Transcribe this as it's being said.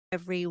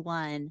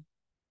Everyone.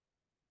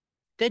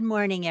 Good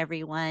morning,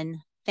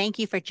 everyone. Thank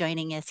you for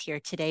joining us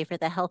here today for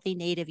the Healthy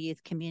Native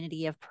Youth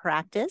Community of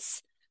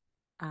Practice.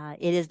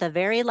 It is the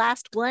very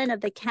last one of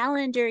the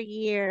calendar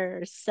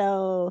year.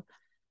 So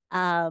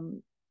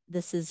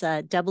this is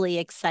doubly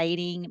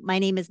exciting. My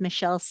name is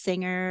Michelle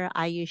Singer.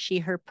 I use she,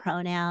 her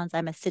pronouns.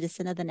 I'm a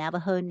citizen of the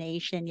Navajo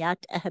Nation.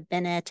 Yat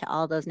Habene to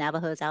all those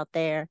Navajos out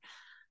there.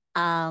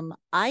 I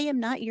am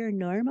not your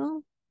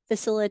normal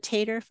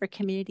facilitator for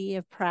community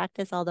of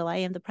practice, although I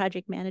am the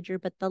project manager,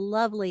 but the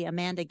lovely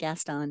Amanda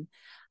Gaston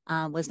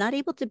was not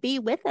able to be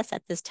with us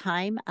at this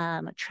time,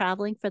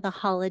 traveling for the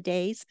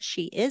holidays.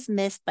 She is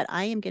missed, but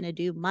I am going to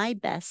do my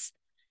best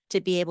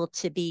to be able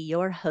to be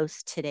your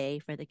host today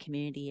for the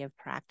community of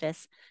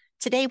practice.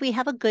 Today we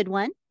have a good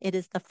one. It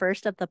is the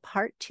first of the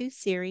part 2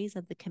 series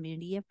of the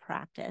community of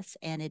practice,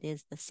 and it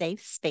is the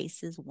Safe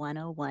Spaces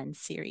 101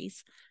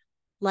 series.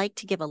 Like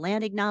to give a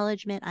land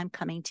acknowledgement. I'm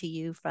coming to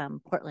you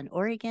from Portland,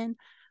 Oregon,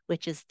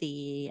 which is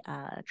the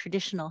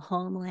traditional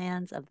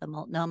homelands of the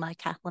Multnomah,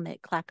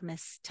 Cathlamet,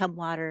 Clackamas,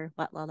 Tumwater,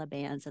 Watlala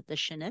bands of the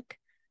Chinook,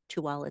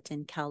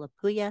 Tualatin,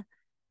 Kalapuya,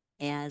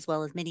 as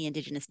well as many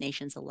indigenous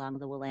nations along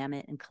the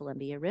Willamette and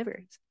Columbia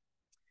rivers.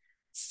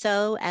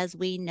 So as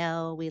we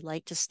know, we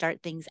like to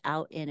start things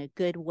out in a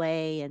good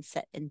way and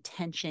set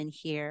intention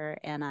here.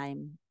 And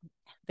I'm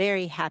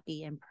very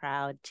happy and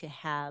proud to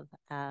have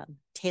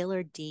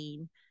Taylor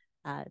Dean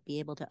be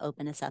able to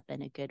open us up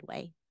in a good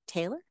way.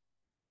 Taylor?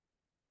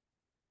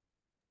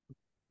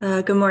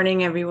 Good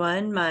morning,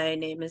 everyone. My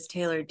name is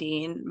Taylor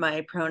Dean.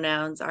 My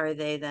pronouns are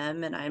they,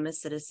 them, and I'm a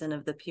citizen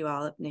of the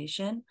Puyallup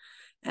Nation.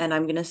 And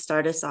I'm going to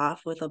start us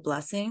off with a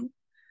blessing.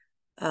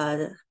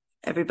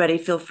 Everybody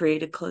feel free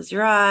to close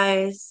your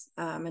eyes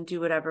and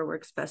do whatever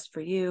works best for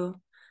you.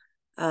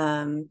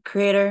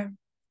 Creator,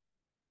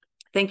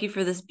 thank you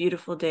for this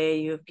beautiful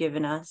day you have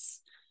given us.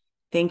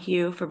 Thank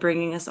you for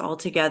bringing us all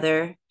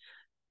together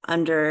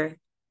under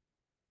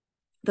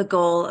the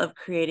goal of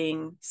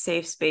creating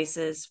safe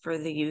spaces for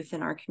the youth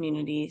in our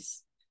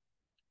communities.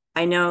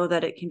 I know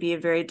that it can be a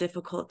very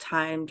difficult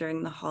time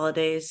during the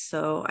holidays,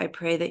 so I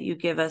pray that you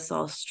give us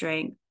all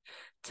strength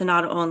to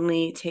not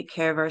only take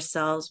care of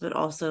ourselves, but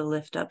also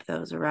lift up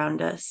those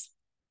around us.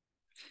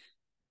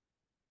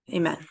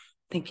 Amen.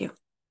 Thank you.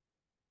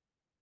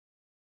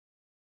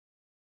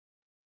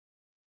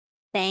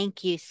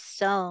 Thank you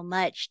so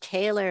much,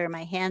 Taylor.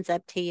 My hand's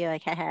up to you.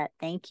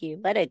 Thank you.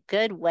 What a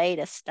good way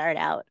to start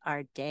out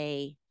our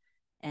day,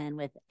 and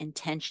with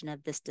intention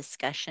of this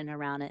discussion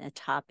around a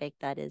topic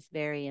that is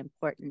very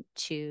important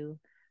to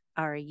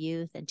our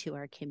youth and to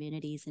our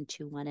communities and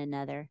to one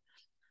another.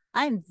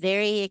 I'm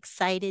very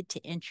excited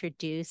to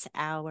introduce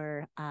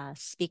our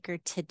speaker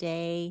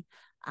today,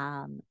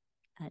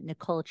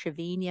 Nicole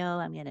Trevino.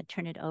 I'm going to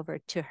turn it over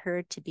to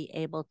her to be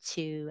able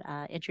to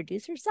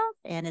introduce herself,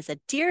 and is a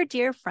dear,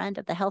 dear friend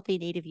of the Healthy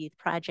Native Youth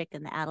Project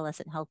and the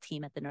Adolescent Health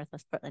Team at the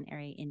Northwest Portland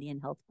Area Indian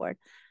Health Board.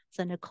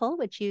 So Nicole,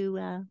 would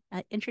you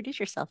introduce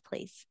yourself,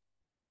 please?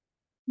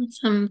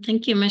 Awesome.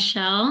 Thank you,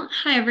 Michelle.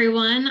 Hi,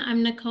 everyone.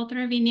 I'm Nicole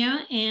Trevino,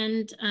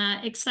 and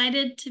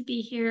excited to be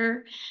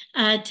here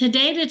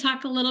today to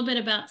talk a little bit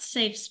about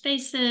safe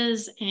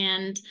spaces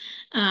and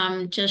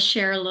just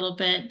share a little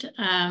bit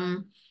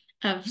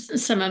of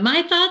some of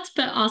my thoughts,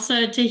 but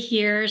also to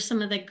hear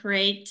some of the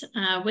great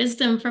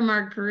wisdom from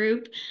our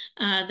group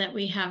that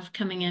we have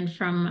coming in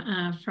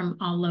from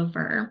all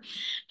over.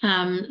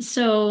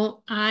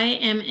 So I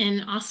am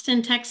in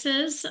Austin,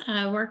 Texas.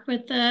 I work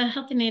with the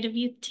Healthy Native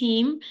Youth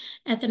team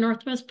at the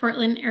Northwest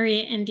Portland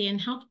Area Indian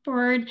Health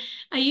Board.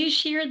 I use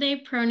she or they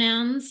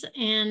pronouns,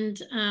 and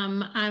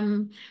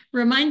I'm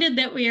reminded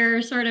that we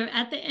are sort of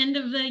at the end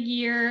of the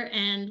year,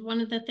 and one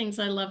of the things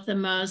I love the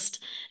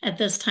most at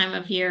this time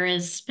of year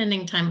is spending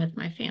time with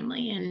my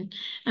family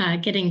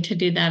and getting to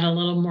do that a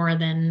little more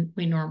than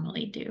we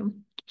normally do.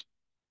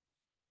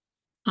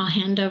 I'll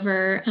hand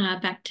over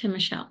back to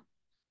Michelle.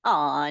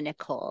 Aw,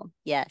 Nicole.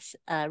 Yes,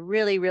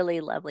 really, really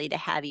lovely to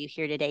have you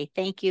here today.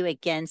 Thank you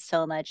again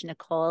so much.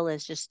 Nicole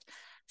is just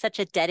such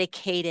a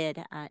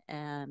dedicated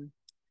and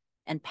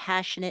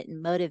passionate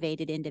and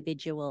motivated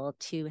individual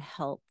to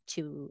help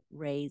to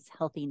raise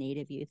healthy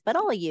Native youth, but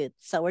all youth.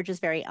 So we're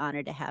just very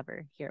honored to have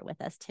her here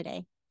with us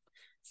today.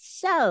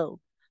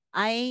 So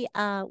I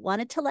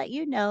wanted to let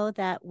you know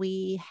that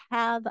we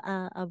have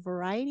a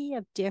variety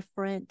of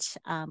different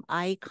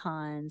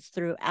icons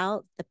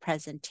throughout the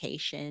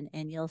presentation,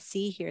 and you'll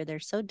see here, they're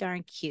so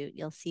darn cute.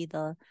 You'll see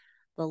the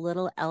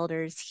little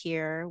elders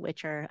here,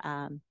 which are,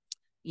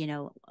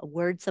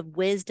 words of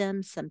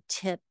wisdom, some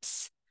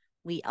tips.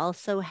 We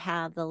also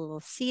have the little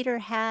cedar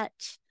hat,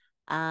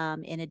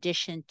 in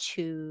addition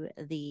to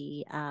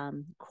the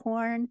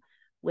corn,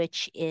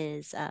 which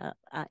is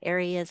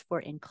areas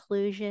for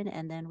inclusion.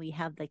 And then we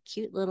have the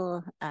cute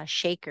little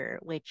shaker,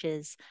 which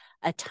is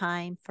a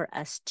time for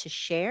us to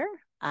share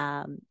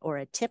or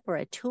a tip or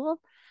a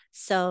tool.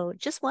 So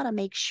just want to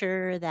make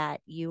sure that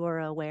you are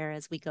aware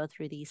as we go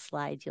through these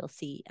slides, you'll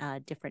see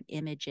different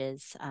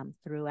images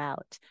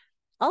throughout.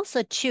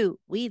 Also, too,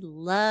 we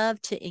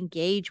love to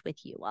engage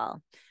with you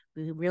all.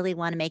 We really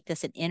want to make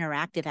this an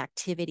interactive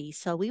activity.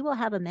 So we will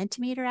have a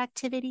Mentimeter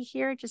activity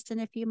here just in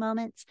a few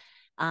moments.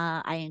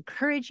 I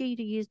encourage you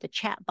to use the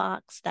chat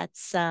box.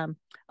 That's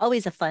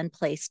always a fun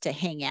place to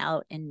hang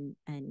out and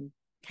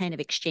kind of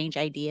exchange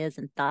ideas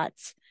and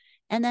thoughts.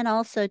 And then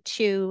also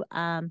too,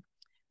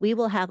 we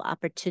will have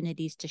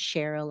opportunities to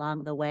share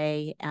along the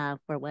way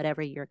for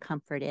whatever your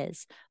comfort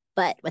is.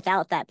 But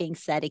without that being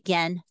said,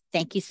 again,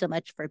 thank you so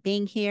much for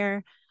being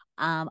here.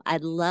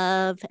 I'd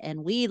love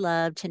and we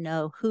love to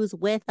know who's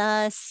with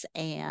us.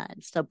 And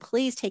so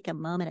please take a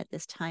moment at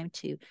this time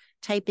to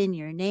type in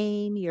your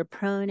name, your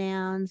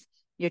pronouns,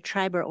 your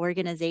tribe or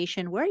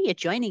organization. Where are you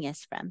joining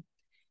us from?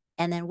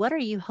 And then what are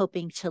you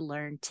hoping to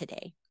learn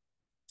today?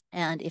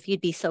 And if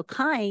you'd be so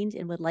kind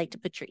and would like to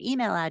put your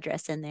email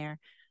address in there,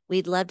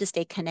 we'd love to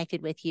stay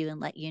connected with you and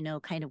let you know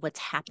kind of what's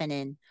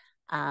happening,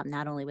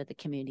 not only with the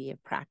community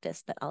of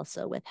practice, but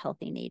also with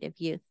Healthy Native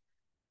Youth.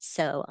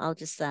 So I'll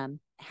just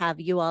have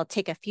you all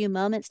take a few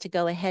moments to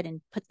go ahead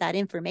and put that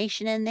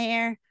information in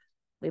there.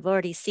 We've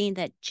already seen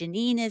that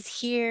Janine is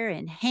here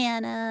and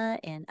Hannah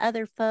and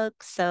other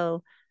folks.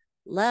 So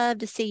love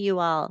to see you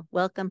all.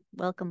 Welcome,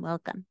 welcome,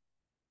 welcome.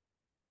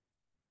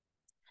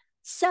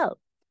 So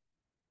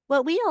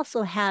what we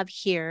also have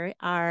here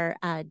are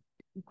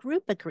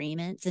group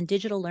agreements and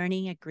digital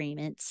learning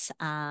agreements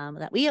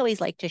that we always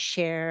like to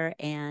share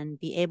and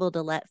be able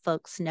to let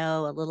folks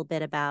know a little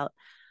bit about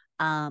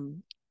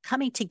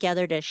coming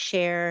together to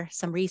share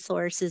some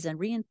resources and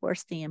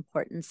reinforce the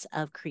importance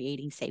of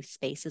creating safe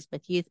spaces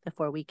with youth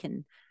before we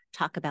can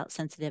talk about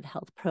sensitive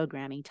health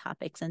programming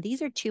topics. And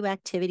these are 2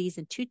 activities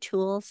and 2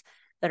 tools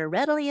that are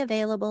readily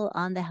available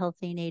on the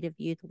Healthy Native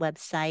Youth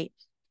website.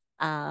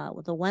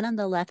 The one on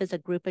the left is a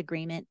group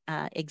agreement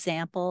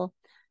example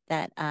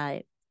that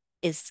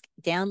is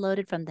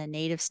downloaded from the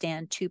Native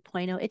Stand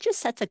 2.0. It just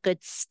sets a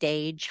good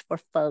stage for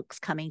folks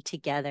coming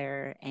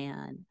together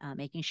and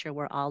making sure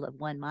we're all of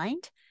one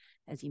mind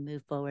as you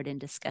move forward in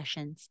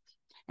discussions.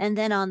 And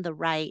then on the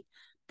right,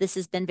 this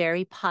has been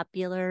very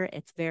popular.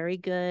 It's very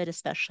good,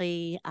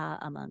 especially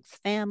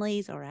amongst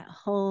families or at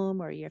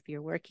home, or if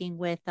you're working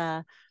with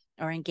or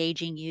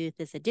engaging youth,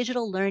 is a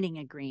digital learning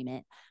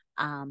agreement.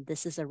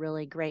 This is a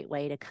really great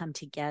way to come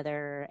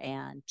together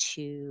and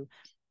to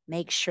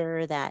make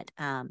sure that,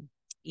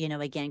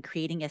 again,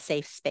 creating a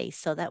safe space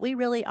so that we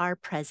really are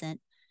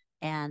present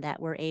and that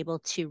we're able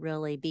to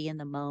really be in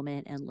the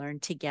moment and learn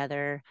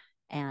together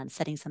and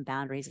setting some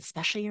boundaries,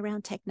 especially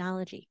around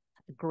technology.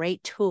 A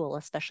great tool,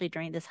 especially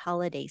during this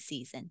holiday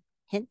season.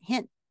 Hint,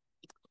 hint.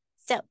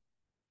 So,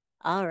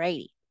 all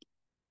righty.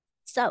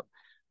 So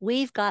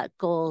we've got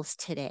goals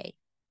today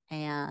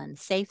and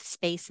Safe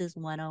Spaces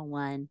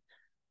 101.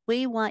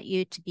 We want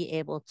you to be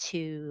able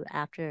to,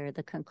 after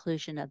the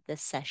conclusion of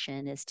this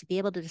session, is to be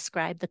able to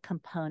describe the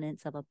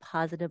components of a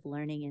positive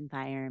learning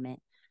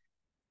environment,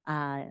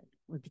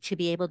 to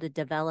be able to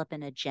develop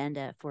an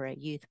agenda for a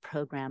youth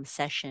program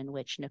session,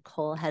 which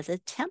Nicole has a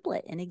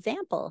template, an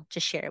example to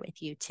share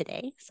with you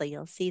today. So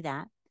you'll see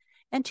that.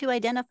 And to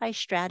identify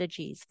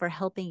strategies for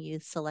helping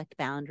youth select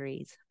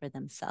boundaries for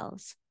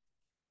themselves.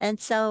 And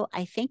so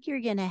I think you're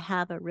going to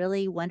have a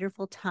really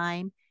wonderful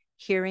time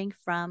hearing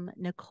from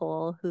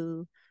Nicole,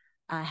 who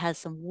has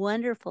some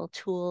wonderful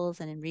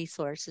tools and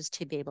resources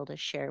to be able to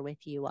share with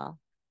you all.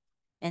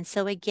 And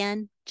so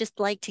again, just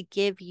like to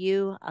give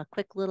you a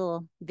quick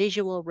little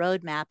visual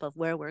roadmap of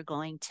where we're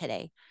going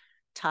today,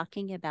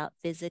 talking about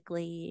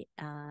physically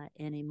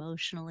and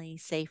emotionally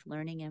safe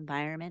learning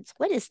environments.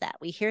 What is that?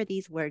 We hear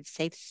these words,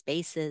 safe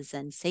spaces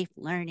and safe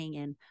learning,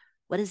 and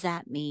what does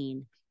that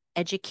mean?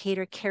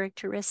 Educator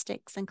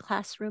characteristics and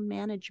classroom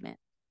management.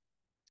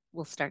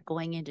 We'll start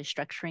going into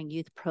structuring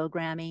youth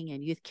programming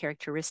and youth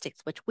characteristics,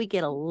 which we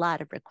get a lot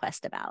of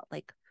requests about,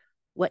 like,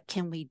 what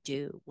can we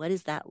do? What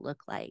does that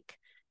look like?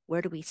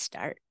 Where do we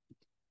start?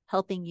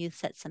 Helping youth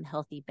set some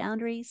healthy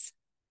boundaries.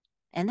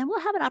 And then we'll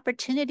have an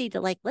opportunity to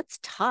let's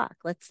talk.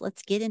 Let's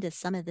get into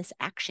some of this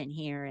action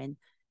here, and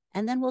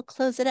then we'll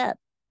close it up.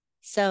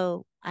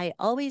 So I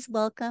always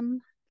welcome,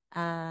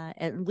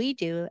 and we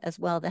do as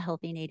well, the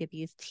Healthy Native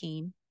Youth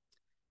team,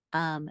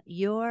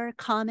 your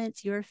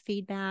comments, your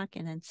feedback,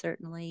 and then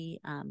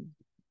certainly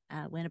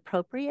when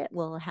appropriate,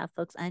 we'll have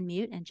folks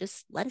unmute and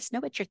just let us know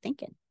what you're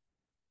thinking.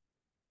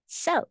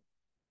 So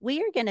we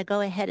are going to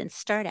go ahead and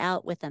start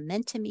out with a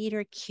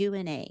Mentimeter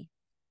Q&A.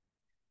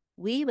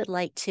 We would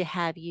like to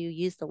have you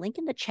use the link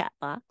in the chat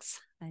box.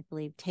 I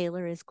believe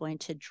Taylor is going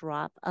to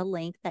drop a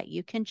link that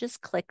you can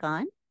just click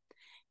on,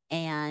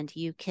 and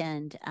you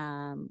can,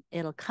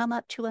 it'll come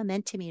up to a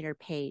Mentimeter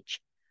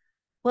page.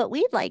 What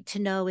we'd like to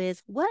know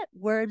is, what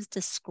words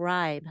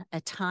describe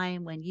a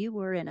time when you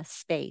were in a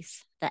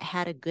space that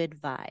had a good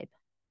vibe,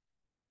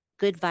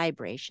 good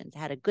vibrations,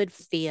 had a good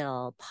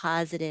feel,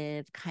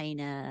 positive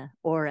kind of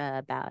aura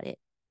about it?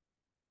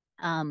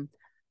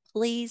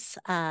 Please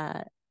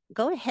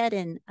go ahead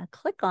and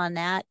click on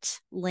that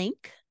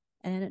link.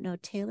 And I don't know,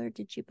 Taylor,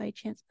 did you by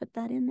chance put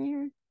that in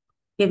there?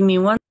 Give me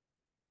one.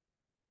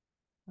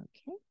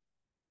 Okay.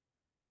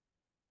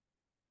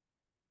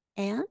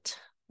 And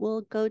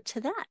we'll go to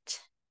that.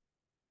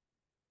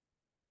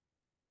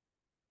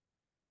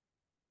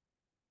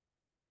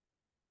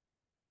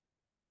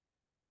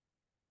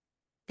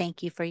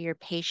 Thank you for your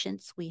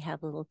patience. We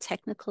have little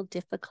technical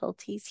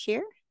difficulties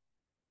here.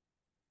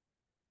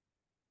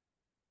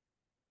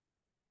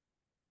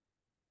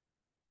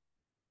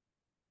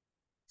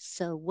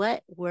 So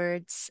what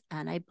words,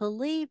 and I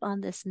believe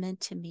on this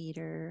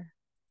Mentimeter,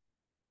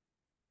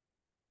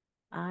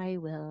 I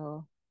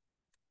will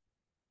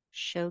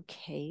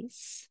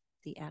showcase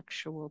the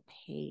actual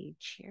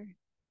page here.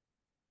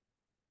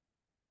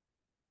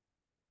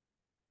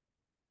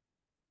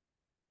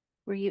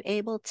 Were you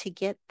able to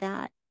get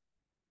that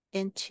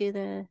into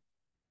the,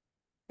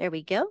 there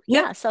we go.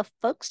 Yep. Yeah, so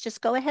folks,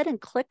 just go ahead and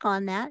click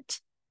on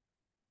that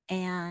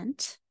and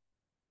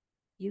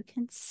you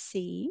can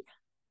see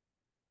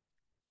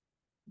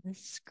the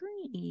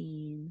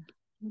screen.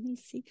 Let me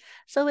see.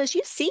 So as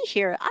you see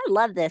here, I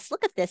love this.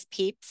 Look at this,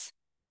 peeps.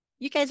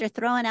 You guys are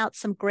throwing out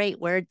some great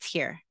words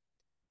here.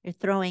 You're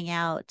throwing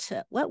out,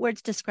 what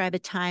words describe a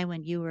time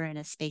when you were in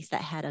a space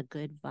that had a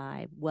good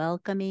vibe?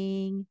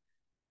 Welcoming,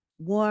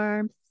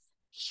 warmth,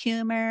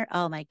 humor.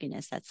 Oh my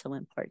goodness, that's so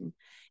important.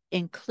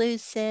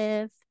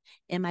 Inclusive.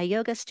 In my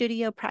yoga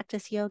studio,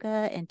 practice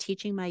yoga and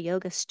teaching my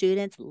yoga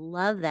students.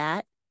 Love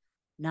that.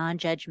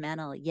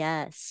 Non-judgmental.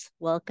 Yes.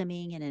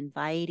 Welcoming and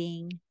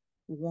inviting.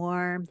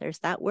 Warm. There's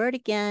that word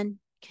again.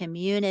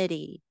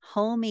 Community.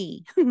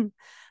 Homey.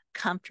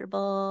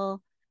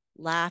 Comfortable.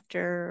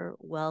 Laughter.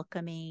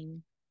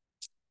 Welcoming.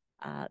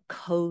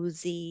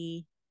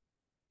 Cozy.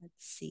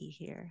 Let's see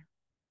here.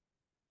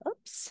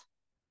 Oops.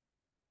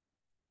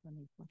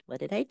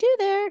 What did I do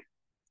there?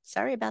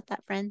 Sorry about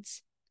that,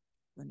 friends.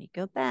 Let me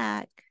go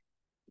back.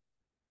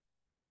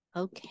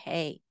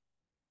 Okay.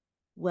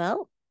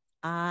 Well,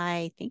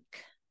 I think,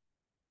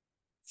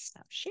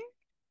 stop sharing.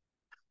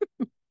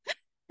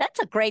 That's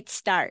a great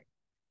start.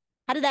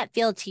 How did that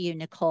feel to you,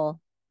 Nicole?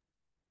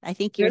 I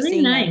think you're Really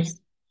seeing nice.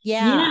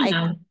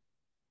 I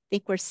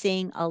think we're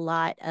seeing a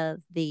lot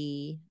of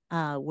the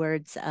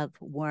words of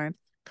warmth,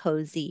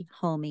 cozy,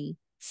 homey,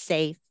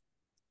 safe.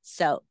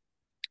 So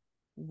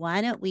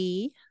why don't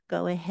we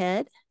go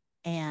ahead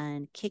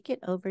and kick it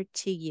over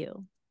to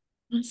you.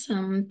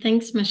 Awesome.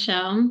 Thanks,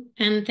 Michelle.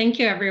 And thank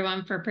you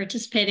everyone for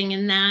participating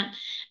in that.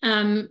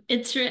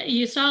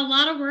 You saw a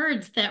lot of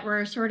words that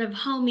were sort of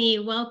homey,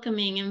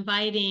 welcoming,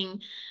 inviting.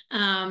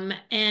 And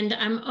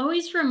I'm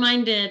always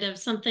reminded of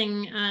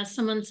something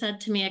someone said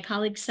to me, a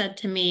colleague said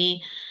to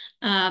me,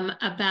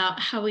 about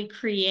how we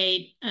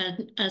create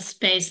a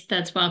space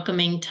that's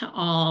welcoming to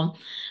all.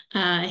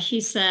 He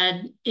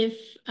said, if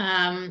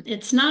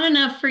it's not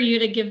enough for you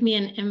to give me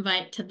an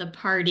invite to the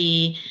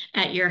party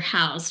at your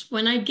house,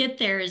 when I get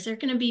there, is there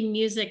going to be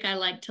music I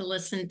like to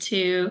listen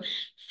to,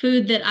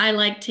 food that I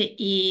like to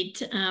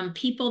eat,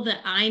 people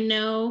that I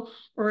know,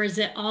 or is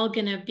it all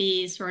going to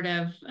be sort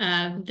of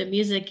the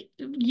music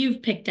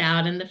you've picked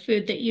out and the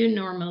food that you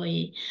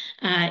normally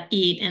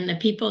eat and the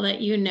people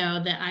that you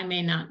know that I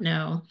may not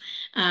know?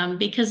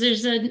 Because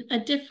there's a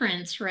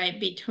difference, right,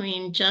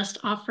 between just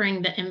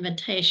offering the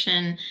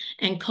invitation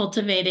and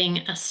cultivating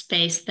a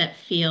space that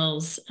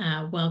feels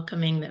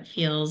welcoming, that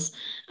feels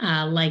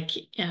like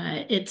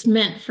it's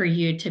meant for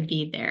you to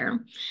be there.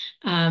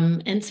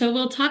 And so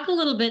we'll talk a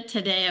little bit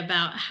today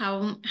about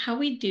how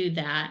we do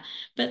that.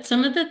 But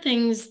some of the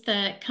things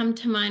that come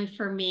to mind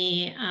for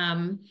me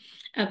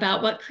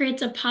about what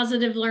creates a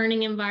positive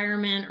learning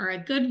environment or a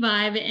good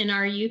vibe in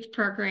our youth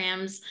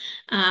programs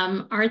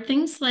are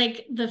things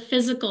like the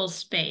physical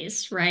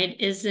space, right?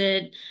 Is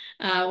it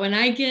when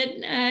I get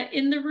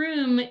in the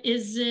room,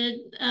 is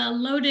it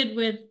loaded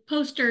with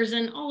posters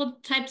and all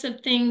types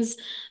of things,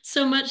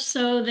 so much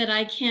so that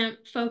I can't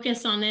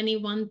focus on any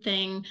one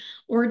thing?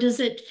 Or does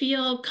it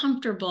feel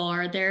comfortable?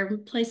 Are there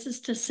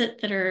places to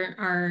sit that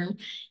are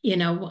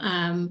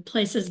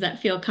places that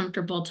feel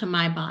comfortable to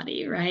my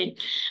body, right?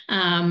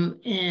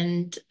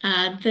 And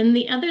then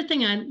the other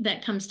thing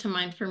that comes to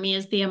mind for me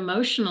is the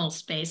emotional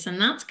space. And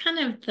that's kind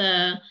of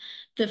the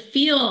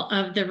feel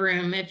of the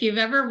room. If you've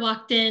ever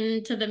walked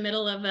into the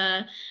middle of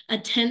a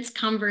tense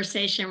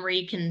conversation where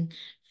you can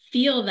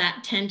feel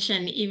that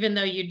tension, even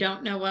though you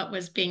don't know what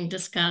was being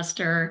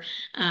discussed or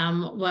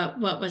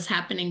what was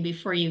happening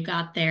before you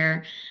got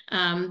there.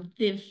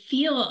 The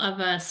feel of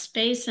a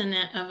space and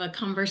of a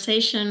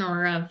conversation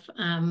or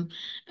of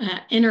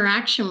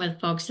interaction with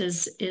folks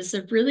is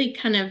a really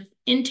kind of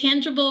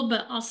intangible,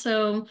 but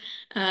also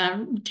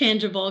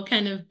tangible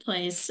kind of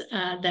place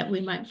that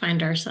we might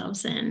find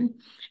ourselves in.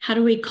 How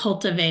do we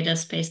cultivate a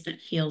space that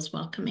feels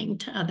welcoming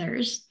to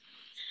others?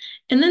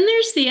 And then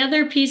there's the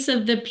other piece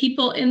of the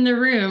people in the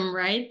room,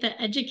 right? The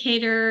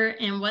educator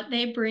and what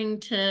they bring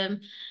to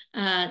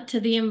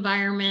the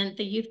environment,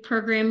 the youth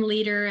program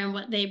leader and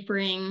what they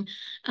bring,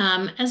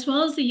 as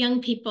well as the young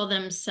people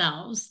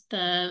themselves,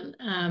 how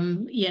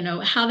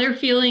they're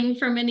feeling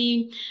from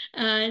any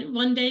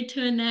one day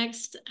to the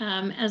next,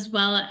 as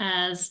well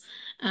as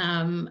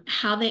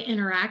how they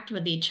interact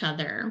with each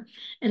other.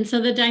 And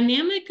so the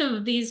dynamic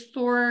of these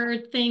four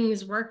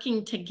things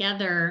working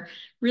together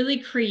really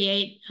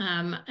create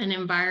an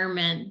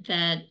environment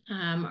that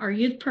our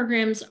youth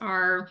programs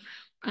are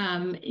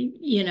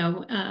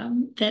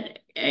that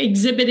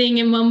exhibiting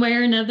in one way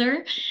or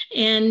another.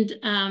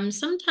 And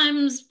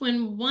sometimes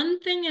when one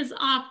thing is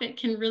off, it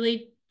can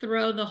really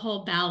throw the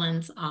whole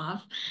balance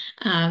off.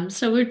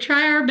 So we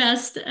try our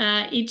best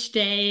each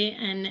day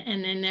and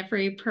in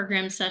every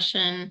program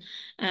session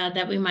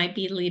that we might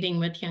be leading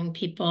with young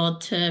people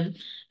to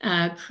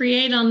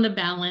create on the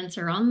balance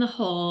or on the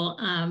whole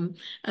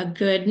a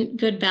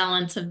good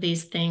balance of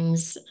these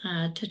things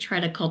to try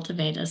to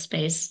cultivate a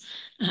space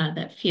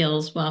that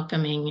feels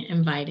welcoming,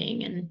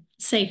 inviting, and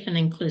safe and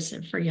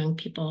inclusive for young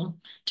people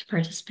to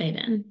participate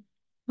in.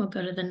 We'll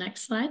go to the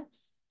next slide.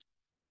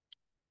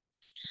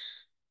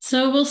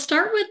 So we'll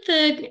start with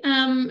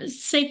the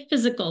safe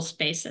physical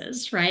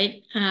spaces,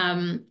 right?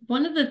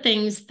 One of the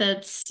things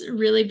that's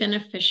really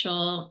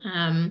beneficial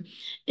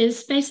is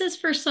spaces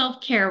for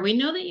self-care. We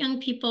know that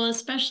young people,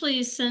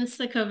 especially since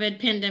the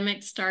COVID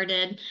pandemic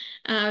started,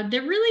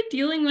 they're really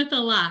dealing with a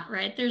lot,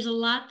 right? There's a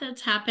lot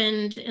that's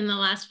happened in the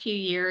last few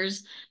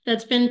years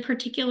that's been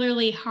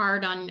particularly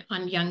hard on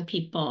young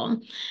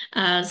people.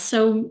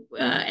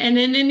 And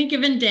in any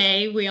given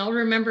day, we all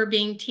remember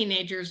being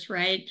teenagers,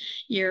 right?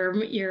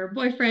 Your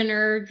boyfriend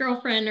or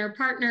girlfriend or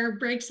partner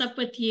breaks up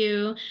with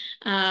you,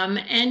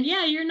 and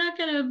yeah, you're not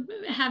going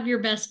to have your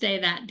best day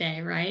that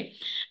day, right?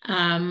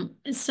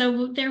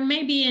 So there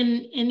may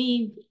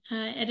be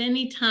at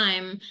any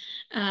time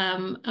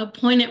a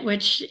point at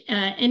which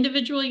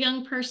individual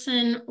young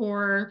person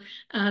or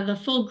the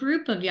full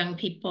group of young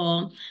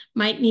people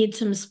might need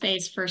some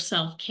space for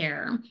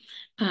self-care.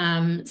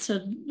 So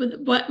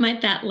what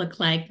might that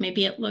look like?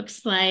 Maybe it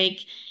looks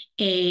like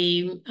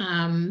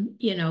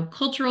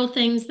cultural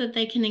things that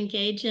they can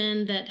engage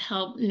in that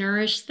help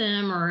nourish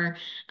them or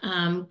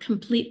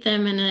complete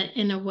them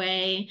in a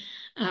way,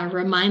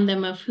 remind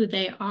them of who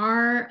they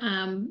are.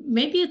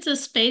 Maybe it's a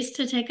space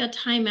to take a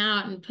time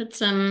out and put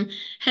some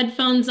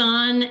headphones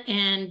on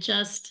and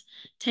just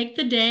take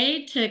the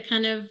day to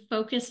kind of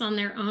focus on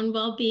their own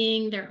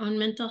well-being, their own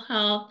mental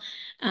health,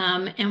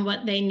 and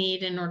what they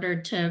need in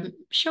order to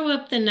show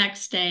up the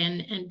next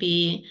day and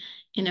be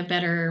in a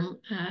better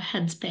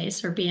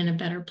headspace or be in a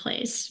better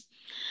place.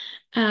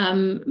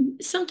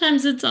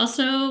 Sometimes it's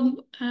also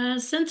a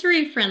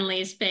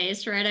sensory-friendly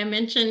space, right? I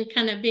mentioned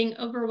kind of being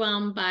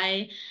overwhelmed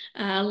by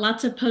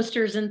lots of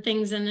posters and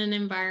things in an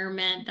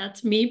environment.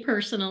 That's me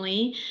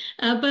personally,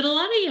 but a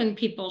lot of young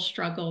people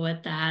struggle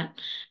with that,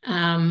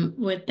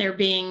 with there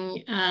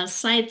being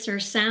sights or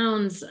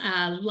sounds,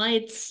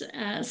 lights,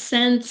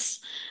 scents,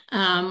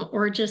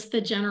 or just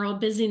the general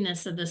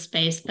busyness of the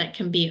space that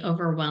can be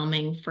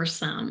overwhelming for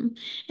some.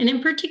 And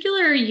in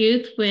particular,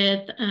 youth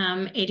with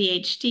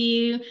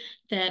ADHD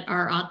that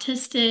are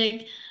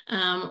autistic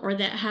or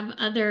that have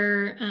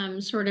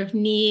other sort of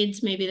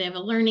needs, maybe they have a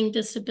learning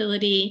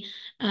disability,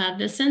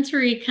 the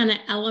sensory kind of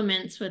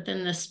elements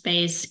within the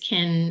space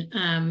can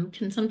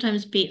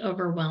sometimes be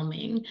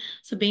overwhelming.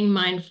 So being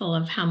mindful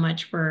of how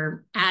much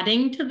we're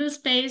adding to the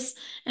space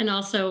and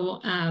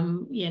also,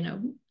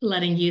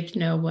 letting youth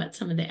know what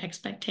some of the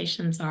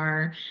expectations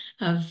are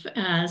of,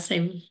 say,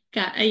 we've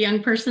got a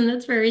young person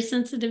that's very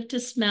sensitive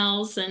to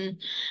smells and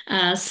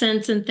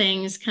scents and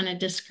things, kind of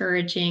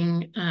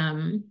discouraging,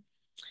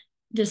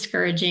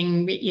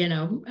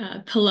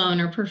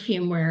 cologne or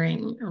perfume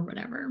wearing or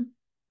whatever.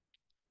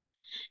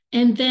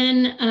 And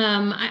then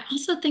I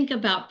also think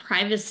about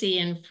privacy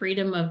and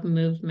freedom of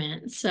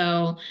movement.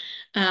 So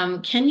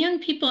can young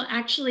people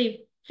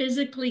actually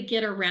physically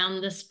get around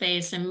the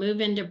space and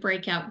move into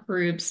breakout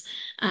groups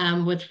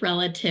with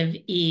relative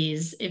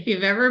ease? If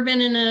you've ever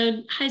been in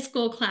a high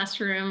school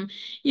classroom,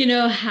 you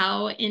know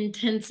how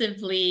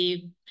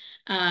intensively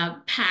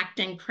packed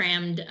and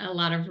crammed a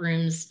lot of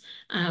rooms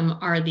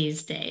are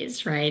these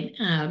days, right?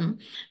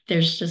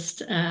 There's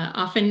just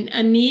often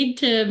a need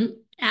to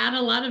add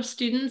a lot of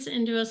students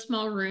into a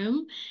small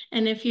room.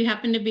 And if you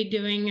happen to be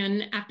doing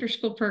an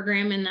after-school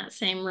program in that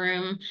same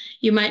room,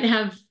 you might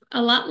have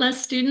a lot less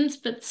students,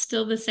 but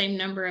still the same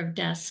number of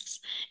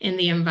desks in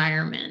the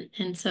environment.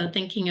 And so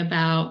thinking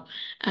about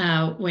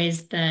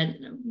ways that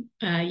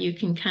you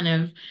can kind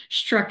of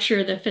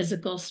structure the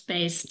physical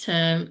space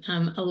to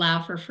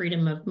allow for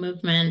freedom of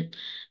movement,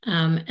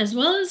 as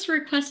well as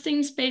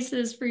requesting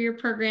spaces for your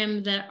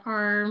program that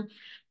are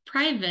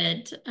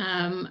private.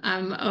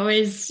 I'm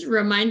always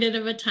reminded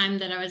of a time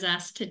that I was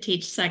asked to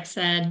teach sex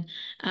ed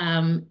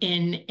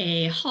in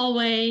a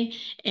hallway.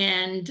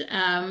 And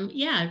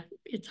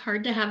it's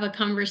hard to have a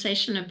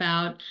conversation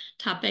about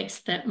topics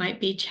that might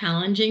be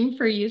challenging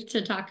for youth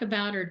to talk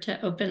about or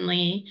to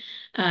openly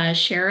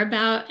share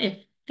about if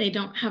they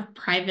don't have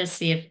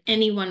privacy, if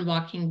anyone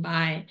walking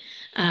by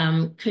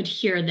could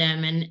hear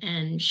them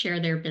and share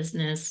their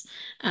business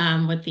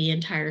with the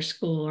entire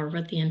school or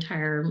with the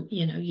entire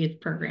youth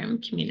program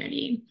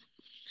community.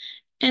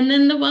 And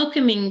then the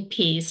welcoming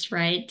piece,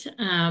 right?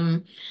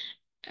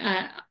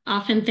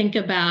 Often think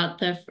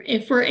about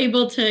if we're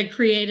able to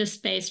create a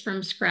space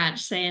from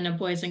scratch, say in a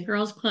Boys and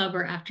Girls Club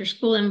or after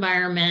school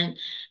environment,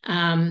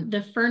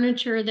 the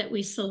furniture that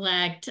we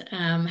select,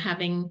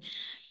 having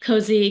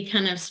cozy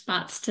kind of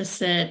spots to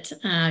sit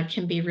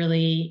can be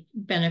really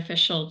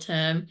beneficial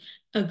to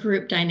a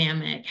group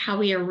dynamic. How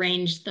we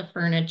arrange the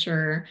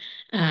furniture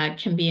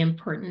can be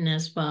important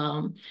as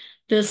well.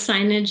 The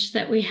signage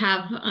that we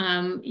have,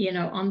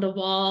 on the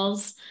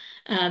walls,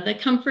 the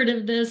comfort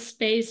of this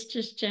space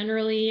just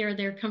generally, are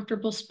there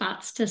comfortable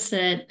spots to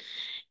sit?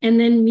 And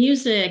then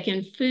music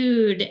and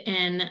food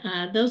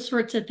and those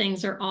sorts of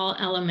things are all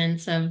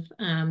elements of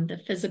the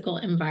physical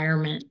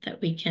environment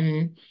that we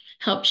can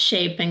help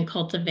shape and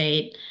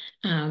cultivate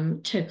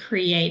to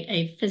create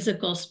a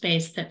physical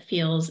space that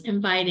feels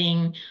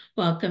inviting,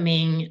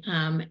 welcoming,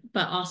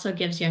 but also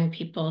gives young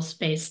people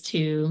space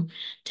to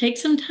take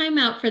some time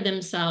out for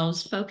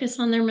themselves, focus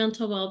on their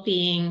mental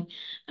well-being,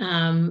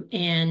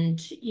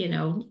 and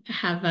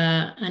have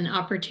an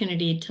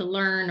opportunity to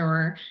learn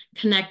or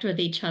connect with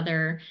each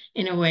other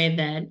in a way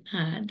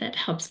that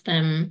helps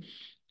them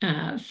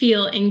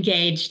feel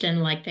engaged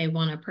and like they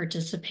want to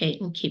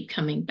participate and keep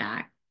coming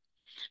back.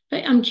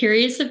 But I'm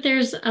curious if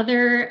there's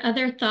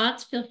other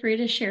thoughts. Feel free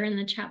to share in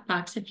the chat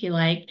box if you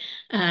like,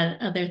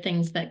 other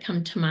things that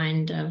come to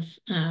mind of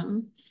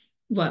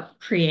what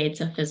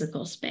creates a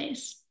physical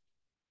space.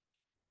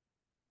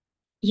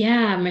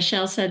 Yeah,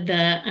 Michelle said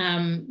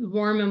the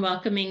warm and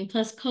welcoming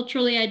plus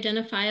culturally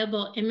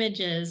identifiable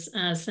images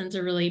sends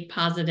a really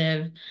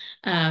positive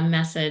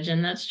message.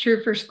 And that's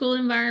true for school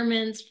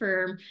environments,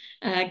 for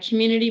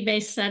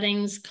community-based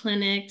settings,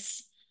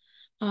 clinics.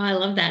 Oh, I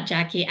love that,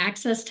 Jackie.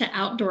 Access to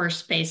outdoor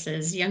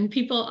spaces. Young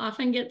people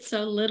often get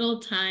so little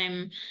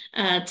time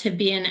to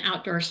be in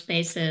outdoor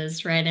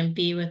spaces, right, and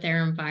be with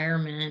their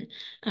environment.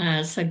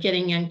 So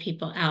getting young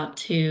people out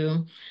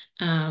to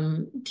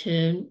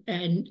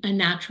a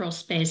natural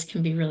space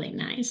can be really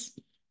nice.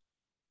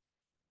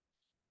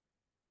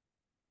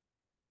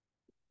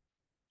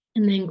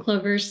 And then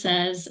Clover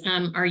says,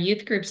 our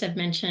youth groups have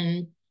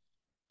mentioned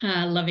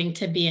loving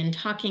to be in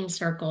talking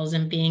circles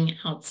and being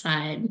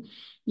outside.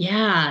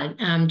 Yeah,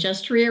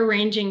 just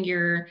rearranging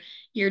your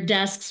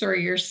desks or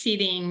your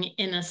seating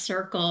in a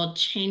circle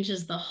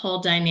changes the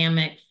whole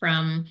dynamic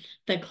from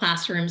the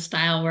classroom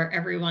style where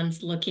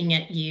everyone's looking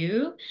at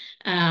you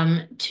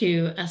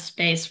to a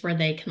space where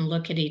they can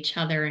look at each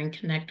other and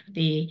connect with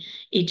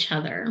each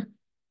other.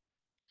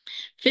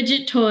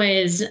 Fidget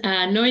toys,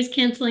 noise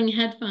canceling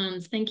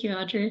headphones. Thank you,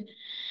 Audrey.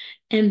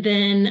 And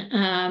then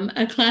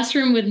a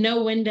classroom with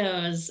no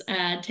windows.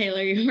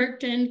 Taylor, you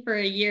worked in for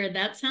a year.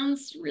 That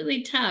sounds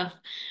really tough.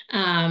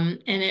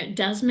 And it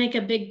does make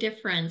a big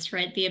difference,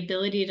 right? The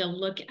ability to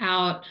look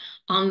out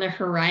on the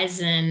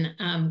horizon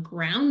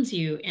grounds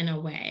you in a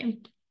way.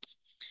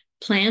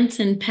 Plants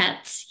and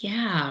pets,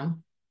 yeah.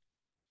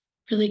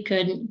 Really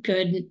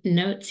good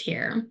notes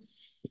here.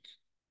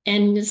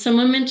 And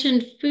someone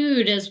mentioned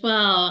food as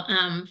well.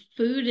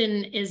 Food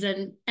is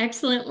an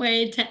excellent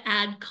way to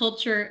add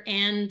culture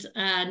and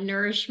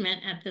nourishment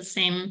at the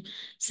same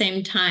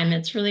time.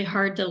 It's really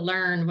hard to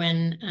learn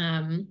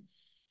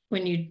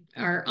when you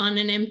are on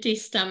an empty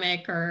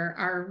stomach or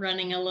are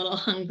running a little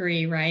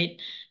hungry,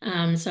 right?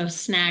 So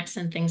snacks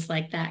and things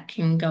like that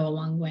can go a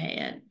long way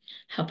at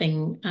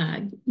helping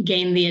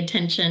gain the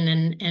attention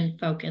and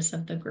focus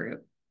of the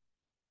group.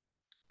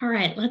 All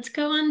right, let's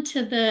go on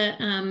to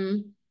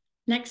the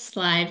next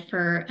slide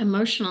for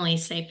emotionally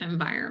safe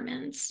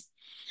environments.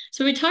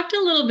 So we talked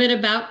a little bit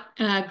about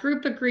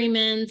group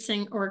agreements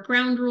or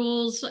ground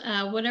rules,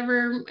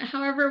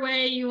 however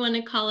way you want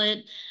to call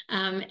it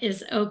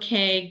is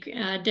okay.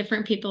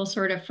 Different people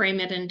sort of frame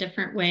it in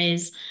different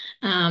ways.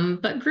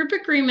 But group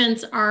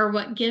agreements are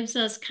what gives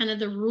us kind of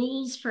the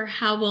rules for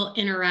how we'll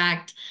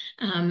interact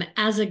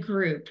as a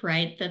group,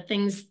 right? The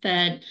things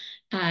that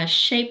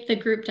shape the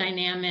group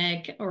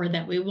dynamic or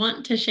that we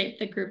want to shape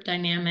the group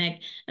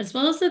dynamic, as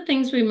well as the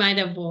things we might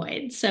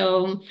avoid.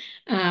 So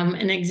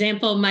an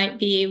example might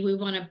be we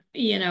want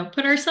to,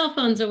 put our cell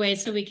phones away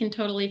so we can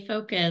totally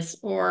focus,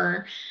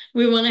 or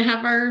we want to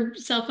have our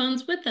cell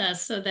phones with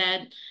us so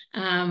that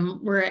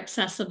we're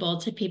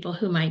accessible to people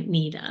who might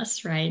need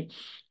us, right?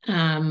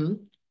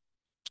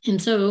 And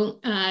so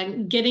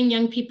getting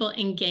young people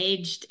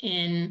engaged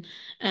in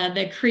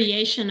the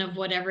creation of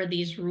whatever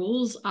these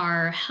rules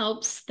are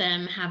helps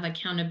them have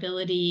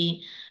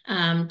accountability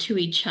to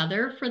each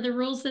other for the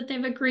rules that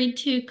they've agreed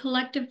to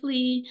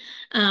collectively,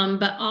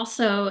 but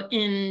also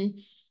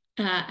in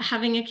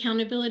having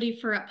accountability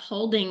for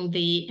upholding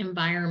the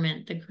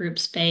environment, the group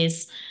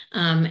space,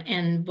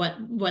 and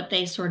what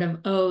they sort of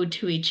owe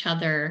to each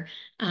other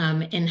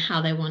in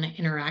how they want to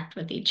interact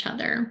with each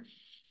other.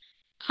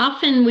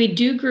 Often we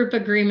do group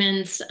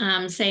agreements,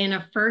 say in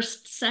a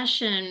first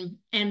session,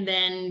 and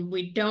then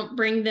we don't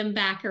bring them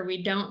back or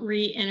we don't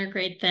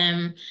reintegrate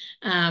them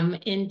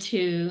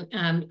into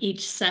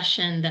each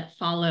session that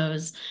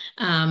follows.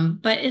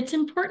 But it's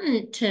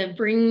important to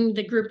bring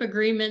the group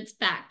agreements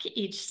back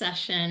each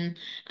session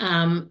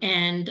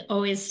and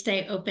always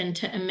stay open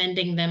to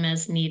amending them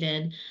as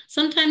needed.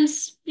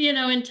 Sometimes,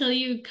 until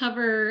you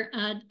cover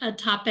a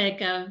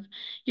topic of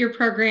your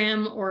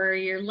program or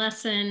your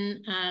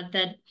lesson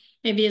that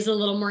maybe is a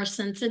little more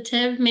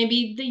sensitive.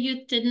 Maybe the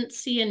youth didn't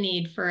see a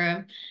need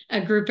for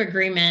a group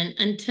agreement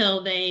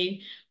until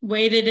they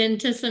waded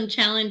into some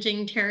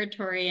challenging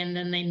territory, and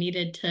then they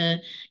needed to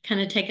kind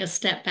of take a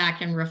step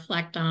back and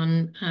reflect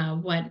on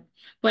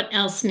what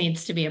else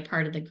needs to be a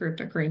part of the group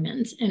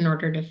agreements in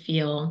order to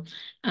feel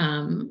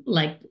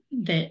like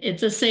that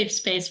it's a safe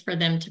space for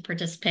them to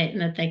participate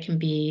and that they can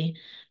be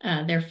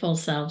their full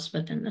selves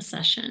within the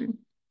session.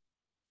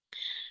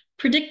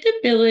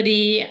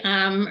 Predictability.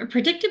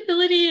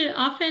 Predictability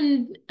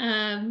often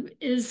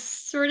is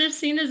sort of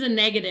seen as a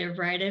negative,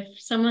 right? If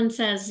someone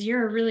says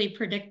you're a really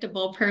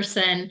predictable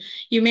person,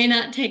 you may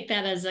not take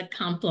that as a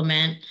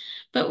compliment.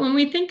 But when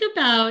we think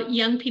about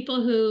young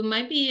people who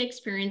might be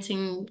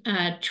experiencing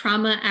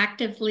trauma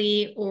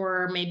actively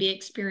or maybe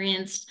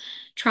experienced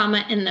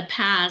trauma in the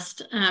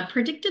past,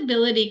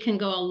 predictability can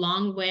go a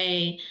long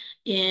way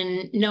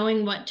in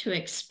knowing what to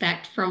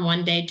expect from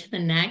one day to the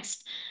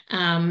next.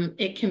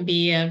 It can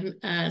be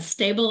a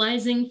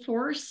stabilizing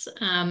force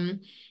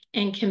and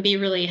can be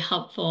really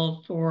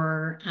helpful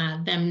for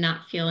them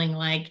not feeling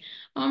like,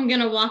 oh, I'm going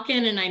to walk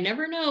in and I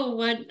never know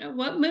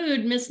what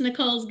mood Miss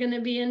Nicole's going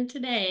to be in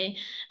today.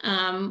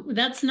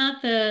 That's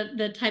not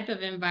the type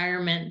of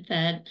environment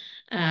that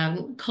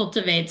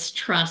cultivates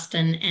trust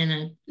and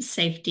a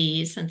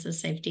sense of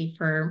safety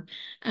for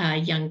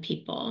young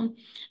people.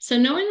 So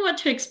knowing what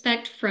to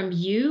expect from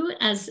you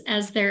as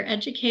their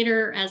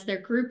educator, as their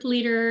group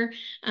leader,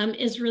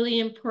 is really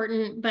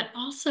important, but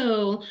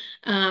also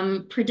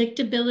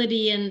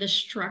predictability in the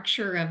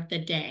structure of the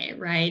day,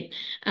 right?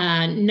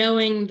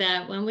 Knowing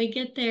that when we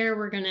get there,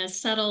 we're going to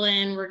settle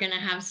in, we're going to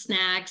have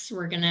snacks,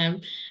 we're going to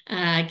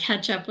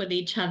catch up with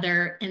each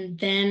other, and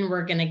then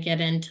we're going to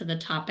get into the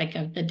topic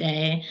of the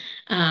day.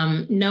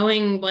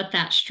 Knowing what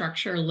that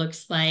structure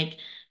looks like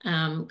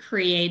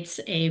creates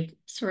a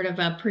sort of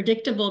a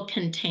predictable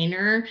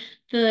container.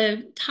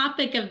 The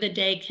topic of the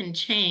day can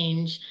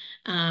change,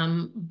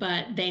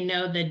 but they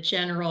know the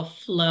general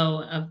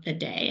flow of the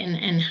day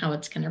and how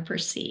it's going to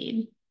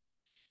proceed.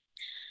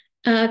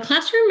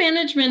 Classroom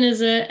management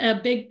is a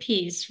big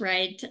piece,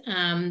 right?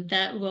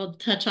 That we'll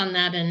touch on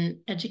that in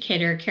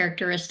educator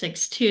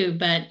characteristics too,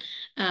 but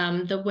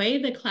the way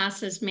the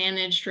class is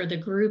managed or the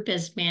group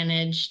is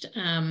managed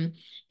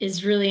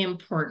is really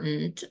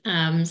important.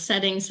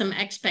 Setting some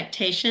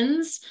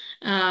expectations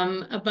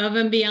above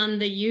and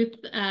beyond the youth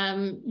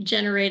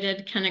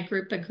generated kind of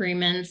group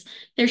agreements.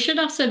 There should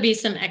also be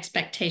some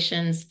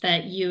expectations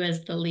that you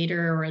as the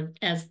leader or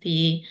as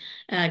the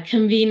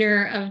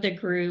convener of the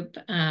group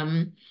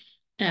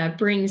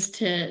brings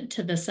to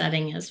the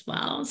setting as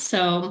well.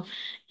 So,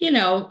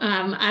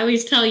 I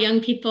always tell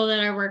young people that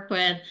I work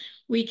with,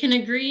 we can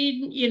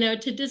agree,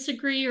 to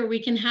disagree, or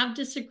we can have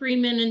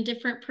disagreement and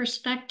different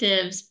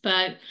perspectives,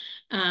 but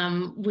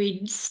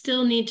we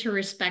still need to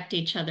respect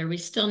each other. We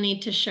still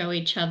need to show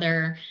each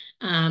other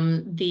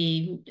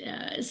the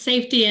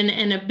safety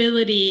and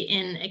ability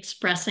in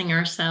expressing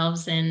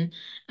ourselves and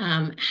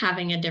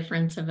having a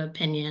difference of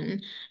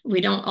opinion. We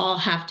don't all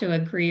have to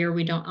agree, or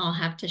we don't all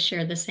have to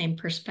share the same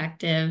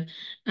perspective,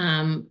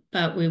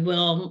 but we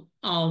will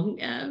all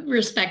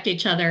respect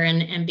each other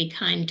and be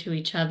kind to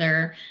each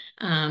other,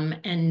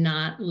 and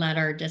not let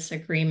our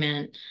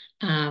disagreement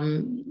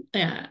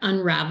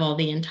unravel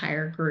the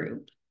entire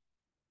group.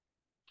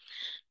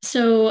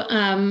 So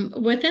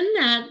within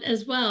that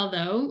as well,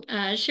 though,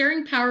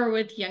 sharing power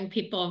with young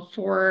people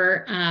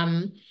for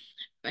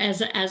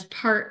as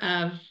part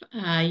of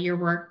your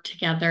work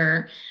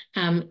together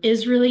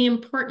is really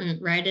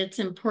important, right? It's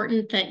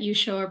important that you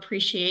show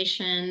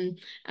appreciation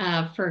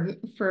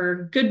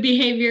for good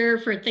behavior,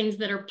 for things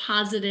that are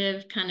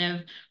positive, kind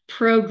of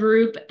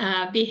pro-group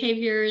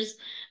behaviors,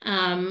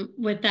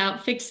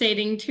 without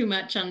fixating too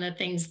much on the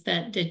things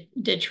that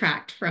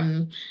detract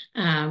from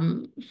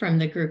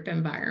the group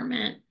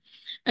environment.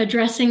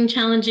 Addressing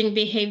challenging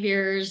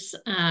behaviors,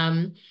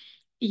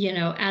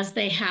 as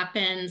they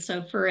happen.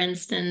 So for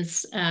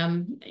instance,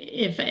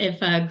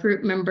 if a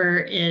group member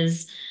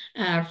is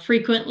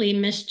frequently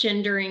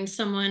misgendering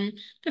someone,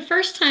 the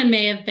first time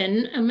may have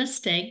been a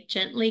mistake,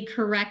 gently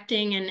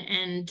correcting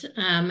and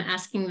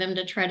asking them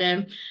to try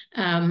to,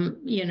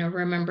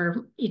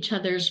 remember each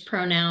other's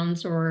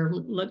pronouns or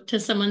look to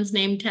someone's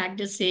name tag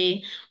to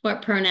see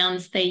what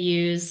pronouns they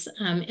use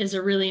is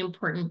a really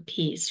important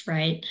piece,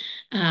 right?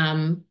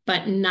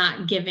 But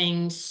not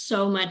giving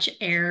so much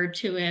air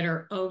to it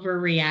or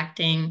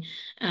overreacting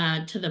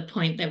to the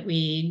point that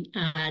we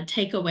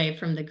take away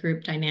from the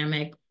group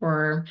dynamic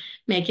or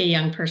make a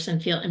young person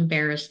feel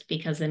embarrassed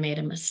because they made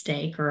a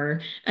mistake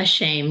or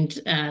ashamed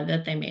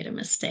that they made a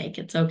mistake.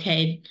 It's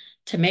okay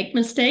to make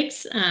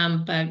mistakes,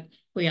 but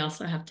we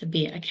also have to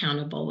be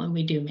accountable when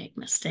we do make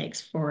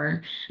mistakes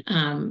for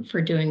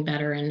doing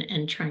better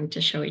and trying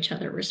to show each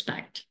other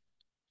respect.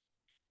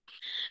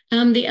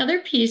 The other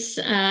piece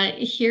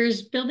here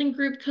is building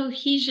group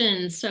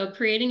cohesion. So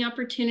creating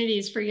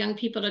opportunities for young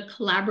people to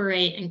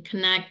collaborate and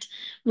connect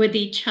with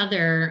each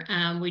other.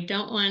 We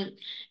don't want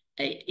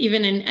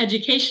even an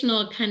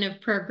educational kind of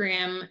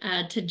program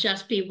to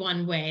just be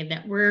one way,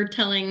 that we're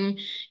telling,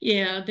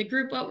 the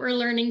group what we're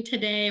learning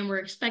today, and we're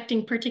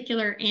expecting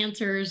particular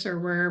answers, or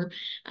we're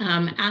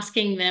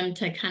asking them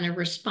to kind of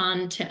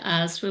respond to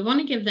us. We want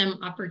to give them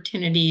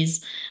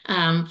opportunities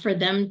for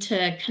them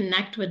to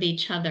connect with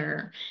each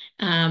other.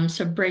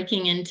 So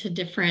breaking into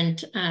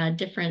different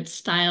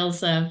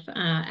styles of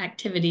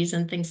activities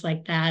and things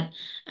like that,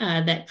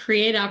 that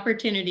create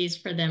opportunities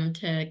for them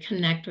to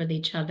connect with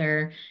each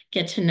other,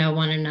 get to know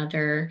one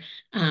another,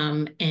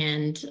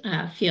 and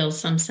feel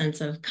some sense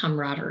of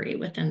camaraderie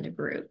within the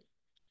group.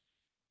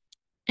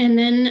 And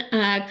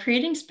then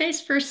creating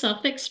space for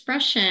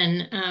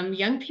self-expression.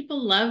 Young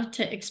people love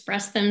to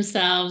express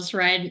themselves,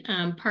 right?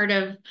 Part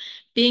of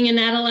being an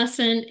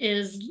adolescent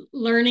is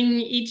learning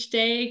each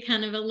day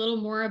kind of a little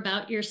more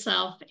about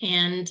yourself,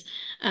 and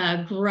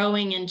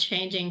growing and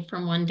changing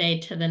from one day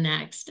to the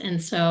next.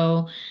 And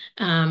so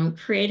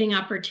creating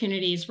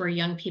opportunities where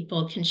young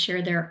people can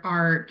share their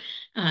art,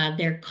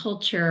 their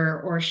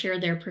culture, or share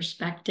their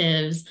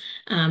perspectives,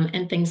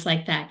 and things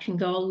like that can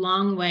go a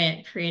long way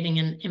at creating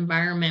an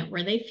environment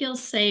where they feel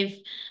safe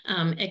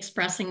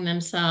expressing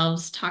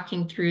themselves,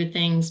 talking through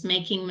things,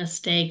 making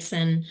mistakes,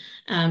 and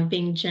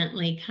being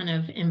gently kind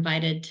of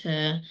invited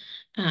to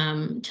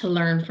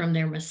learn from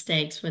their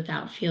mistakes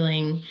without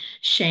feeling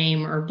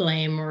shame or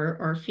blame,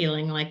 or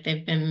feeling like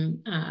they've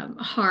been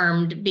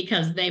harmed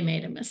because they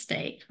made a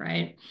mistake,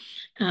 right?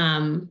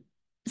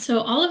 So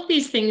all of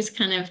these things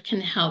kind of can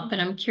help, but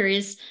I'm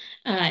curious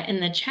in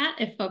the chat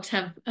if folks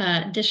have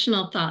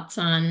additional thoughts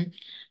on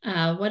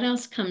what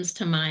else comes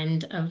to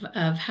mind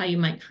of how you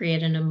might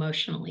create an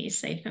emotionally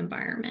safe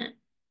environment.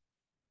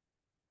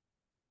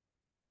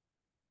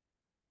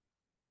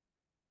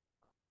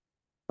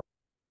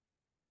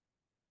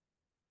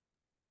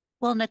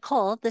 Well,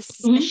 Nicole, this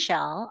is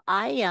Michelle.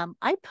 I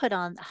put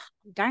on,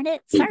 darn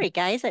it, sorry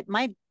guys,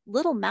 my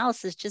little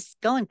mouse is just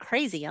going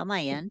crazy on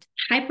my end.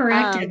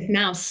 Hyperactive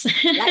mouse.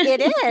 Yeah,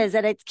 it is,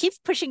 and it keeps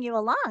pushing you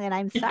along, and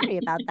I'm sorry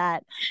about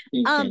that.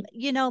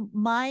 Okay.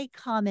 My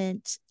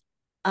comment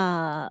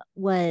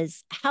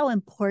was how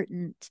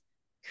important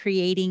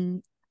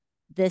creating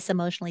this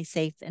emotionally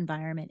safe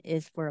environment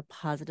is for a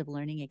positive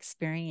learning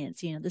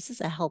experience. This is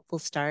a helpful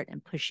start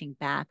in pushing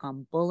back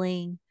on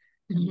bullying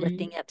and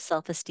lifting up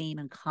self-esteem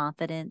and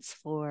confidence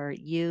for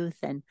youth,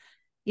 and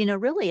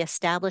really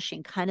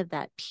establishing kind of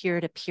that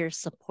peer-to-peer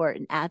support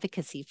and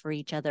advocacy for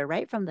each other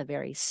right from the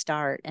very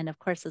start. And of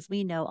course, as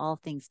we know, all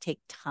things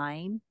take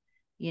time,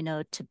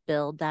 to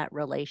build that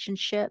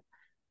relationship,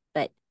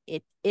 but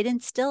it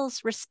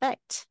instills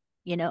respect,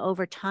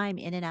 over time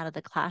in and out of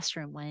the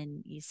classroom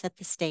when you set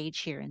the stage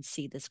here and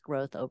see this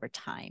growth over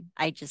time.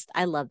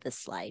 I love this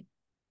slide.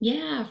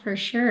 Yeah, for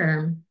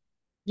sure.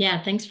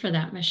 Yeah, thanks for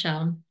that,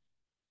 Michelle.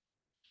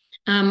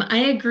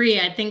 I agree.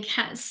 I think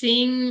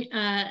seeing,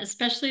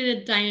 especially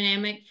the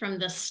dynamic from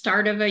the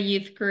start of a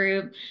youth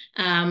group,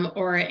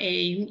 or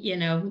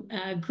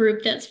a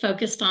group that's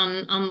focused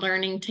on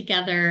learning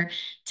together,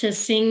 to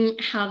seeing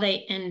how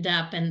they end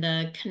up and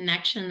the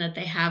connection that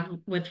they have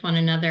with one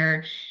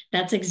another.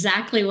 That's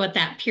exactly what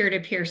that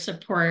peer-to-peer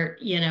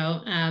support,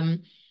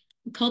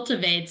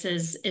 cultivates,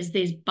 is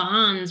these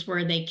bonds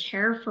where they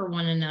care for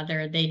one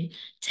another, they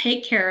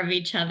take care of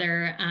each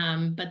other,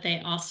 but they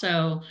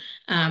also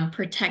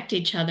protect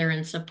each other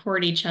and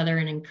support each other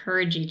and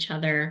encourage each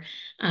other.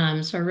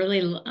 So I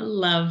really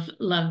love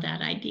that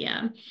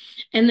idea.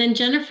 And then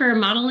Jennifer,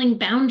 modeling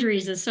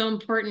boundaries is so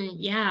important.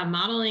 Yeah,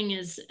 modeling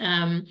is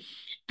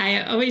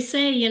I always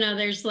say,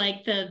 there's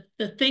like the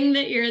thing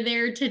that you're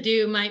there to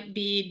do might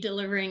be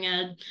delivering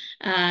a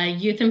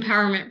youth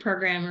empowerment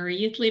program, or a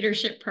youth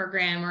leadership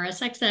program, or a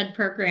sex ed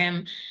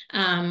program.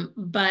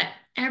 But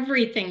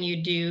everything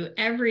you do,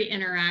 every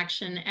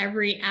interaction,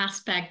 every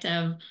aspect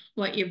of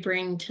what you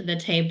bring to the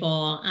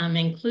table,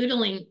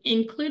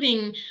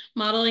 including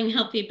modeling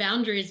healthy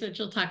boundaries, which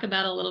we'll talk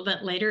about a little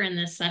bit later in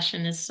this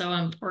session, is so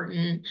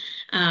important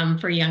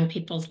for young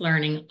people's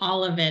learning.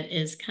 All of it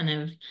is kind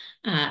of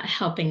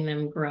helping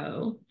them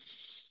grow.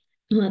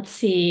 Let's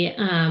see.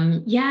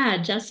 Yeah,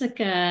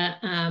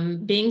 Jessica,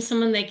 being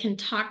someone they can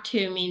talk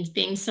to means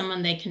being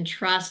someone they can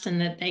trust and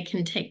that they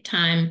can take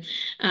time.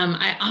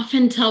 I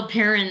often tell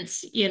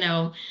parents,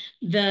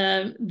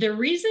 the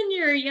reason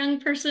your young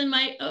person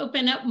might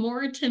open up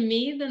more to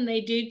me than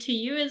they do to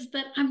you is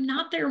that I'm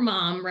not their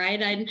mom,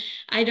 right?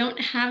 I don't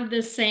have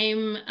the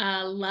same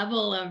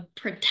level of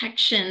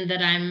protection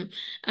that I'm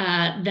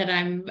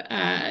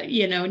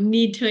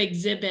need to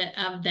exhibit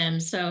of them.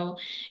 So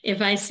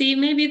if I see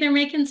maybe they're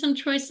making some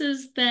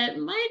choices that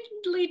might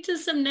lead to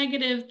some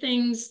negative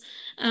things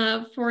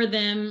for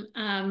them,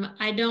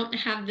 I don't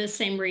have the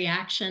same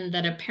reaction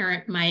that a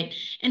parent might.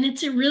 And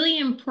it's a really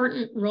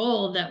important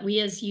role that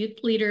we as youth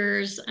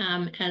leaders,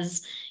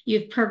 as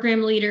youth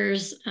program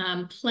leaders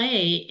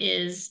play,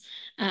 is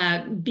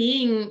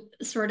being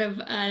sort of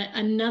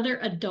another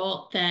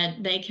adult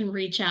that they can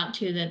reach out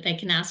to, that they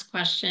can ask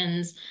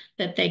questions,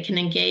 that they can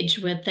engage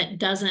with that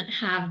doesn't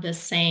have the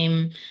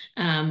same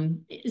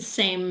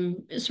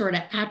sort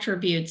of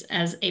attributes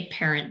as a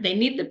parent. They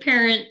need the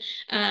parent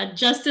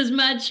just as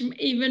much,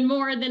 even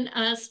more than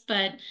us,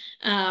 but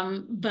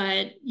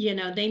you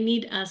know, they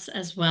need us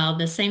as well.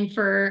 The same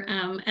for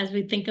as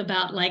we think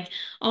about like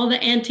all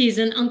the aunties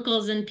and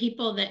uncles and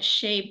people that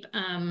shape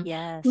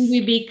Yes. who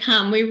we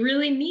become. We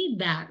really need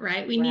that,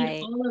 right? We need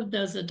Right. all of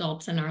those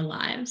adults in our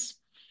lives.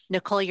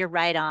 Nicole, you're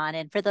right on.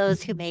 And for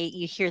those who Mhm.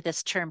 you hear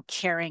this term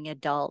caring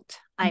adult,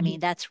 I Mhm. mean,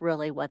 that's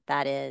really what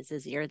that is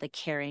you're the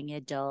caring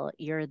adult.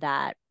 You're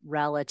that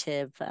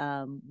relative,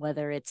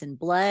 whether it's in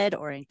blood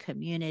or in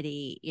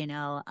community, you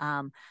know,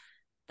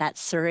 that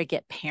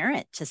surrogate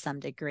parent to some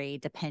degree,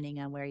 depending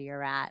on where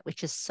you're at,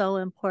 which is so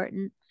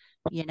important,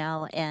 you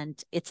know,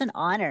 and it's an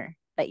honor.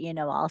 But, you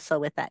know, also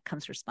with that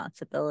comes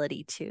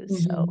responsibility too.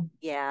 So, Mhm.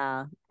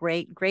 yeah,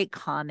 great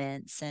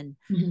comments. And,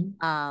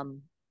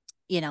 Mhm.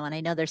 you know, and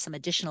I know there's some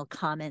additional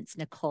comments,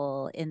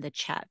 Nicole, in the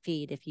chat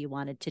feed if you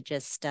wanted to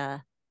just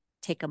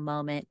take a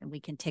moment and we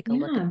can take a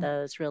look at Yeah.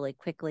 those really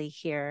quickly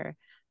here.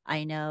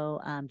 I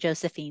know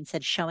Josephine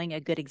said showing a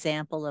good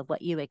example of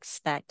what you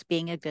expect,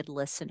 being a good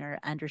listener,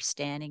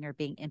 understanding or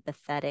being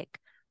empathetic,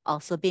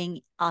 also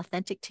being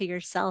authentic to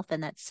yourself.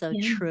 And that's so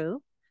Yeah.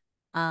 true.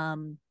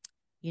 Um,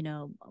 you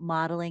know,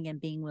 modeling and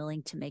being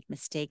willing to make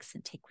mistakes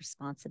and take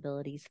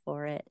responsibilities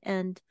for it.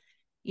 And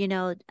you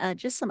know,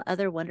 just some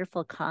other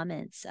wonderful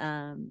comments.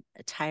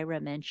 Tyra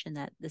mentioned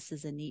that this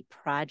is a neat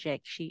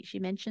project. She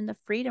mentioned the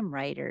Freedom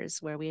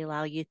Writers, where we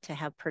allow you to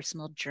have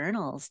personal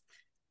journals.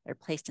 They're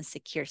placed in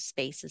secure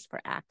spaces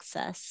for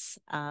access.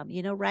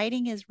 You know,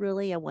 writing is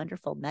really a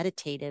wonderful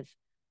meditative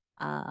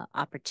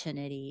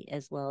opportunity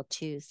as well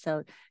too.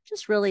 So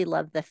just really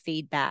love the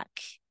feedback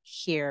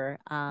here.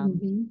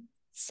 Mhm.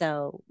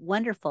 So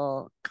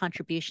wonderful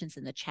contributions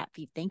in the chat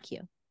feed. Thank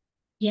you.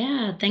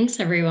 Yeah, thanks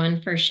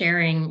everyone for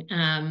sharing.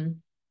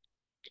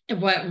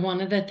 What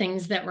one of the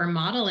things that we're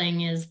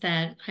modeling is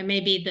that I may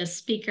be the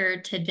speaker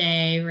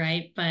today,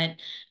 right? But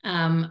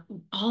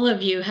all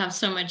of you have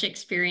so much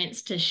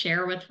experience to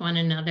share with one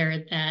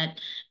another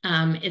that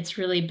it's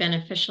really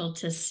beneficial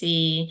to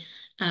see,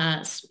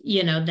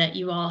 you know, that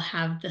you all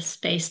have the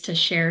space to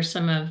share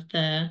some of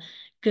the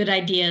good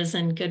ideas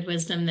and good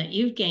wisdom that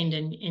you've gained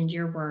in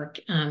your work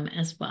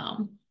as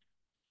well.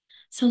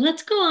 So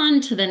let's go on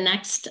to the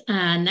next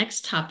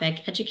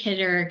topic,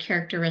 educator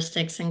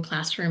characteristics and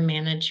classroom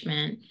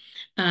management.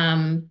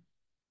 Um,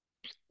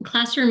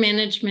 Classroom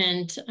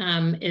management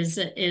is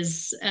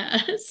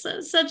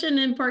such an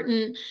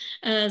important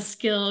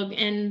skill,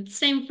 and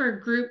same for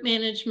group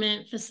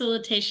management,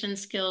 facilitation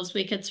skills.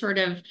 We could sort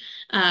of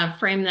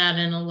frame that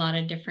in a lot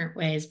of different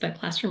ways, but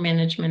classroom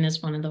management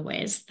is one of the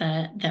ways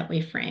that we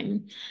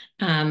frame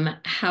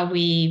how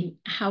we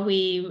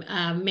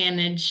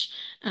manage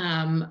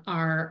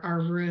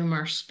our room,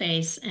 our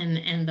space,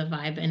 and the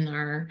vibe in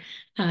our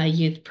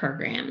youth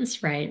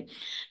programs, right?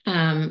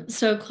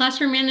 So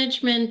classroom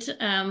management,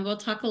 we'll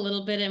talk a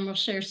little bit and we'll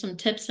share some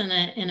tips in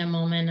a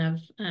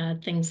moment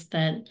of things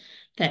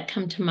that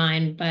come to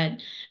mind.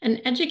 But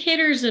an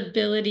educator's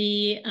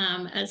ability,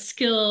 a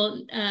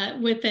skill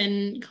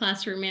within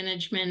classroom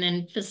management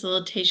and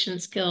facilitation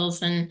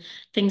skills and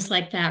things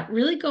like that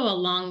really go a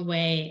long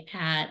way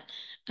at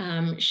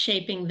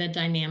shaping the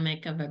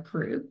dynamic of a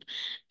group.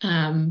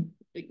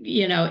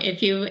 You know,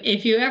 if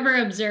you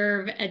ever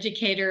observe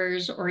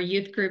educators or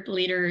youth group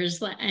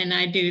leaders, and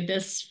I do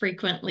this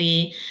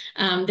frequently,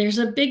 there's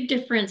a big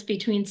difference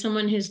between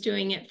someone who's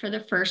doing it for the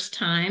first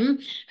time,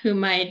 who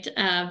might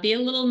be a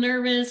little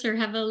nervous or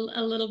have a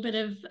little bit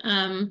of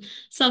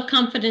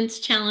self-confidence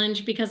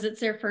challenge because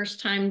it's their first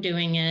time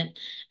doing it,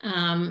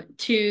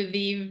 to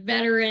the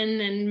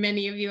veteran, and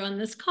many of you on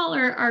this call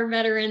are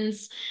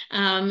veterans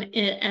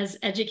as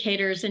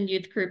educators and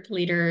youth group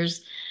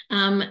leaders.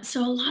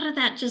 So a lot of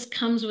that just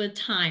comes with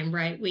time,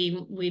 right?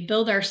 We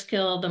build our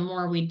skill the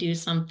more we do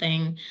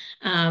something.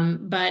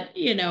 But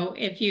you know,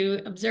 if you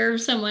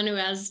observe someone who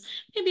has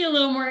maybe a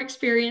little more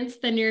experience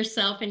than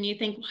yourself, and you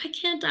think, why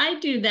can't I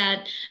do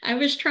that? I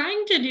was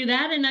trying to do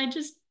that, and I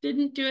just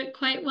didn't do it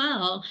quite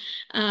well.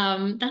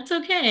 That's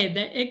okay.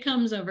 That it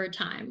comes over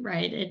time,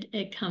 right?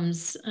 It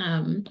comes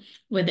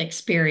with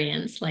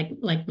experience,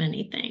 like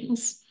many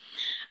things.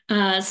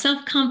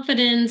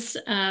 Self-confidence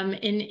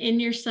in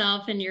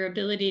yourself and your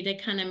ability to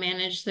kind of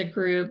manage the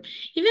group.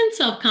 Even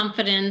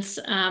self-confidence,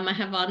 I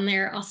have on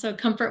there also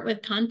comfort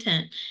with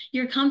content.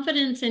 Your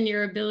confidence in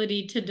your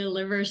ability to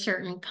deliver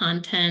certain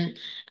content,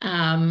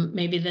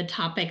 maybe the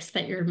topics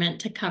that you're meant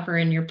to cover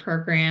in your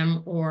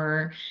program,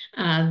 or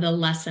the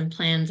lesson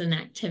plans and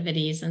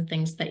activities and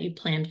things that you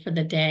planned for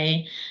the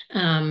day.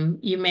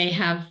 You may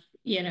have,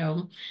 you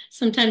know,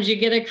 sometimes you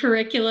get a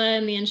curricula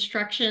and the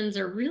instructions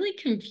are really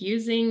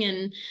confusing,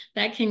 and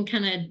that can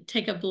kind of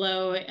take a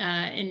blow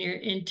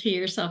into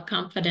your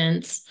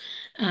self-confidence.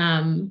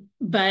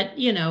 But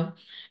you know,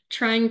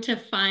 trying to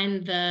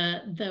find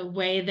the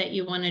way that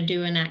you want to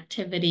do an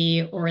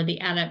activity or the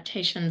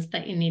adaptations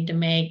that you need to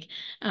make,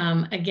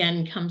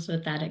 again, comes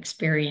with that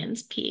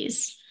experience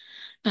piece.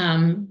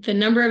 the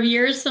number of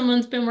years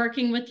someone's been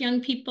working with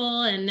young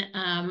people,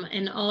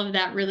 and all of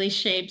that really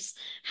shapes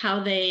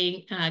how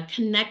they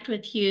connect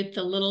with youth.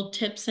 The little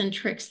tips and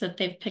tricks that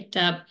they've picked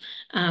up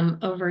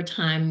over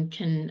time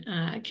can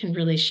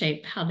really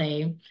shape how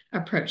they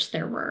approach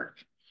their work.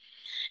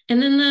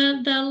 And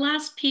then the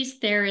last piece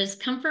there is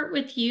comfort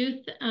with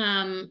youth,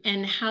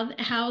 and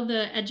how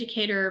the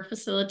educator or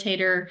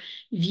facilitator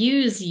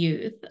views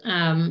youth.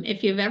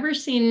 If you've ever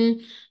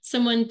seen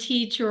someone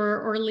teach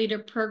or lead a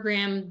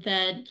program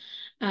that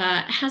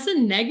has a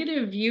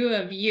negative view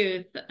of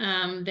youth,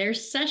 their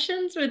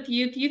sessions with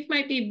youth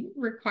might be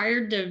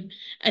required to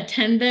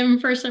attend them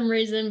for some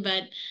reason,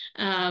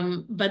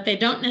 but they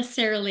don't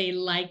necessarily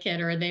like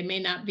it, or they may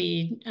not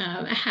be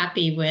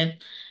happy with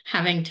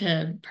having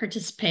to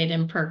participate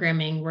in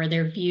programming where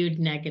they're viewed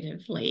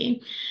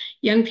negatively.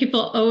 Young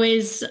people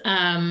always,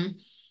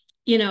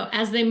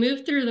 as they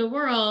move through the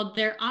world,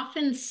 they're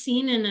often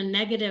seen in a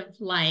negative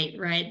light,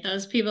 right?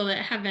 Those people that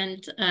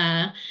haven't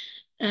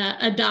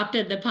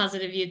adopted the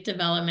positive youth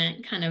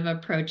development kind of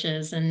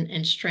approaches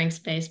and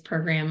strengths-based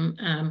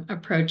program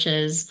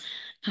approaches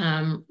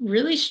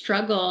really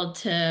struggle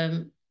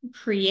to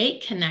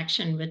create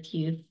connection with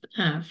youth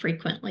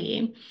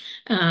frequently.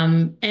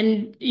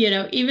 And,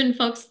 even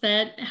folks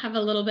that have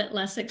a little bit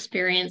less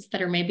experience,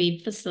 that are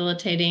maybe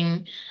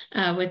facilitating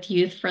with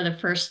youth for the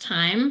first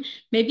time,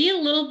 may be a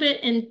little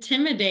bit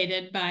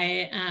intimidated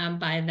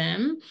by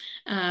them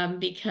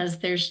because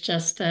there's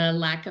just a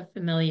lack of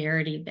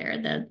familiarity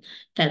there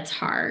that's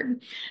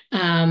hard.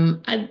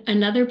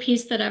 Another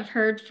piece that I've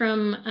heard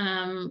from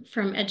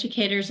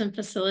educators and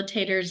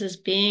facilitators is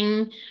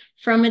being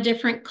from a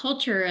different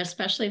culture,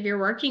 especially if you're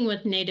working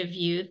with Native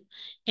youth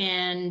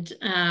and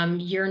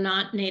you're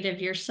not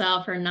Native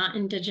yourself or not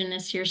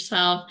Indigenous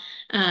yourself.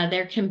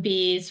 There can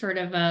be sort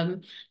of a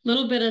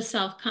little bit of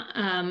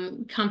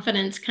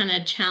self-confidence kind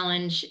of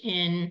challenge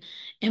in,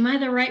 am I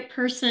the right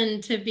person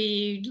to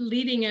be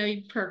leading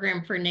a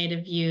program for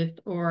Native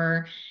youth,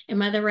 or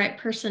am I the right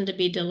person to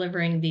be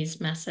delivering these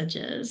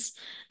messages?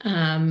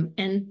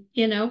 And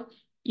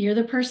you're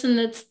the person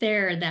that's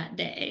there that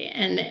day.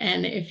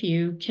 And if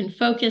you can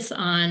focus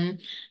on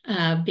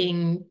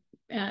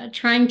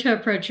trying to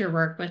approach your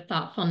work with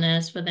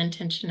thoughtfulness, with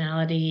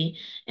intentionality,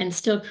 and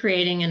still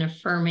creating an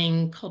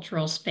affirming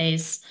cultural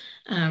space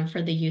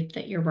for the youth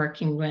that you're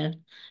working with,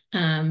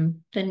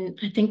 then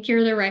I think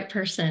you're the right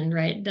person,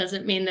 right?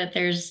 Doesn't mean that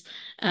there's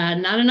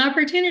not an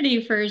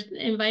opportunity for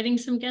inviting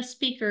some guest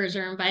speakers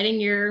or inviting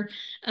your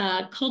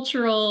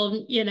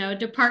cultural,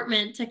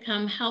 department to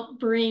come help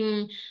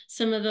bring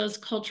some of those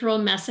cultural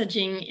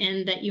messaging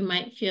in that you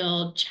might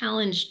feel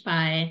challenged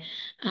by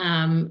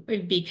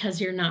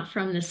because you're not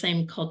from the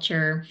same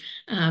culture.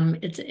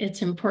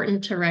 It's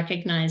important to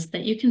recognize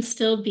that you can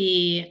still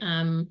be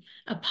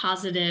a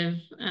positive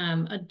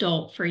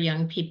adult for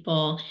young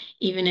people,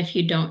 even if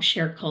you don't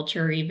share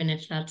culture, even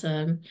if that's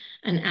an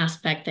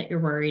aspect that you're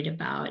worried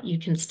about. You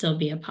can still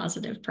be a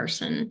positive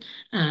person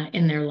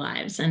in their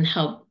lives and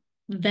help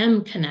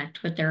them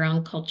connect with their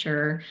own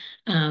culture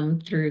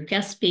through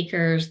guest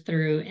speakers,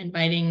 through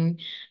inviting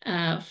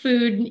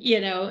food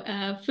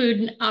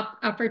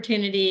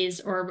opportunities,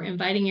 or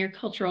inviting your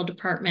cultural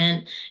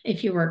department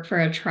if you work for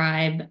a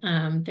tribe.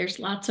 There's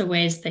lots of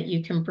ways that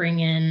you can bring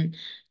in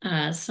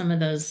some of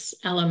those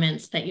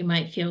elements that you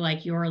might feel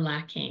like you're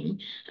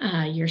lacking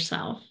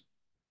yourself.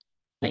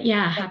 But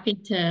yeah, happy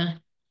to.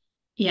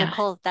 Yeah.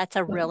 Nicole, that's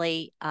a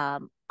really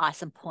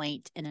awesome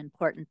point, an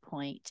important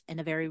point, and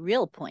a very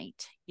real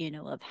point,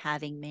 of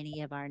having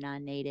many of our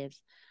non-native,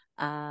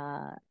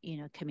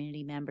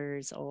 community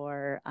members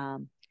or,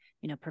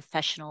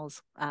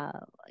 professionals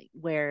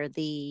where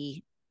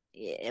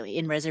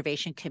in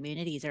reservation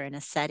communities are in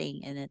a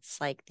setting, and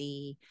it's like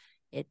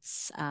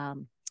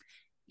and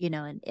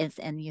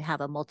you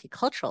have a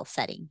multicultural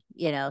setting,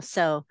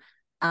 so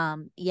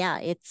yeah,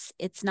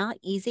 it's not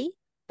easy.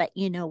 But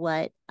you know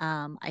what?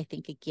 I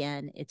think,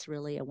 again, it's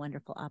really a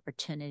wonderful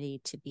opportunity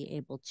to be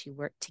able to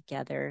work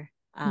together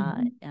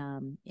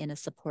in a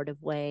supportive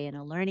way, in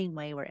a learning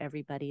way where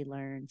everybody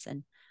learns.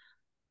 And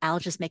I'll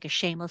just make a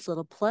shameless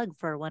little plug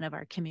for one of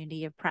our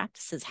community of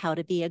practices, how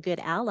to be a good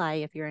ally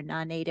if you're a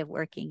non-native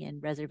working in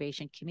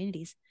reservation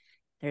communities.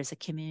 There's a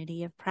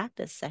community of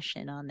practice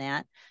session on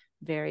that.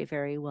 Very,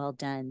 very well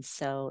done.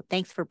 So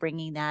thanks for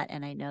bringing that.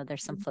 And I know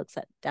there's some folks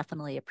that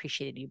definitely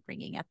appreciated you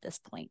bringing up this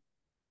point.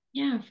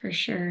 Yeah, for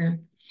sure.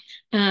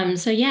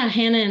 So yeah,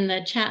 Hannah in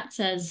the chat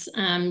says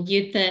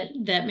youth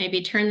that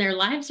maybe turn their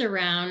lives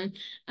around,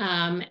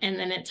 and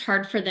then it's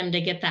hard for them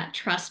to get that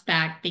trust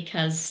back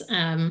because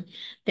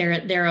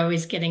they're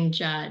always getting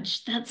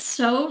judged. That's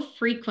so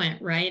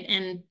frequent, right?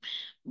 And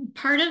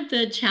part of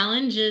the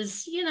challenge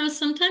is,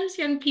 sometimes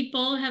young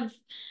people have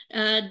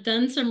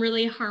done some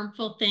really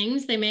harmful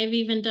things. They may have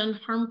even done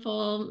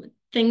harmful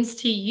things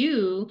to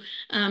you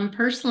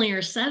personally,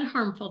 or said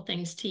harmful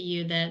things to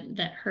you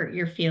that hurt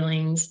your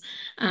feelings.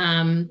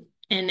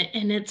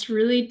 And it's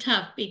really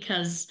tough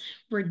because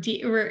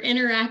we're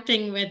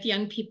interacting with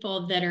young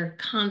people that are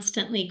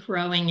constantly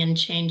growing and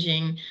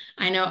changing.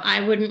 I know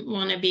I wouldn't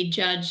want to be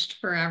judged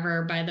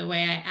forever by the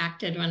way I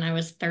acted when I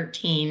was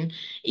 13.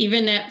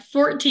 Even at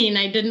 14,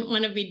 I didn't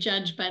want to be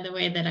judged by the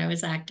way that I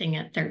was acting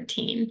at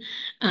 13.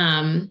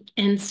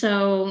 And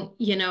so,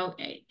 you know,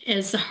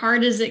 as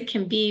hard as it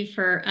can be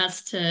for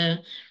us to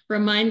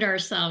remind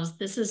ourselves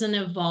this is an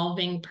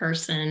evolving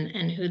person,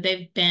 and who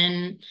they've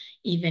been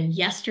even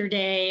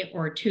yesterday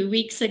or 2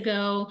 weeks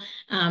ago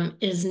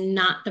is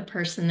not the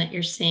person that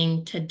you're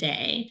seeing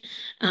today.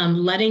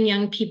 Letting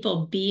young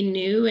people be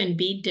new and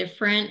be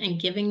different and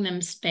giving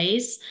them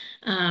space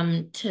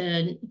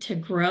to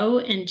grow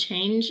and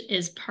change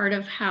is part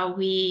of how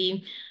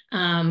we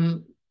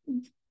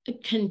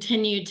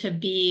continue to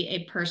be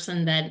a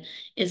person that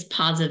is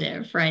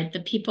positive, right?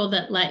 The people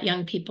that let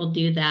young people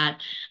do that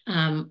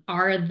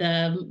are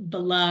the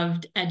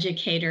beloved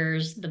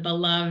educators, the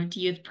beloved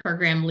youth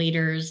program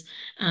leaders,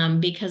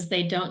 because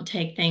they don't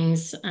take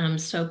things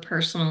so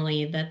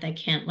personally that they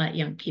can't let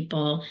young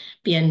people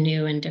be a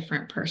new and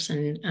different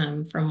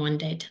person from one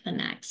day to the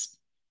next.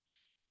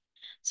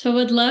 So I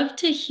would love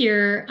to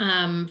hear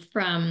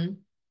from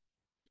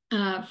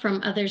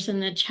others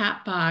in the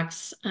chat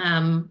box,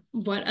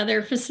 what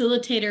other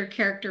facilitator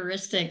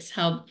characteristics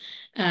help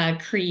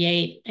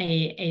create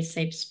a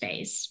safe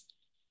space.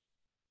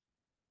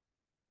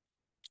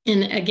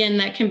 And again,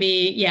 that can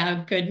be,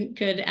 yeah,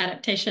 good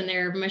adaptation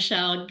there,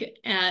 Michelle.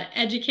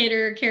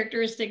 Educator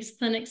characteristics,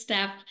 clinic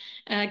staff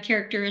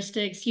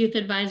characteristics, youth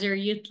advisor,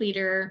 youth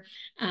leader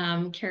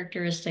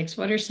characteristics.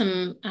 What are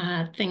some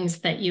things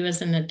that you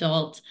as an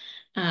adult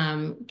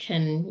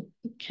can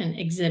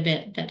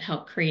exhibit that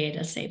help create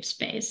a safe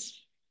space?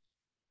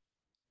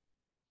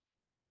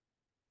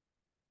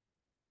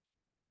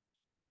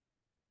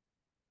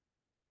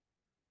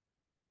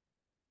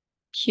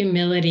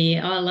 Humility.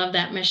 Oh, I love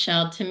that,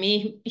 Michelle. To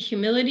me,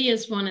 humility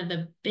is one of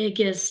the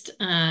biggest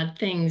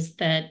things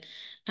that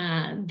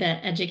that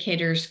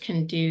educators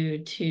can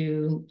do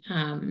to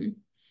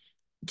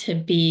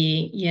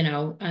be, you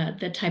know,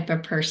 the type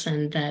of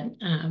person that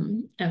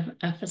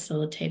a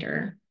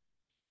facilitator,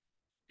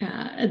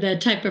 the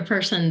type of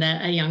person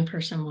that a young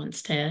person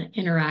wants to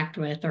interact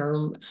with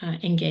or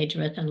engage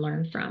with and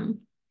learn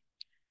from.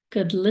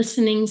 Good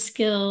listening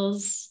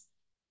skills,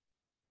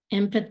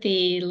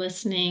 empathy,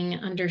 listening,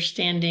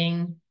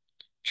 understanding,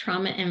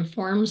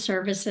 trauma-informed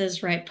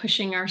services, right?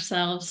 Pushing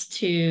ourselves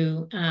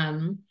to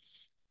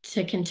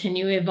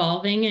continue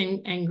evolving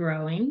and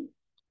growing.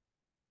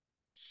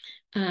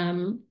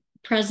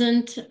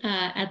 Present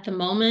at the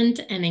moment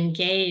and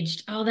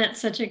engaged. Oh,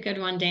 that's such a good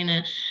one,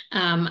 Dana.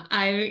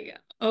 I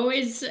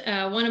always,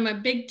 one of my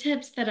big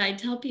tips that I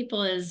tell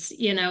people is,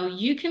 you know,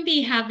 you can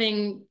be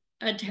having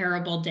a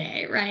terrible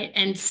day, right?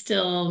 And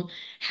still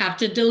have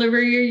to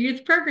deliver your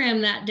youth program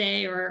that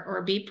day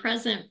or be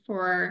present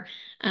for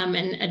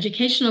an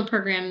educational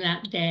program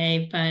that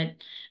day, but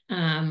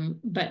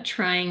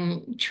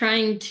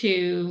trying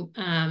to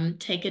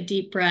take a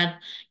deep breath,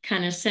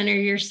 kind of center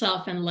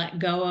yourself and let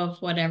go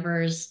of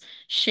whatever's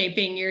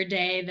shaping your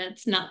day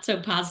that's not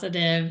so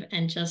positive,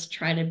 and just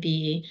try to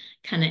be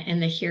kind of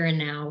in the here and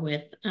now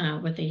with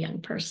a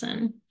young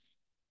person.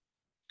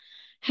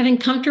 Having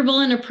comfortable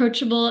and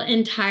approachable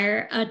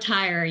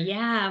attire.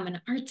 Yeah, I'm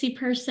an artsy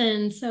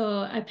person, so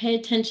I pay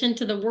attention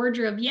to the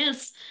wardrobe.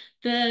 Yes,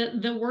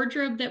 the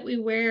wardrobe that we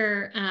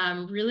wear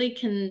really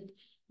can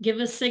give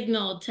a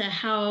signal to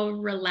how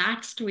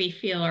relaxed we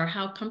feel or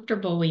how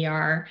comfortable we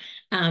are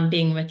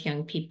being with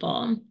young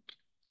people.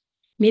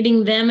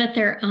 Meeting them at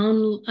their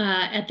own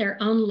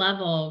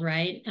level,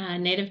 right?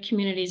 Native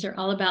communities are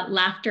all about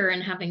laughter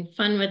and having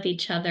fun with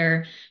each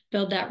other.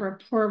 Build that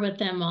rapport with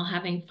them while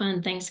having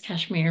fun. Thanks,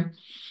 Kashmir.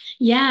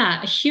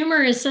 Yeah,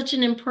 humor is such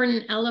an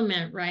important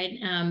element, right?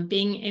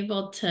 Being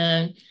able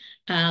to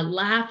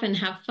laugh and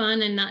have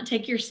fun and not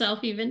take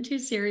yourself even too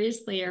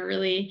seriously are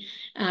really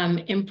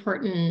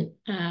important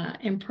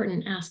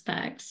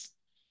aspects.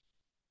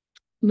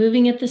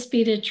 Moving at the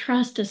speed of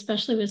trust,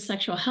 especially with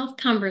sexual health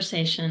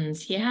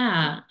conversations.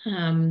 Yeah,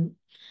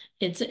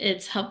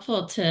 it's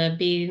helpful to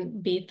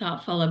be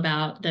thoughtful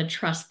about the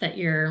trust that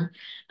you're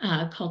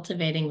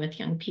cultivating with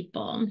young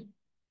people.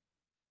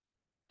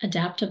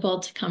 Adaptable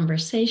to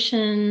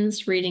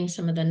conversations, reading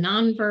some of the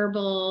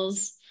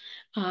nonverbals,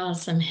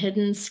 some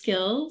hidden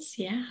skills.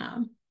 Yeah.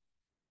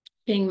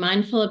 Being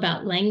mindful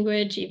about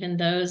language, even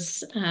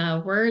those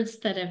words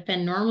that have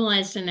been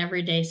normalized in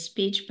everyday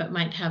speech but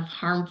might have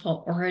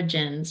harmful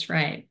origins,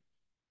 right?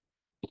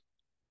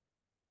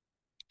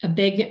 A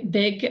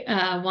big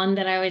one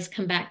that I always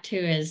come back to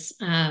is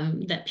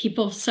that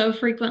people so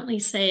frequently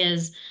say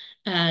is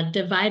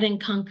divide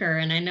and conquer.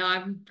 And I know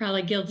I'm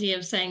probably guilty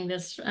of saying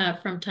this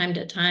from time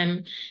to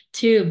time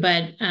too,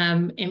 but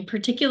in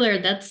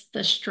particular, that's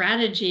the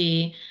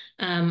strategy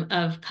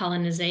of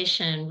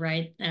colonization,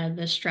 right?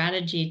 The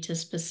strategy to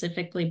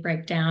specifically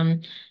break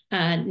down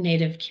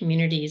Native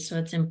communities. So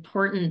it's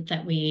important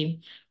that we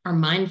are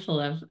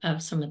mindful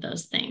of some of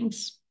those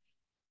things.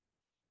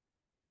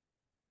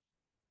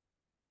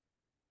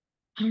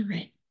 All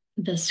right.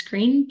 The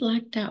screen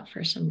blacked out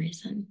for some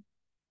reason.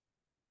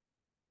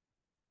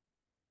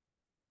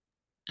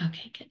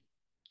 Okay, good.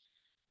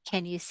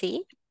 Can you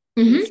see?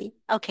 Mm-hmm. Can you see?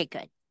 Okay,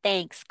 good.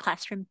 Thanks.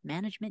 Classroom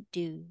management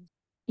dues.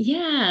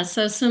 Yeah,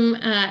 so some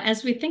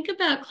as we think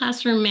about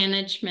classroom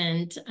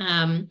management,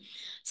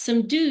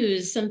 some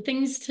do's, some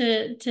things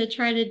to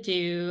try to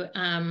do,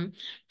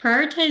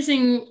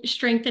 prioritizing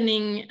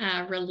strengthening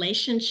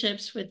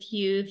relationships with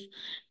youth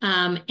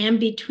and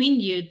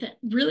between youth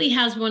really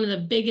has one of the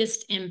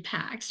biggest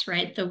impacts,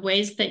 right? The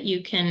ways that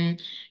you can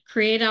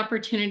create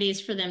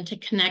opportunities for them to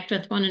connect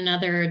with one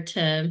another,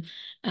 to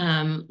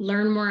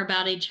learn more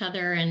about each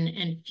other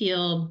and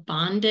feel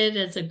bonded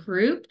as a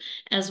group,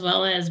 as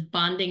well as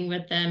bonding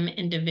with them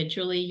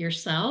individually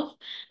yourself,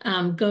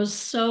 goes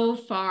so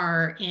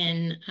far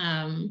in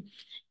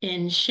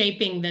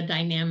shaping the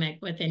dynamic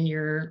within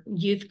your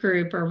youth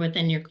group or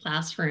within your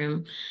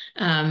classroom.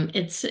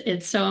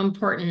 It's so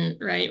important,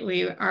 right?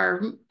 We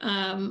are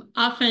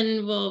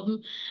often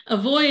will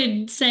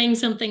avoid saying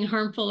something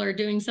harmful or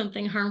doing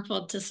something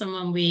harmful to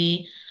someone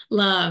we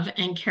love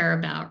and care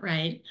about,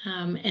 right?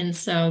 And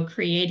so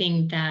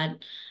creating that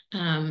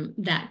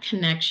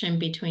connection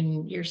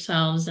between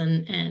yourselves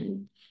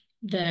and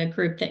the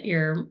group that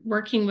you're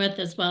working with,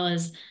 as well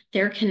as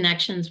their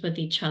connections with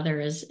each other,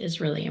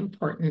 is really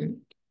important.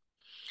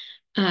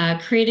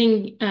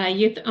 Creating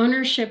youth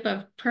ownership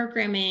of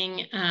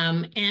programming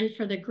and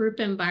for the group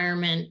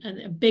environment.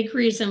 A big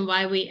reason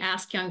why we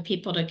ask young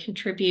people to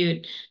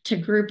contribute to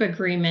group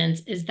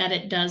agreements is that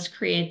it does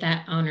create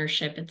that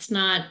ownership. It's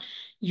not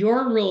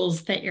your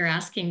rules that you're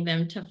asking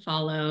them to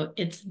follow,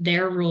 it's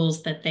their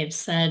rules that they've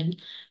said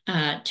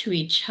to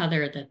each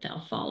other that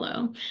they'll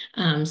follow.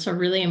 So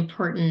really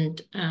important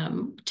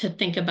to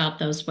think about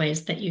those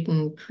ways that you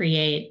can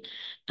create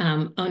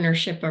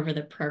ownership over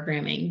the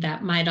programming.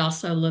 That might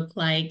also look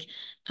like,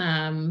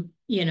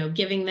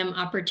 giving them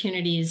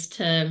opportunities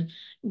to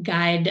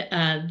guide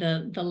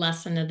the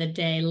lesson of the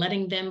day,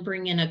 letting them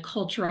bring in a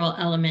cultural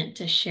element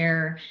to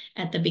share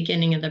at the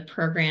beginning of the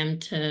program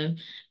to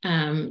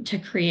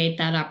create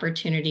that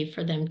opportunity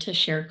for them to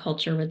share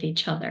culture with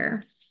each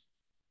other.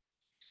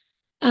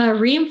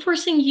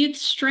 Reinforcing youth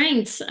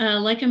strengths,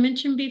 like I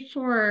mentioned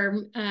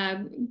before,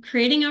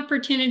 creating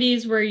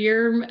opportunities where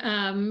you're,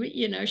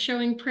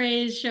 showing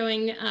praise,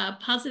 showing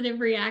positive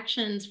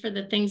reactions for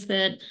the things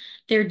that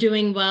they're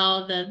doing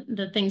well,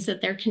 the things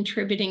that they're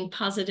contributing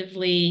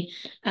positively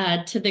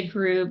to the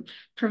group,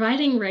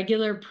 providing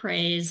regular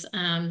praise.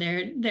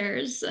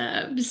 There's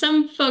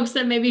some folks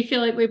that maybe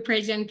feel like we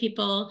praise young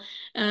people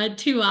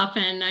too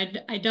often.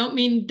 I don't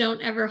mean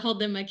don't ever hold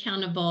them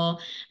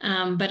accountable,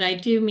 but I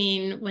do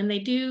mean when they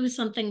do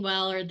something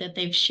well or that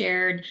they've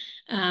shared,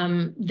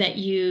 that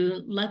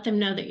you let them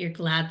know that you're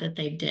glad that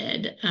they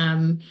did,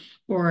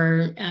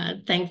 or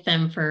thank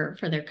them for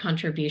their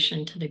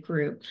contribution to the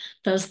group.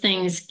 Those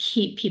things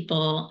keep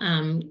people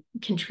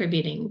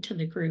contributing to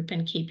the group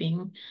and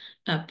keeping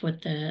up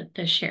with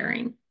the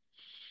sharing.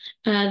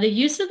 The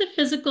use of the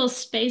physical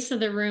space of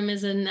the room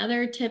is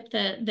another tip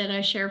that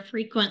I share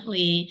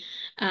frequently.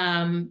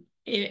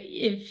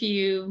 If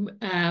you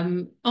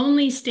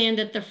only stand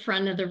at the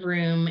front of the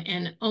room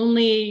and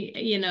only,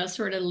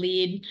 sort of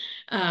lead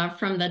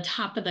from the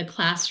top of the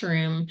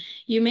classroom,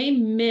 you may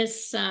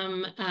miss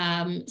some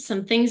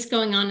things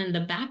going on in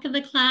the back of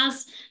the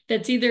class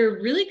that's either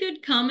really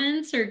good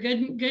comments or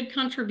good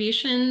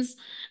contributions.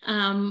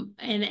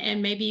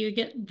 And maybe you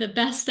get the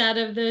best out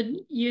of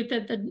the youth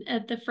at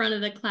the front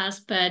of the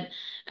class, but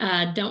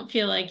don't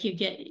feel like you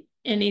get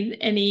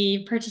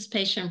any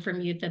participation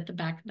from youth at the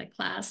back of the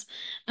class.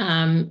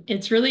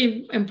 It's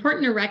really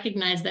important to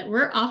recognize that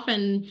we're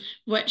often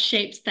what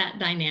shapes that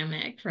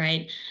dynamic,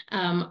 right?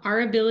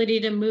 Our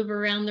ability to move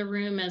around the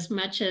room as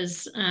much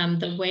as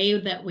the way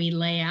that we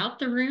lay out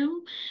the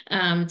room.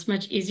 It's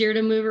much easier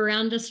to move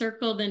around a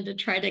circle than to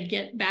try to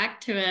get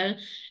back to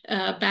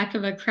a back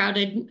of a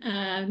crowded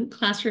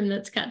classroom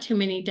that's got too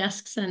many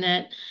desks in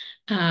it.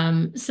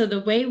 So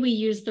the way we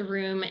use the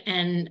room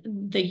and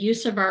the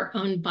use of our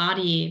own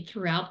body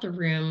throughout the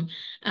room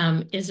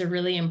is a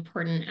really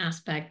important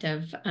aspect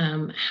of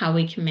how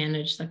we can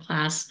manage the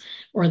class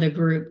or the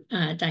group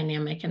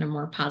dynamic in a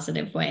more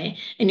positive way.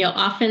 And you'll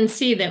often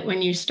see that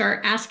when you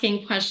start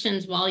asking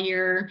questions while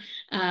you're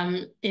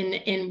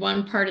in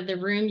one part of the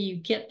room, you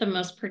get the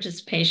most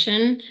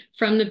participation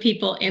from the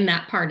people in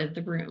that part of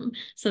the room.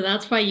 So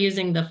that's why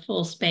using the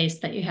full space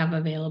that you have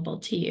available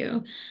to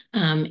you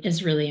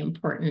is really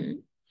important.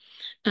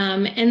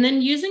 And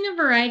then using a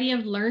variety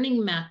of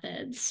learning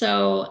methods.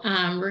 So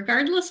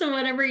regardless of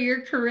whatever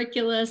your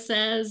curricula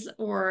says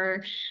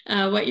or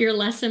what your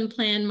lesson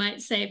plan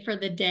might say for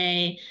the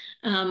day,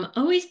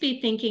 always be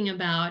thinking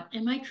about,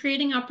 am I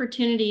creating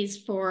opportunities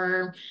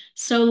for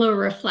solo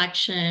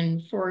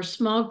reflection, for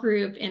small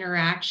group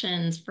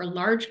interactions, for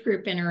large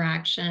group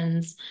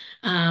interactions,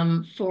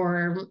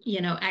 for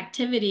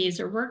activities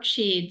or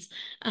worksheets,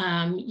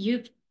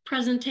 youth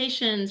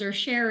presentations or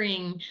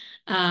sharing,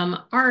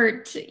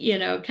 art,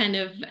 kind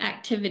of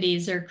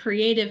activities or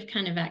creative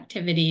kind of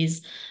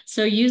activities.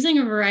 So using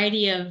a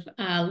variety of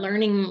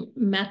learning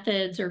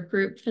methods or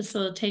group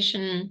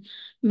facilitation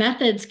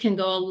methods can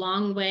go a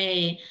long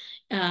way.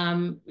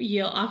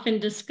 You'll often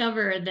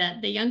discover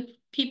that the young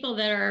people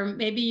that are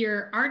maybe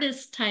your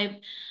artist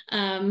type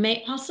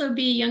may also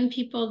be young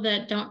people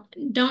that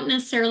don't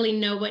necessarily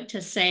know what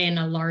to say in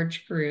a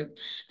large group,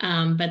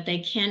 but they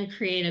can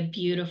create a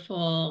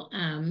beautiful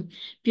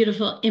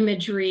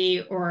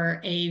imagery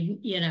or a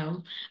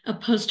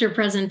poster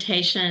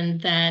presentation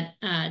that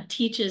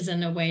teaches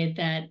in a way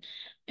that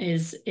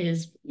is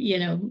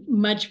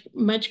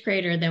much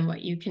greater than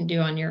what you can do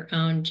on your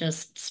own,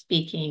 just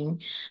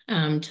speaking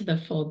to the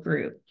full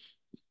group.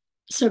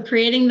 So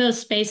creating those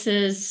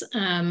spaces,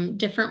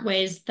 different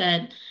ways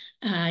that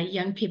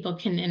young people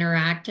can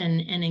interact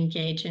and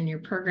engage in your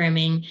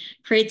programming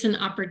creates an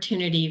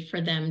opportunity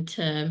for them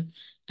to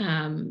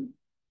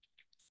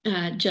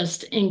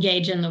just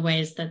engage in the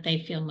ways that they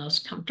feel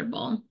most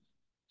comfortable.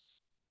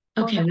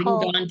 Okay, well, we can go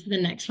Nicole, on to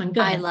the next one.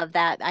 Go I ahead. love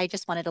that. I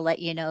just wanted to let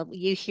you know,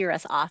 you hear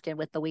us often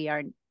with the We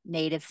Are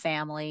Native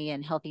family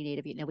and Healthy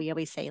Native. We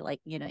always say, like,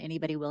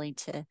 anybody willing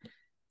to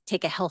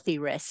take a healthy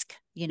risk,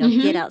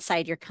 get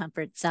outside your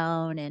comfort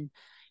zone. And,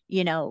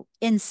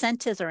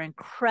 incentives are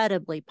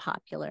incredibly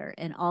popular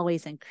and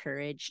always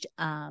encouraged.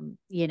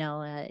 We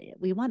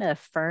want to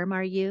affirm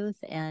our youth.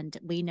 And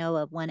we know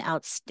of one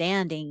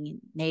outstanding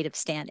native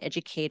stand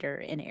educator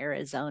in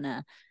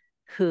Arizona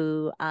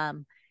who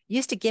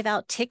used to give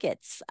out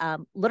tickets,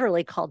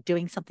 literally called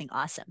Doing Something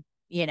Awesome,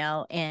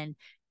 and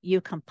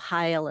you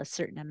compile a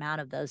certain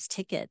amount of those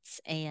tickets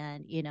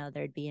and,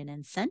 there'd be an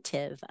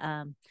incentive.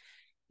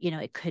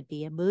 It could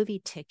be a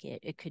movie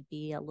ticket. It could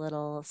be a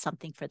little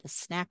something for the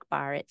snack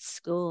bar at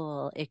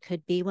school. It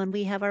could be when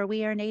we have our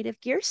We Are Native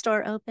gear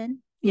store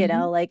open,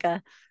 like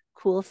a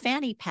cool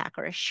fanny pack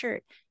or a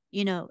shirt,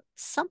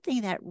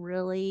 something that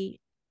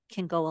really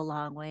can go a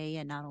long way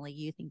in not only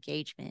youth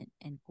engagement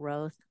and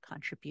growth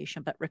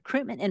contribution, but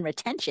recruitment and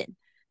retention.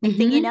 Next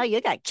thing you know, you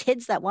got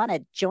kids that want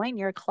to join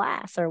your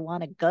class or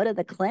want to go to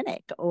the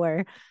clinic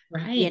or,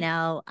 right.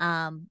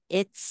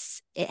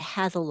 It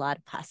has a lot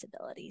of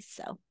possibilities.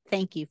 So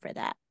thank you for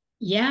that.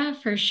 Yeah,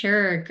 for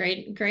sure.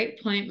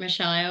 Great point,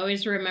 Michelle. I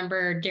always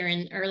remember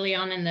early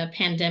on in the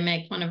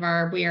pandemic, one of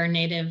our We Are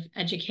Native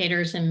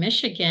educators in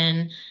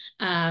Michigan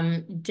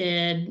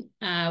did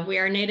We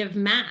Are Native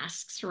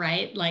masks,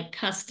 right? Like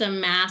custom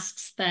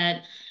masks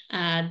that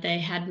they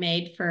had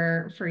made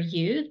for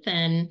youth.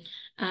 And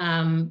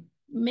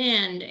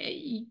man,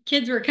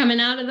 kids were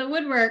coming out of the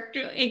woodwork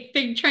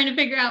trying to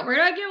figure out, where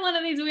do I get one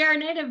of these We Are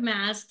Native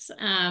masks?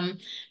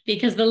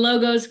 Because the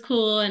logo's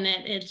cool and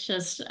it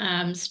just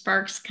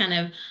sparks kind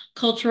of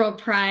cultural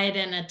pride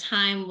in a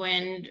time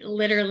when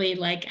literally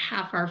like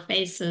half our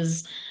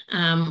faces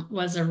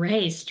was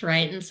erased,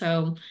 right? And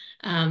so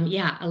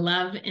yeah, I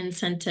love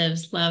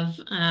incentives, love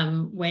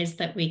ways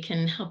that we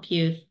can help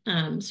youth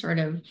sort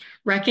of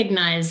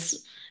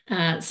recognize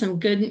some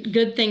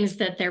good things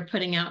that they're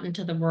putting out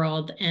into the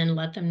world and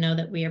let them know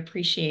that we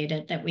appreciate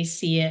it, that we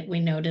see it, we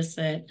notice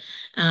it,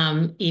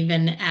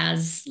 even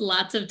as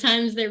lots of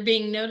times they're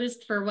being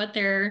noticed for what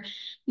they're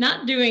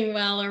not doing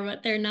well or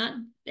what they're not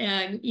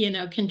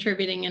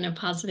contributing in a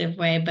positive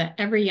way. But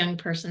every young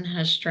person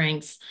has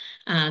strengths.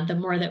 The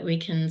more that we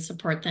can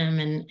support them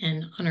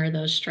and honor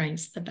those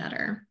strengths, the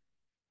better.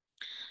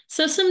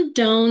 So some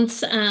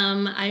don'ts.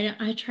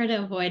 I try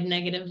to avoid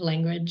negative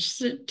language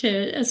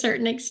to a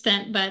certain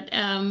extent, but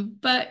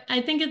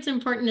I think it's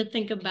important to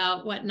think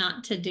about what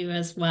not to do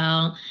as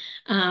well.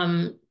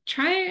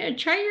 Try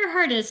your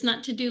hardest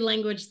not to do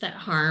language that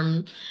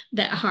harms,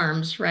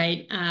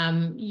 right?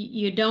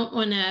 You don't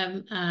want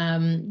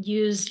to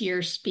use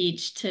your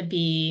speech to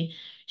be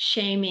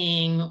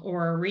shaming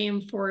or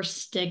reinforce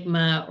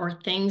stigma or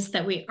things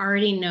that we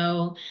already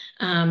know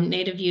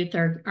Native youth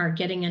are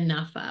getting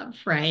enough of,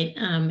 right?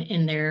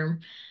 In their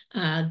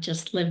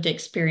just lived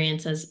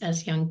experience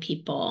as young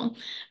people.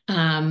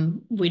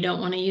 We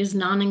don't want to use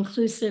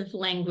non-inclusive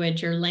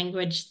language or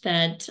language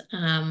that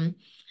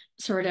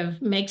sort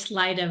of makes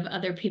light of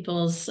other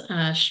people's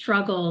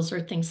struggles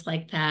or things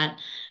like that.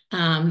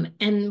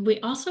 And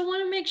we also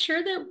want to make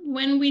sure that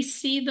when we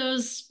see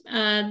those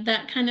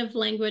that kind of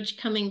language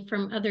coming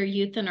from other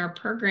youth in our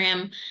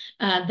program,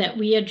 that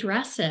we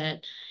address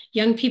it.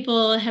 Young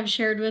people have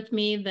shared with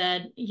me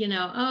that,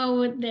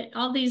 that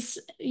all these,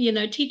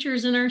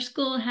 teachers in our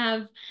school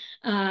have,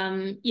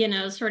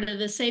 sort of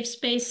the safe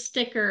space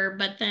sticker,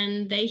 but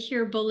then they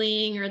hear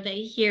bullying or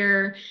they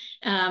hear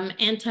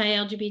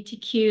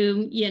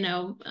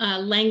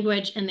anti-LGBTQ,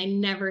 language, and they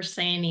never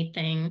say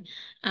anything.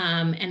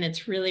 And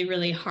it's really,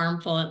 really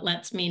harmful. It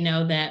lets me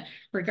know that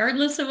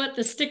regardless of what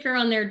the sticker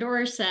on their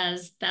door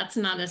says, that's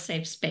not a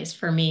safe space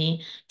for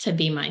me to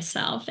be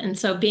myself. And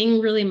so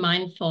being really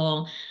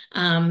mindful,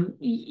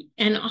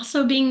 and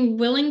also being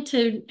willing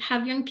to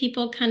have young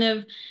people kind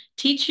of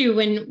teach you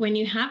when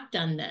you have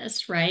done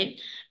this, right?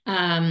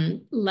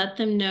 Let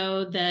them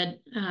know that,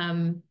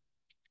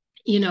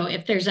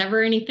 if there's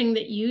ever anything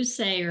that you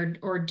say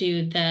or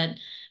do that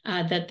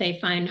that they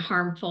find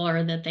harmful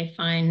or that they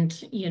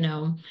find,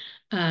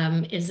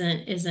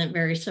 isn't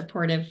very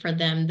supportive for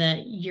them,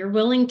 that you're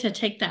willing to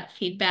take that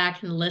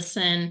feedback and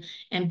listen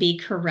and be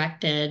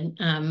corrected.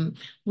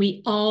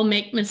 We all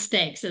make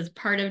mistakes as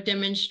part of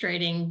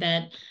demonstrating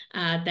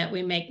that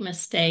we make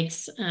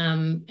mistakes,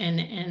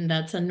 and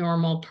that's a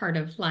normal part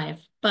of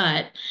life.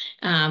 But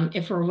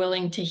if we're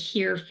willing to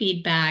hear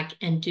feedback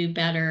and do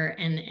better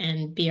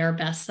and be our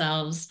best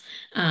selves,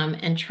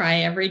 and try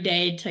every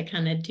day to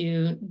kind of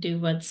do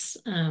what's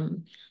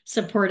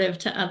supportive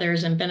to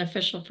others and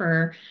beneficial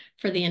for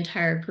the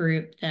entire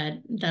group,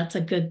 that's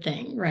a good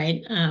thing,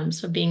 right?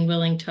 So being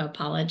willing to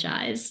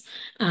apologize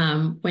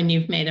when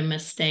you've made a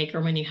mistake,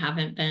 or when you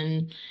haven't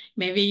been,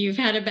 maybe you've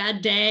had a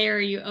bad day, or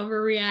you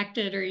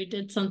overreacted, or you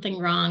did something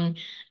wrong.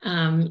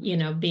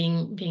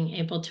 Being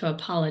able to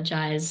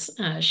apologize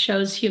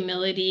shows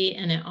humility,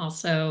 and it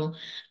also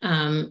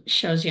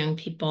shows young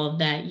people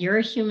that you're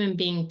a human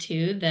being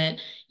too, that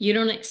you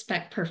don't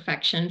expect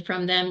perfection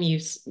from them.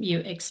 You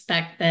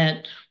expect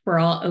that we're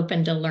all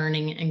open to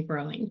learning and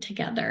growing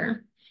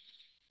together.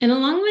 And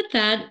along with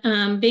that,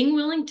 being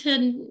willing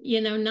to,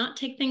 not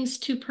take things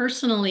too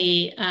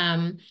personally,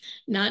 not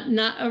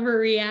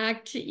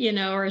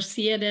overreact, or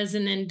see it as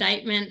an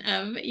indictment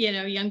of,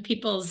 young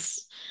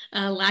people's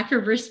lack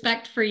of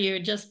respect for you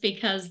just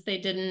because they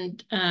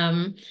didn't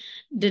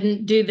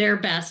do their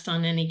best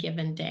on any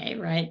given day,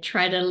 right?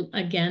 Try to,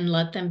 again,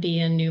 let them be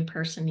a new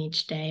person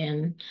each day,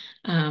 and,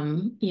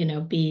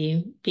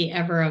 be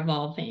ever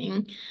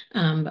evolving.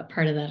 But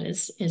part of that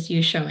is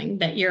you showing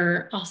that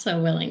you're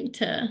also willing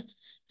to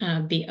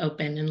be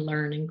open and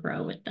learn and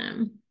grow with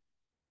them.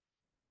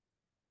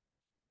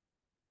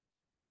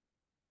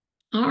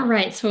 All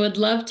right, so I'd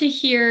love to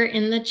hear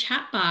in the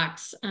chat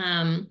box,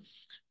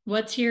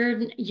 what's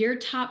your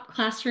top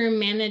classroom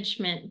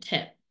management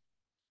tip?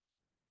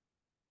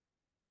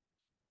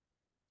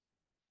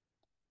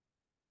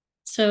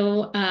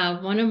 So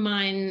one of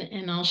mine,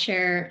 and I'll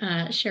share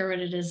what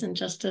it is in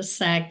just a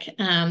sec.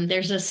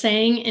 There's a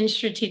saying in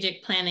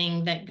strategic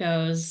planning that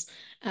goes,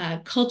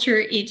 culture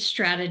eats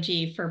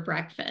strategy for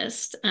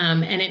breakfast.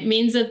 And it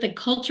means that the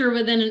culture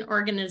within an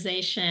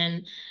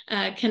organization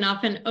can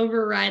often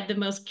override the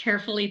most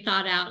carefully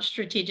thought out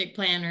strategic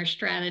plan or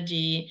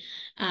strategy,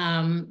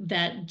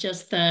 that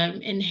just the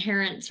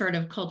inherent sort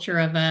of culture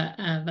of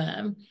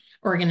a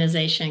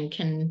organization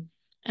can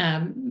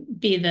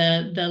be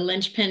the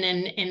linchpin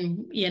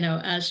in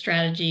a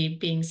strategy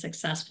being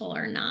successful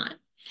or not.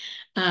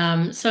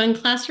 So in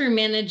classroom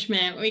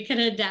management, we could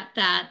adapt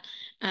that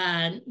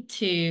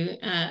to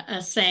a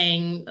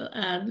saying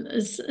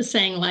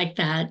like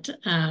that,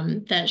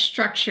 that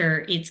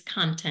structure eats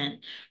content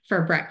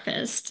for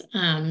breakfast.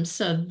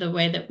 So the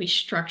way that we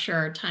structure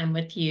our time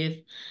with youth,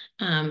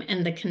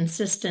 and the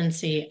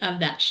consistency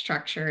of that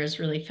structure is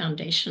really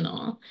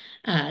foundational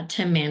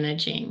to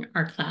managing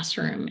our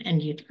classroom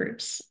and youth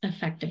groups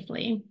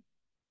effectively.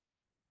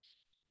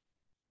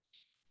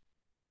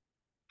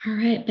 All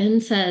right,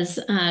 Ben says,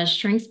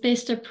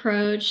 strengths-based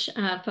approach,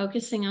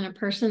 focusing on a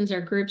person's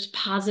or group's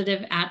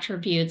positive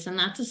attributes. And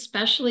that's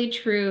especially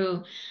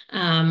true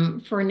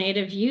for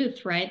Native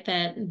youth, right?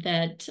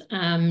 That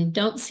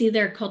don't see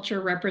their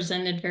culture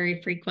represented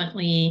very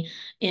frequently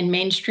in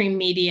mainstream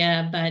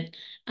media,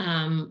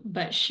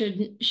 but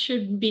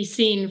should be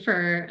seen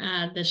for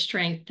the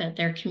strength that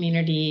their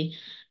community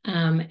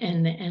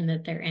and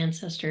that their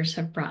ancestors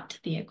have brought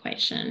to the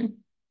equation.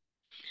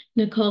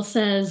 Nicole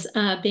says,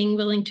 being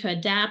willing to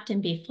adapt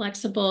and be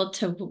flexible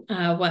to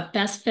what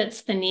best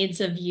fits the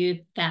needs of youth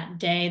that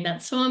day.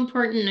 That's so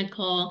important,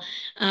 Nicole.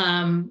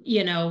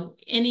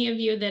 Any of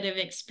you that have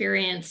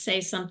experienced, say,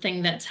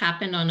 something that's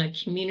happened on a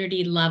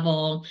community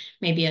level,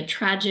 maybe a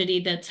tragedy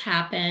that's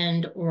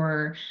happened,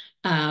 or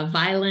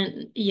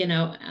violent,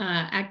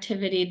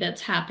 activity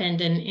that's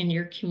happened in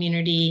your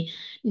community,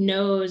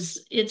 knows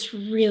it's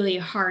really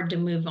hard to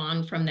move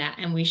on from that,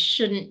 and we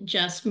shouldn't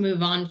just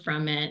move on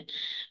from it.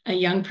 A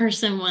young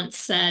person once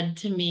said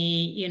to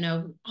me,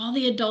 all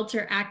the adults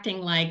are acting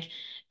like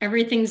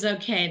everything's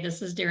okay.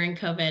 This is during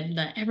COVID,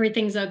 that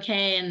everything's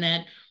okay and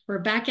that we're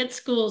back at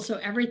school, so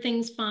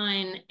everything's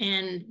fine.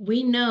 And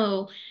we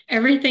know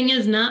everything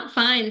is not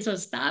fine, so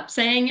stop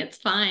saying it's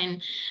fine.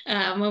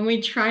 When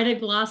we try to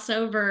gloss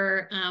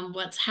over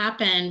what's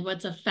happened,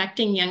 what's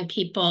affecting young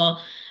people,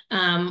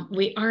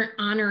 we aren't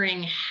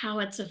honoring how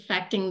it's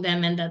affecting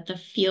them, and that the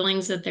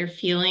feelings that they're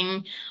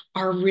feeling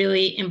are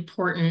really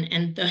important,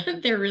 and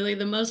they're really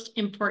the most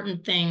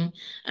important thing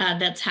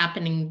that's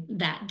happening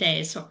that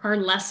day. So our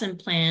lesson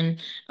plan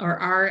or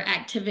our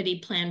activity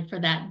plan for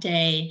that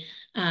day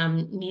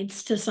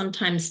needs to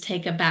sometimes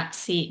take a back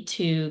seat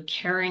to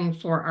caring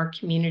for our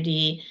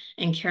community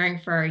and caring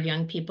for our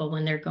young people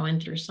when they're going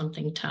through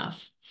something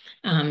tough.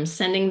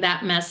 Sending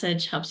that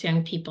message helps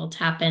young people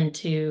tap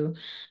into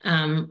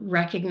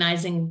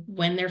recognizing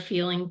when they're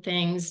feeling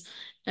things,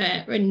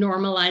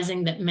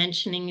 normalizing that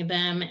mentioning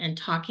them and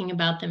talking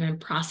about them and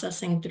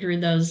processing through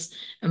those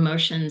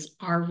emotions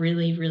are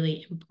really,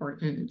 really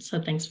important.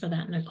 So thanks for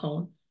that,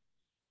 Nicole.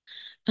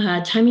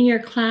 Timing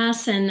your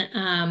class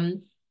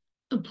and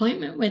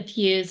appointment with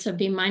you, so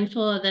be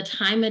mindful of the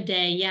time of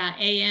day. Yeah,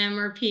 AM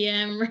or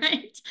PM,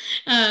 right?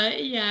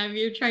 Yeah, if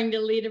you're trying to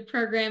lead a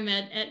program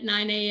at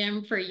 9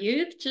 a.m. for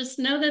youth, just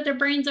know that their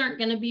brains aren't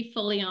going to be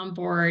fully on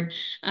board,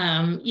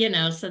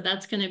 so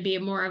that's going to be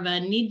more of a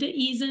need to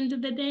ease into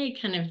the day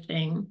kind of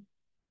thing.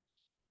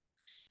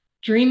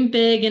 Dream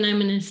big and I'm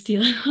going to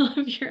steal all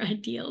of your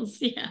ideals.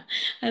 Yeah,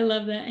 I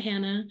love that,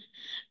 Hannah.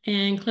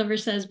 And Clover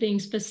says being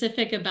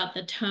specific about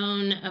the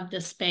tone of the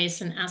space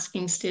and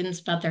asking students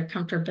about their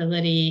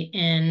comfortability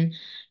in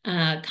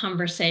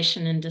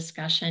conversation and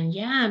discussion.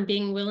 Yeah, and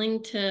being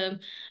willing to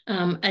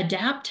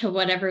adapt to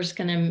whatever's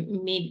going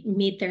to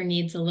meet their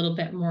needs a little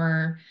bit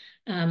more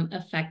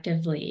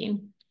effectively.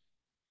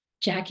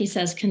 Jackie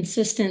says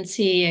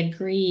consistency,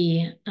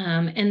 agree.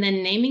 And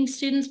then naming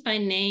students by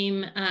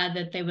name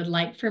that they would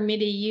like for me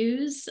to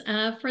use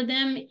for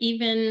them,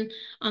 even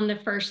on the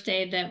first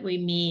day that we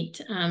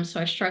meet.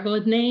 So I struggle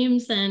with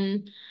names,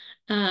 and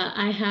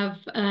I have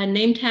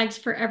name tags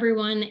for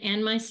everyone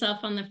and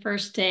myself on the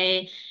first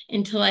day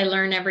until I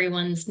learn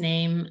everyone's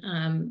name.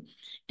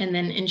 And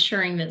then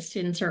ensuring that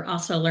students are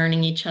also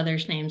learning each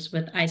other's names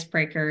with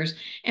icebreakers.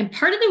 And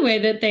part of the way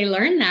that they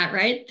learn that,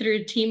 right,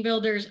 through team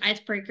builders,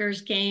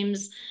 icebreakers,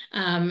 games,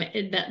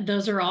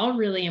 those are all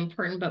really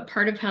important, but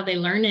part of how they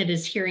learn it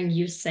is hearing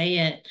you say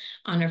it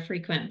on a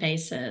frequent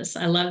basis.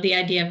 I love the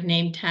idea of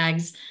name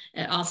tags.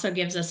 It also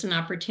gives us an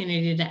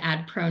opportunity to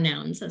add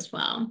pronouns as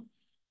well.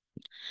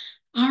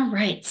 All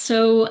right,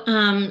 so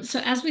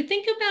as we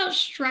think about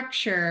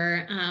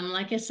structure,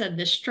 like I said,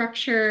 the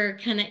structure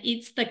kind of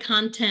eats the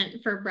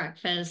content for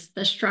breakfast.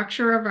 The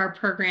structure of our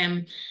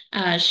program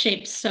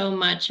shapes so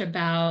much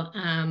about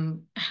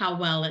how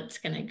well it's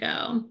going to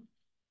go.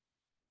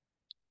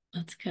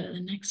 Let's go to the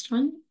next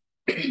one.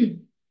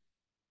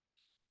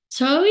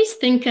 So I always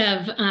think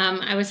of,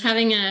 I was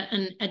having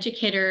an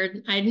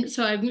educator,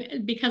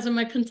 because I'm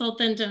a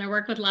consultant and I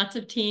work with lots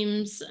of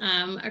teams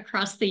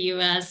across the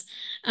US,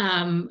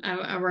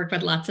 I work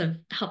with lots of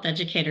health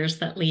educators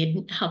that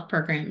lead health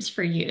programs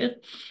for youth.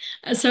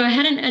 So I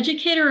had an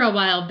educator a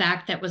while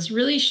back that was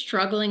really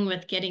struggling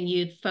with getting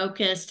youth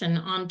focused and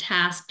on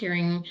task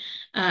during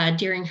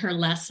her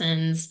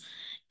lessons.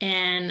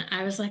 And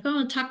I was like,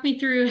 oh, talk me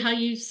through how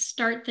you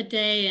start the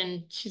day.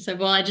 And she said,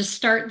 well, I just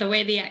start the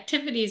way the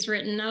activity is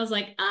written. I was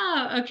like,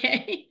 oh,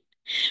 okay.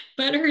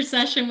 But her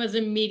session was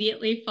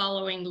immediately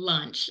following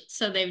lunch.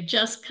 So they've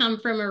just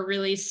come from a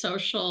really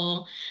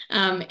social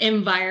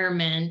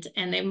environment,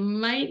 and they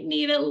might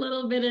need a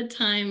little bit of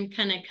time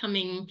kind of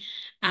coming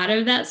out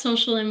of that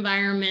social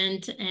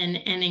environment and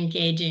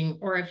engaging.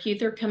 Or if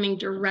youth are coming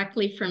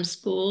directly from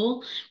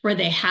school where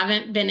they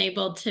haven't been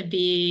able to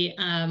be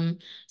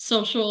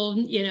social,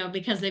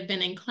 because they've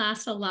been in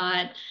class a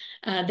lot,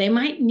 they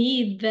might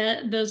need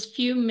those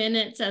few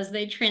minutes as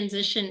they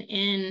transition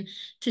in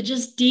to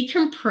just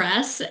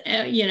decompress,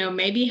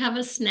 maybe have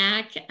a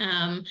snack.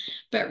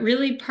 But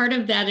really part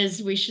of that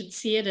is we should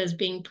see it as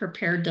being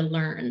prepared to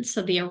learn.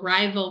 So the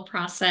arrival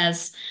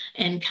process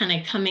and kind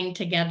of coming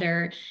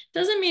together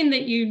doesn't mean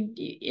that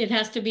it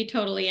has to be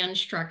totally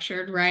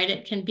unstructured, right?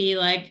 It can be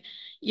like,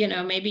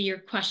 maybe your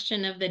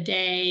question of the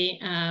day,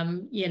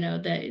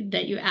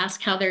 that you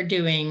ask how they're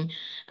doing.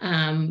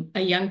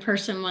 A young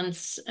person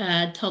once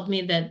told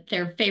me that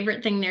their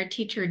favorite thing their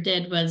teacher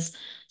did was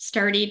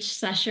start each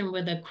session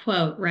with a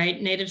quote, right?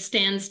 Native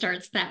Stand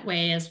starts that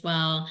way as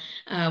well,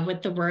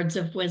 with the words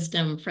of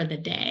wisdom for the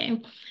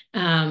day.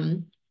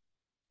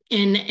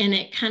 And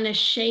it kind of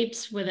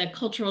shapes with a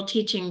cultural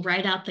teaching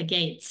right out the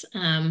gates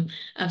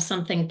of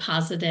something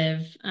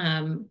positive.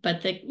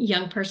 But the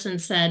young person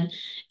said,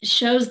 it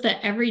shows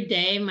that every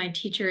day my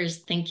teacher is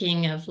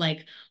thinking of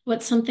like,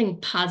 what's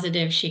something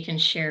positive she can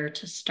share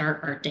to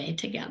start our day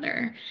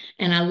together.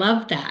 And I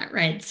love that,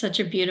 right? Such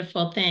a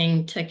beautiful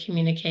thing to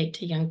communicate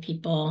to young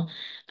people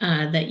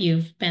that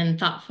you've been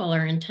thoughtful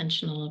or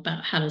intentional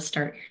about how to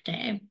start your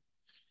day.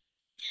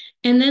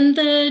 And then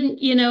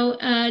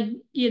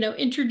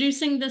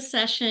introducing the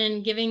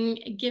session,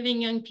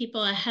 giving young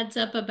people a heads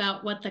up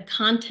about what the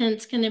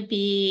content's going to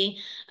be,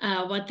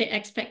 what the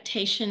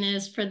expectation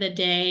is for the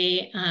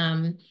day,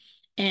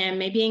 and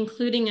maybe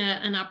including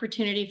an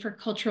opportunity for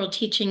cultural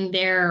teaching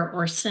there,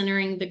 or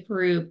centering the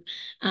group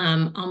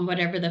on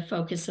whatever the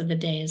focus of the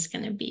day is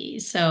going to be.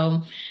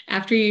 So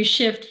after you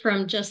shift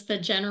from just the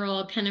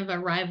general kind of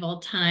arrival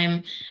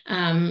time,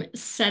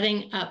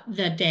 setting up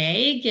the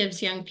day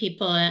gives young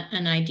people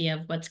an idea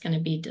of what's going to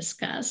be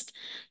discussed.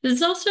 This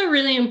is also a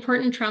really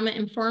important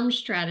trauma-informed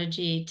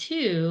strategy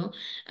too,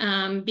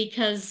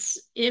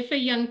 because if a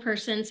young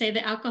person, say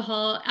the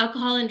alcohol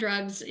and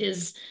drugs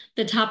is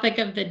the topic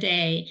of the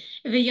day,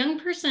 if a young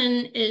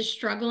person is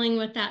struggling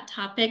with that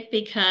topic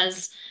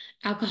because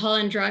alcohol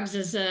and drugs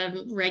is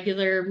a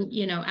regular,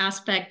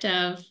 aspect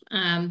of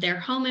their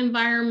home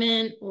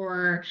environment,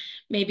 or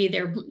maybe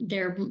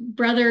their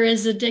brother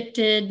is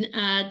addicted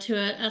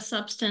to a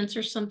substance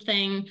or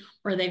something,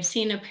 or they've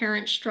seen a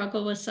parent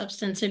struggle with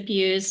substance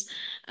abuse,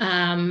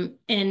 and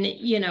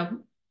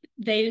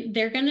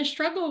they're going to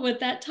struggle with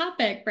that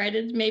topic, right?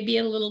 It may be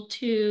a little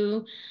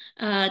too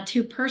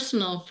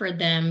personal for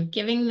them.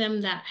 Giving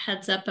them that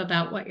heads up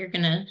about what you're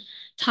going to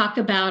talk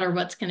about or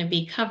what's going to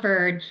be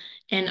covered.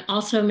 And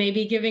also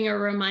maybe giving a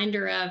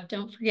reminder of,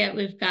 don't forget,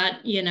 we've got,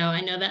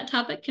 I know that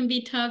topic can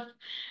be tough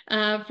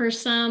for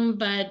some,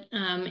 but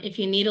if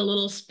you need a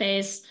little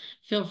space,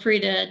 feel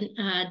free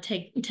to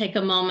take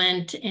a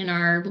moment in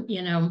our,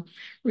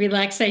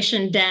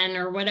 relaxation den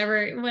or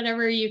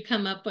whatever you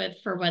come up with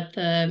for what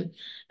the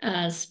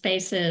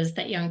space is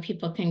that young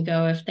people can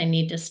go if they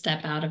need to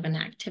step out of an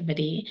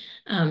activity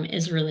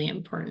is really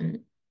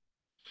important.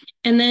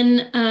 And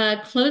then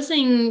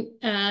closing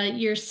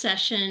your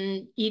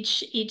session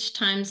each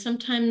time.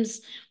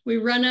 Sometimes we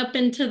run up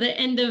into the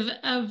end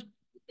of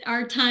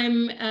our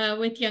time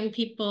with young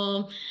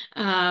people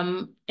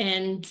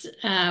and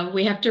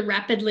we have to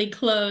rapidly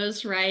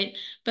close, right?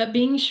 But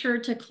being sure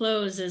to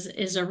close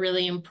is a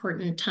really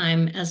important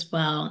time as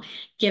well.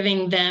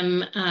 Giving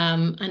them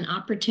an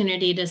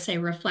opportunity to say,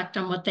 reflect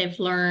on what they've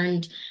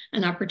learned,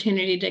 an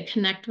opportunity to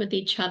connect with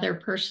each other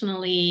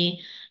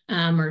personally,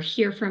 or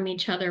hear from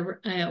each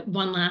other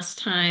one last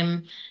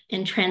time,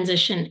 and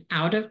transition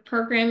out of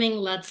programming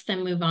lets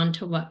them move on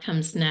to what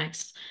comes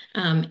next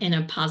in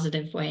a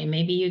positive way.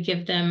 Maybe you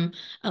give them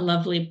a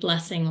lovely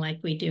blessing like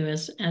we do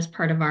as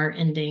part of our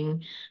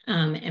ending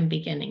and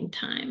beginning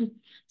time.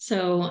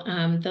 So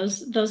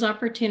those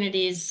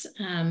opportunities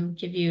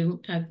give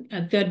you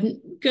a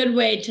good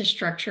way to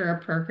structure a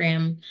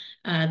program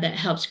that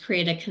helps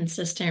create a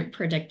consistent,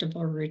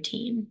 predictable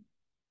routine.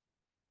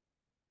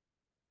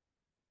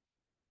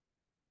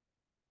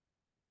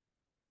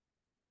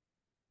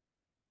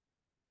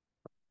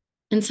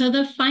 And so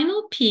the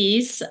final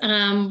piece,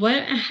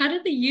 how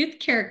do the youth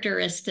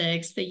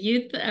characteristics,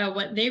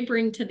 what they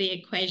bring to the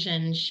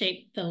equation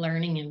shape the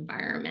learning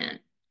environment?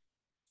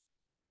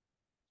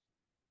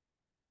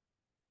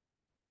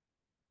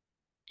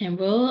 And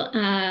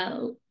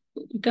we'll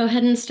go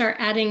ahead and start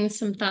adding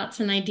some thoughts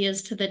and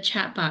ideas to the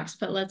chat box,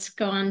 but let's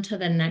go on to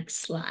the next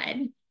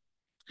slide.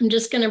 I'm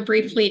just going to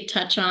briefly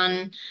touch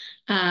on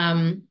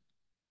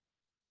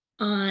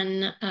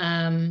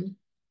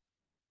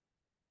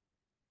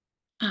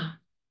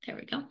there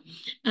we go.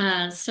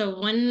 So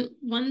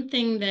one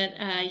thing that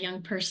a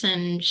young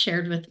person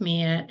shared with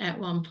me at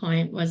one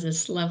point was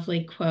this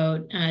lovely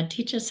quote,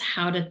 teach us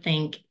how to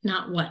think,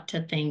 not what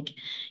to think.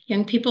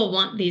 Young people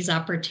want these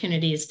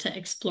opportunities to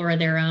explore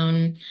their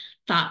own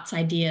thoughts,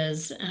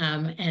 ideas,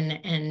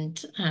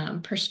 and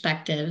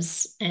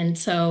perspectives. And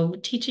so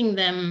teaching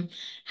them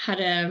how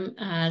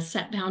to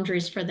set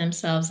boundaries for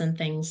themselves and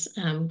things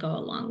go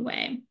a long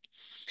way.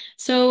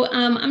 So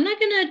I'm not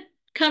going to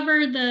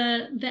cover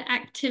the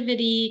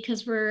activity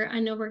because I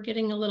know we're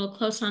getting a little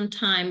close on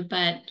time,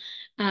 but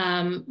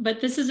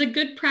this is a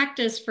good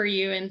practice for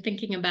you in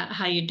thinking about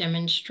how you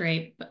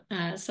demonstrate.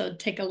 So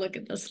take a look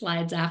at the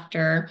slides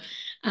after.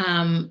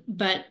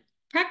 But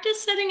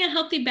practice setting a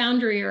healthy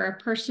boundary or a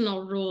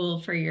personal rule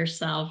for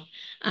yourself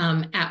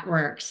at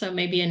work. So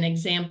maybe an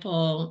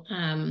example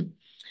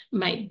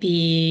might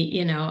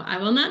be, I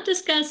will not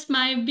discuss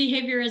my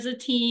behavior as a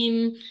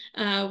teen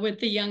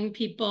with the young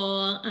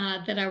people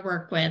that I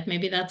work with.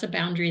 Maybe that's a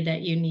boundary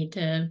that you need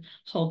to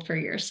hold for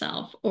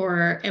yourself.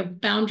 Or a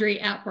boundary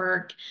at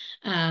work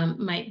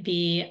might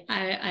be,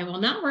 I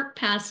will not work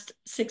past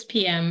 6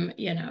 p.m.,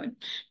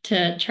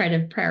 to try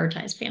to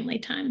prioritize family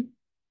time.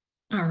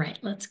 All right,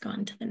 let's go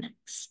on to the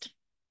next.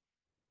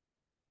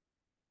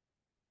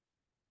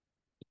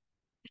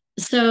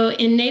 So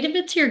in Native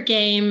It's Your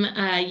Game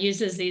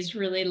uses these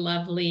really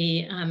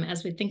lovely,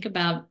 as we think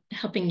about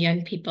helping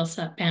young people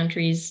set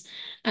boundaries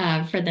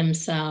for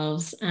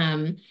themselves,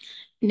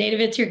 Native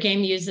It's Your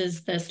Game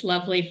uses this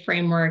lovely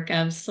framework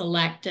of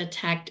select,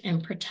 detect,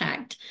 and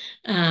protect.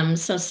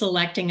 So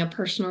selecting a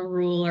personal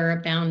rule or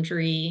a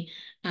boundary,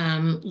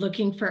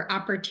 looking for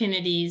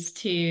opportunities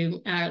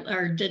to,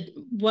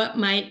 what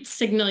might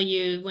signal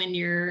you when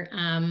your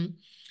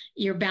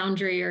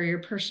boundary or your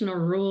personal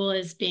rule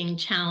is being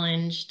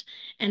challenged.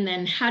 And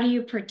then how do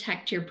you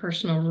protect your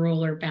personal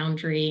rule or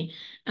boundary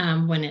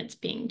when it's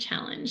being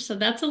challenged? So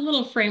that's a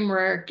little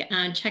framework.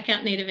 Check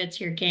out Native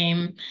It's Your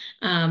Game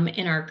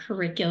in our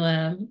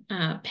curricula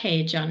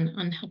page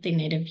on Healthy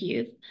Native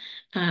Youth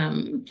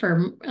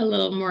for a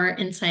little more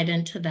insight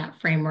into that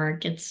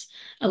framework. It's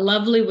a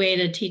lovely way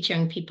to teach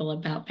young people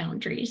about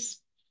boundaries.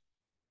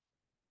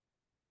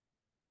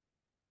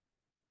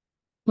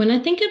 When I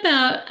think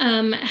about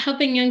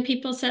helping young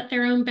people set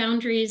their own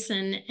boundaries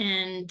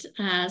and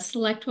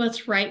select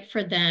what's right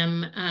for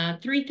them,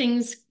 3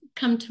 things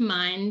come to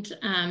mind.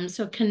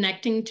 So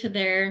connecting to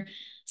their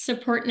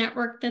support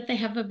network that they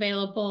have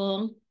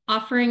available,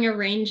 offering a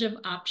range of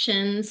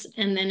options,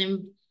 and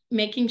then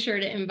making sure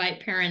to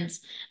invite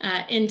parents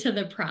into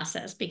the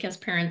process, because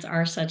parents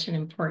are such an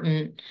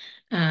important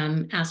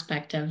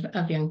aspect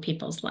of young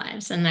people's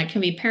lives. And that can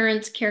be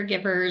parents,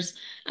 caregivers,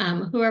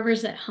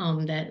 whoever's at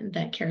home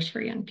that cares for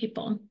young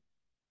people.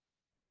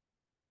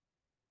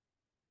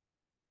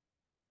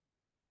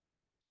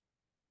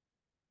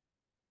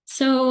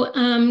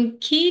 So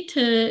key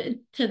to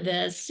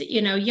this,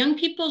 young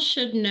people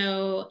should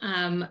know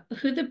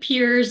who the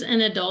peers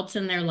and adults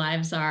in their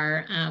lives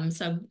are.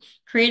 So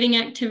creating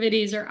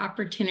activities or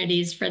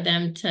opportunities for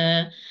them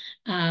to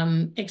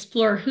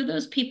explore who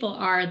those people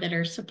are that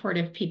are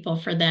supportive people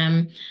for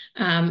them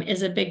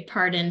is a big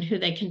part in who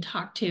they can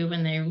talk to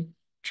when they're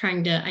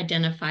trying to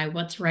identify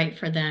what's right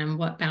for them,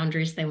 what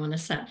boundaries they want to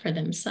set for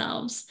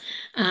themselves.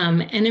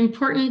 And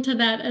important to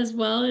that as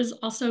well is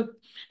also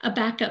a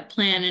backup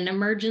plan and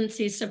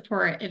emergency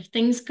support. If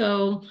things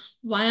go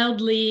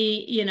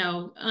wildly,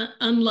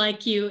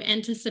 unlike you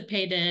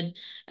anticipated,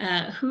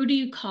 who do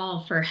you call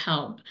for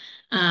help?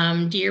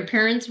 Do your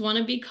parents want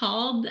to be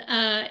called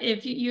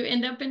if you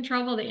end up in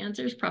trouble? The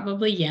answer is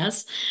probably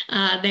yes.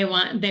 They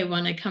want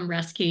to come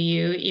rescue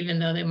you, even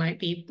though they might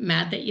be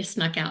mad that you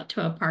snuck out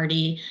to a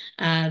party.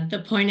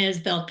 The point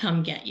is they'll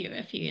come get you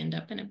if you end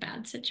up in a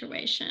bad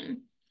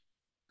situation.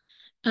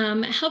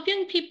 Help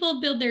young people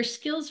build their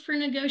skills for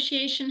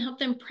negotiation, help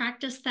them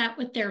practice that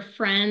with their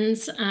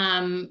friends,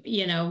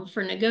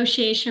 for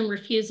negotiation,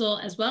 refusal,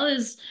 as well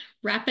as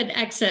rapid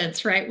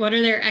exits, right? What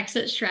are their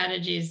exit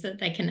strategies that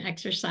they can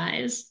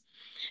exercise?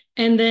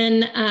 And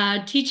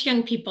then teach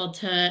young people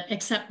to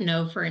accept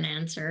no for an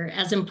answer.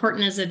 As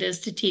important as it is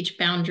to teach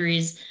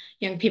boundaries,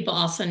 young people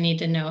also need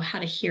to know how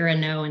to hear a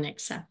no and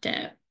accept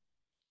it.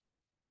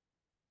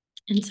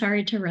 And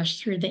sorry to rush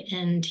through the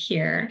end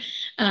here.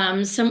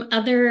 Some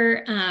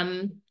other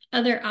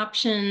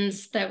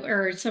options that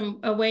are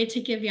a way to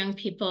give young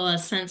people a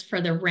sense for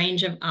the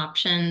range of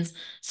options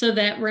so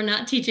that we're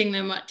not teaching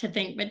them what to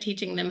think, but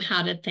teaching them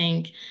how to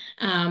think,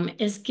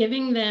 is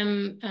giving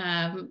them,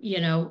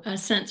 a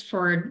sense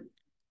for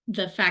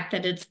the fact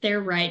that it's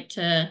their right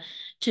to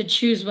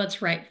choose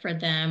what's right for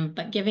them,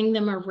 but giving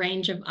them a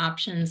range of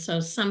options. So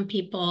some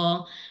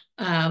people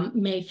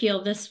may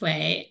feel this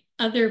way.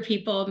 Other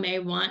people may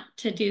want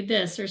to do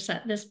this or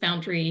set this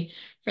boundary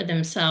for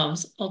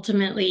themselves.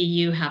 Ultimately,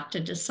 you have to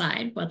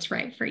decide what's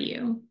right for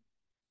you.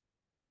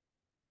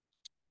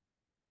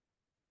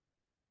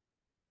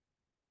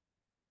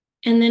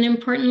 And then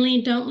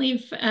importantly, don't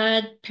leave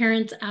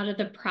parents out of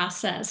the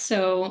process.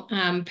 So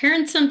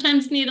parents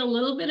sometimes need a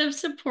little bit of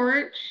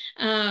support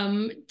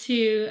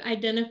to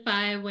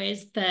identify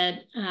ways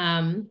that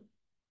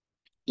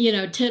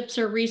tips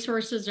or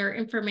resources or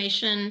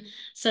information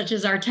such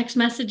as our text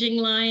messaging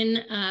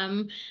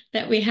line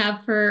that we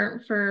have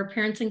for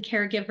parents and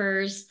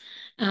caregivers.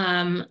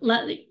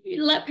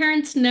 Let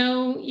parents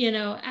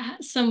know,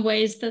 some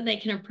ways that they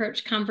can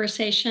approach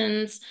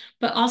conversations,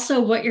 but also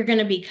what you're going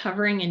to be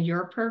covering in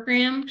your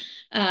program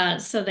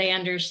so they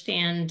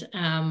understand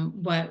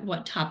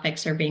what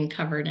topics are being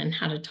covered and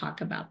how to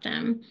talk about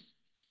them.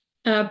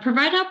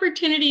 Provide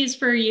opportunities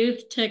for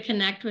youth to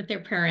connect with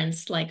their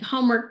parents, like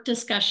homework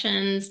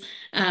discussions.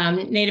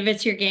 Native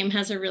It's Your Game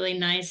has a really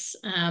nice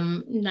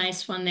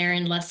one there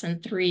in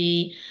lesson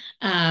 3.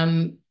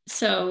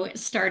 So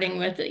starting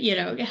with,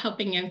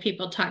 helping young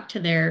people talk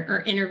to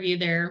or interview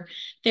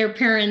their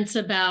parents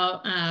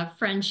about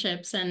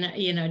friendships and,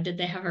 did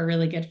they have a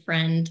really good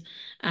friend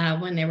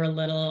when they were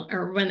little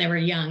or when they were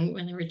young,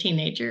 when they were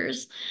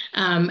teenagers,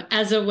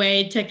 as a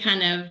way to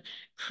kind of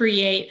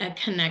create a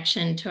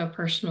connection to a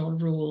personal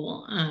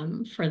rule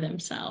for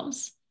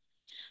themselves.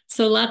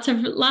 So lots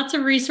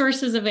of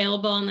resources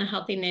available on the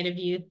Healthy Native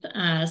Youth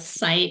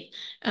site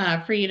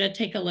for you to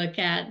take a look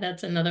at.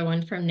 That's another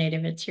one from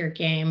Native It's Your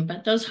Game.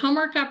 But those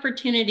homework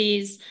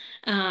opportunities,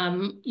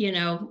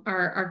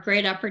 are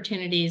great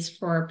opportunities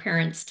for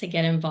parents to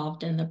get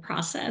involved in the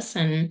process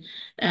and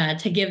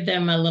to give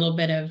them a little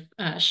bit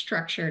of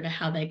structure to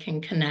how they can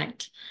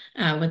connect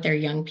with their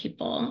young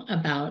people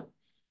about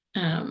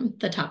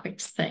the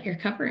topics that you're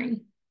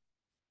covering.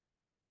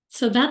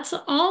 So that's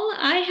all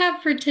I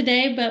have for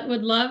today, but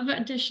would love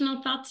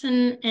additional thoughts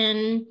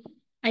and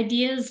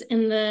ideas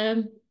in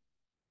the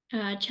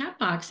chat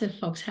box if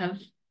folks have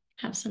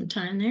some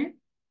time there.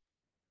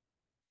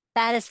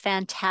 That is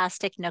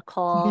fantastic,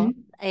 Nicole.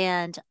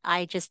 And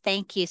I just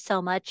thank you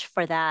so much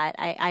for that.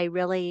 I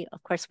really,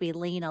 of course, we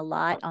lean a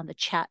lot on the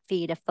chat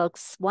feed. If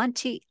folks want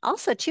to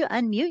also to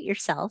unmute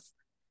yourself,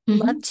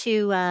 love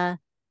to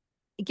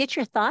get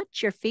your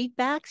thoughts, your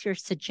feedbacks, your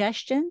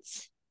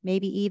suggestions,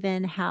 maybe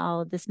even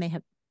how this may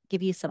have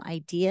give you some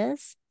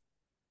ideas.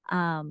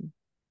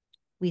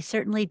 We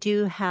certainly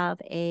do have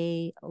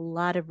a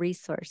lot of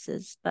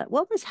resources, but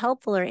what was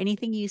helpful or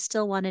anything you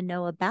still want to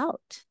know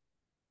about?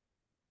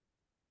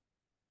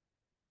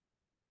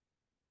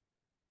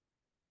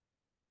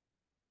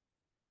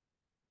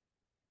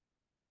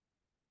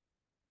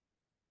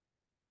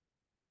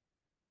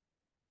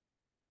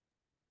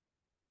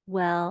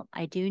 Well,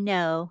 I do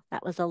know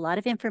that was a lot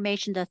of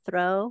information to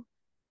throw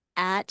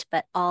at,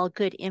 but all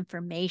good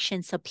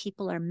information. So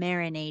people are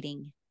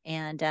marinating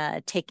and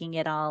taking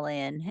it all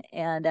in.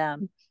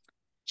 And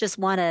just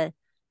want to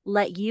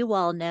let you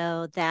all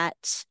know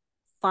that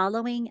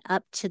following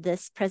up to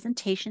this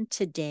presentation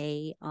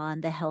today on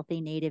the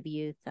Healthy Native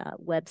Youth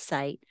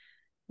website,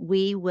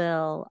 we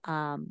will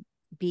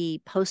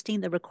be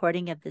posting the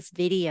recording of this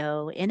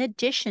video in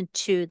addition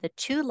to the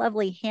 2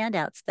 lovely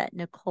handouts that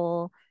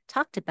Nicole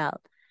talked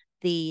about,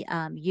 the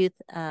youth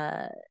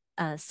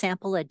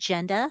sample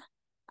agenda,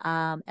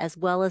 as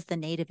well as the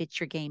Native It's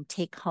Your Game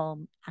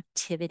take-home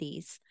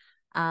activities.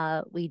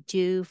 We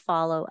do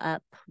follow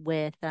up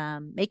with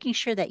making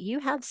sure that you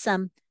have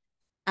some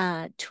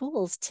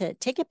tools to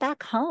take it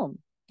back home.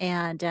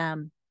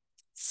 And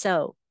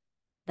so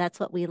that's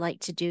what we like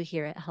to do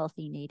here at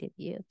Healthy Native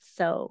Youth.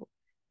 So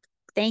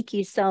thank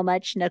you so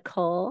much,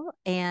 Nicole.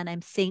 And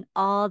I'm seeing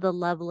all the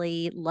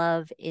lovely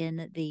love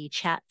in the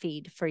chat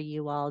feed for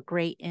you all.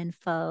 Great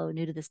info,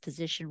 new to this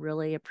position,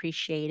 really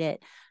appreciate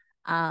it.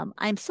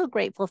 I'm so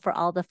grateful for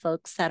all the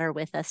folks that are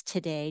with us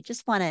today.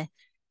 Just want to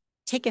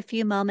take a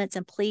few moments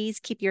and please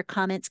keep your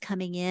comments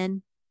coming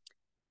in.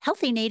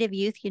 Healthy Native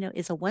Youth,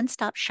 is a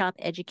one-stop shop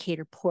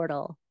educator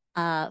portal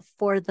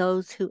for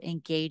those who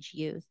engage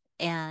youth.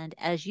 And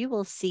as you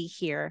will see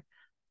here,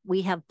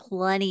 we have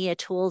plenty of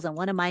tools. And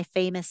one of my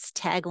famous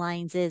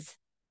taglines is,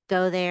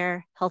 go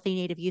there,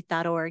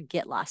 healthynativeyouth.org,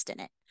 get lost in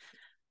it.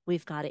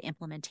 We've got an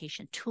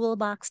implementation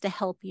toolbox to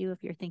help you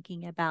if you're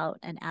thinking about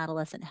an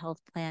adolescent health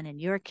plan in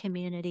your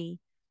community.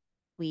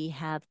 We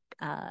have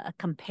a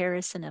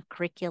comparison of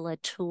curricula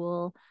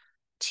tool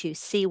to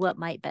see what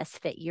might best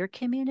fit your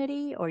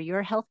community or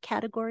your health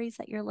categories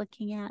that you're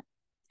looking at.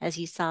 As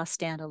you saw,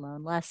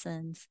 standalone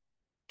lessons,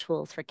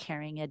 tools for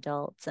caring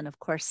adults. And of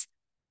course,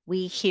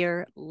 we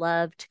here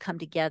love to come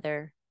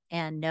together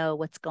and know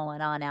what's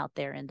going on out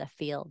there in the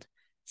field.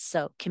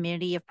 So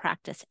community of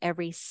practice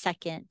every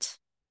second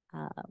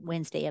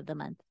Wednesday of the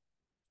month.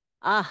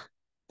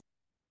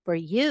 For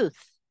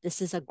youth,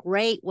 this is a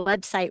great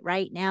website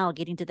right now,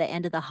 getting to the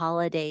end of the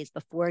holidays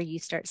before you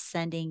start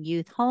sending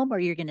youth home, or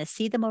you're going to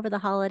see them over the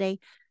holiday.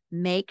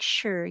 Make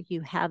sure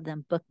you have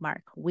them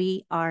bookmarked.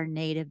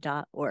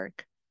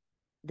 wearenative.org.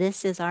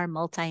 This is our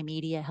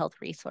multimedia health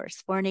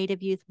resource for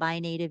Native youth, by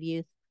Native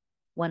youth.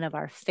 One of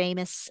our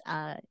famous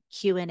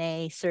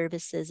Q&A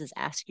services is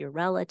Ask Your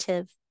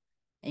Relative.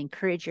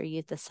 Encourage your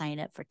youth to sign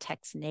up for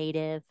Text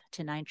Native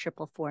to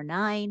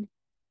 94449.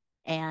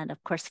 And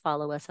of course,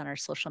 follow us on our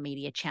social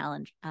media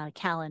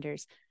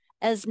calendars.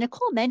 As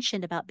Nicole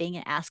mentioned about being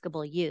an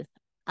askable youth,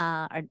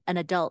 an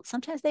adult,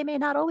 sometimes they may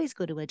not always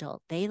go to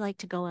adult. They like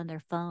to go on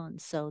their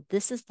phones. So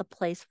this is the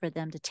place for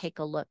them to take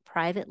a look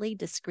privately,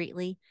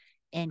 discreetly,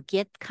 and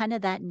get kind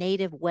of that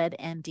native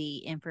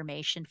WebMD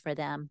information for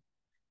them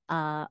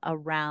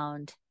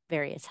around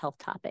various health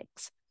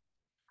topics.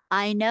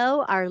 I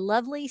know our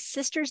lovely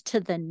sisters to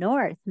the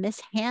north,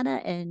 Miss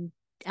Hannah and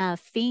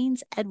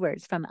Fiends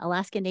Edwards from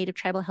Alaska Native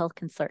Tribal Health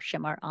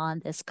Consortium, are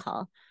on this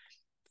call.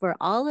 For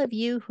all of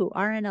you who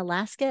are in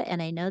Alaska,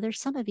 and I know there's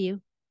some of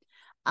you,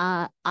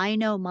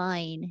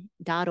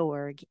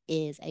 iknowmine.org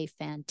is a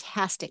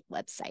fantastic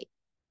website.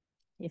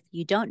 If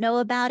you don't know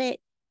about it,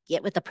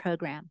 get with the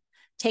program.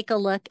 Take a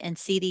look and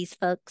see these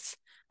folks.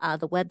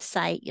 The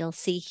website you'll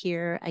see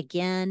here,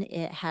 again,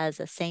 it has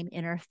the same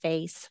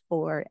interface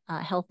for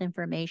health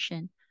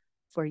information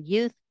for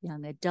youth,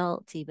 young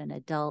adults, even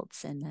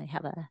adults, and they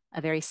have a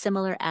very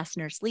similar Ask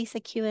Nurse Lisa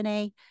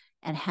Q&A,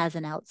 and has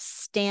an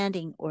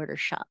outstanding order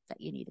shop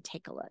that you need to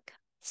take a look.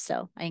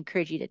 So I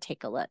encourage you to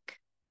take a look.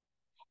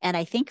 And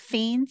I think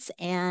Fiends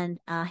and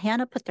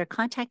Hannah put their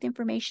contact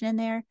information in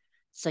there,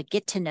 so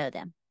get to know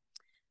them.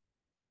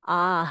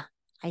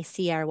 I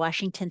see our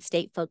Washington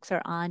State folks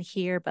are on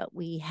here, but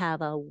we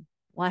have a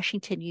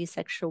Washington Youth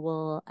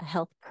Sexual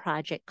Health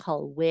Project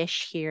called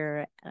WISH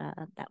here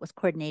that was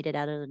coordinated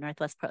out of the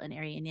Northwest Portland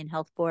Area Indian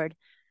Health Board.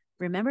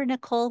 Remember,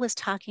 Nicole was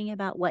talking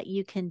about what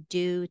you can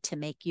do to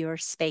make your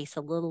space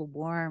a little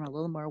warm, a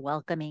little more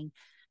welcoming.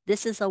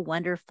 This is a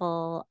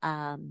wonderful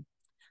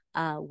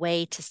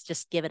way to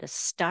just give it a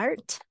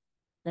start.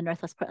 The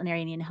Northwest Portland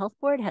Area Indian Health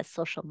Board has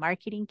social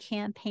marketing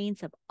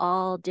campaigns of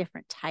all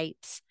different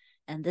types.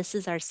 And this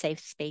is our safe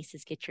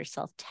spaces, get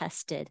yourself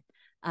tested,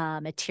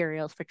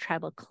 materials for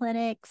tribal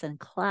clinics and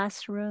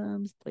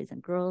classrooms, boys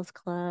and girls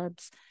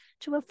clubs,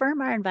 to affirm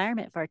our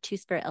environment for our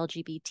Two-Spirit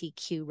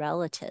LGBTQ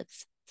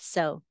relatives.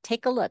 So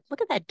take a look.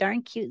 Look at that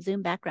darn cute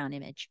Zoom background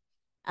image.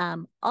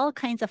 All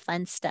kinds of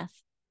fun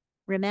stuff.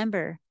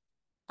 Remember,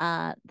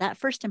 that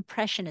first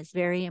impression is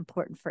very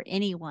important for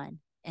anyone.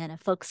 And if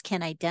folks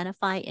can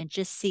identify and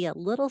just see a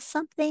little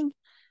something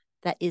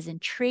that is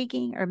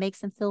intriguing or makes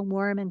them feel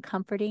warm and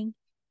comforting,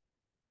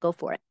 go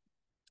for it.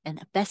 And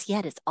the best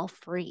yet, it's all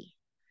free.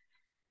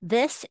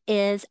 This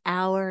is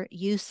our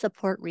youth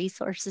support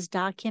resources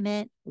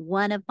document,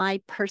 one of my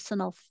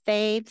personal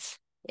faves.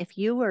 If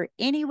you were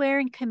anywhere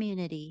in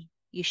community,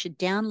 you should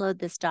download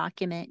this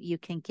document. You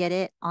can get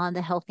it on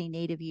the Healthy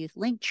Native Youth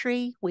link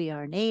tree. We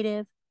Are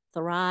Native,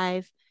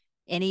 Thrive,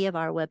 any of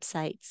our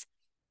websites.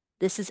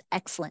 This is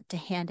excellent to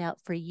hand out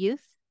for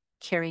youth.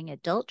 Caring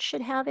adults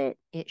should have it.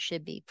 It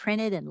should be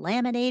printed and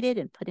laminated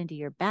and put into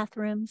your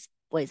bathrooms,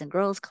 boys and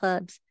girls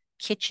clubs,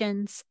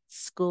 kitchens,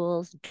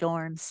 schools,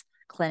 dorms,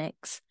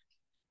 clinics.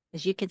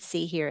 As you can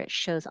see here, it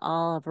shows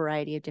all a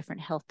variety of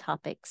different health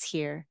topics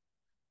here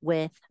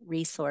with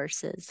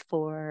resources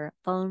for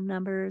phone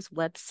numbers,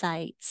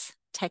 websites,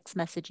 text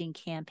messaging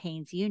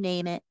campaigns, you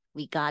name it,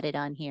 we got it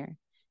on here.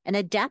 And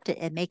adapt it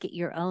and make it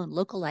your own,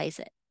 localize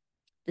it.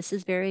 This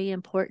is very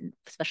important,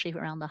 especially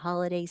around the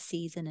holiday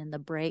season and the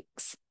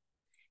breaks.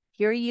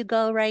 Here you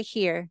go right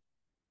here.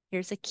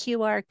 Here's a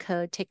QR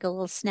code. Take a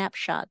little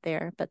snapshot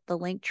there, but the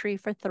Linktree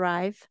for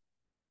Thrive.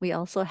 We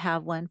also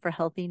have one for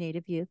Healthy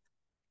Native Youth.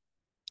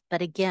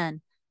 But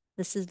again,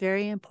 this is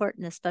very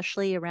important,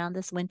 especially around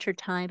this winter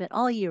time, but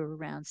all year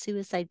round.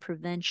 Suicide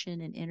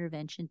prevention and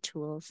intervention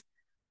tools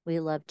we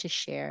love to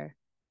share.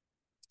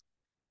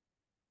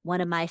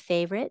 One of my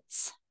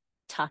favorites,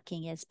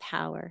 talking is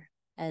power.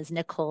 As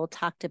Nicole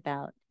talked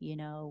about, you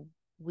know,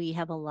 we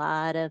have a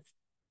lot of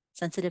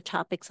sensitive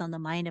topics on the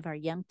mind of our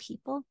young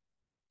people.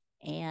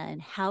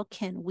 And how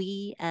can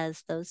we,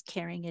 as those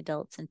caring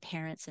adults and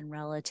parents and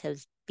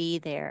relatives, be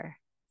there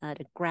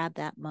to grab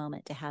that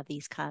moment to have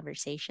these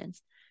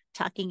conversations?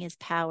 Talking is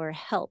Power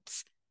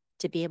helps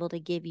to be able to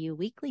give you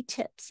weekly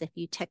tips if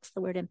you text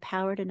the word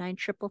empower to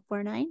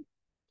 94449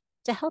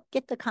 to help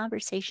get the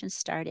conversation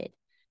started,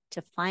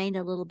 to find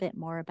a little bit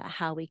more about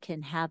how we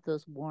can have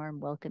those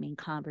warm, welcoming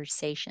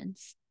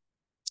conversations.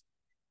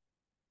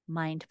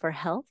 Mind for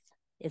Health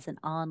is an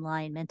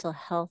online mental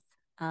health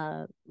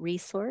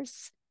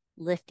resource,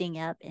 lifting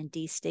up and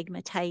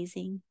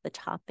destigmatizing the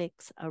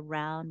topics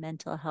around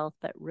mental health,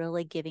 but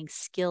really giving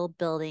skill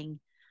building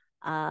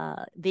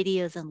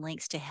videos and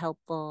links to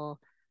helpful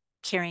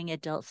caring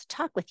adults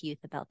talk with youth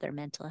about their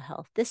mental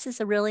health. This is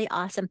a really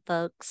awesome,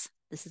 folks.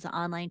 This is an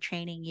online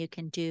training you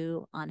can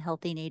do on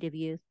Healthy Native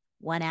Youth,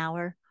 1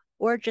 hour,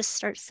 or just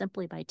start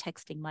simply by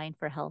texting Mind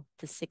for Health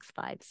to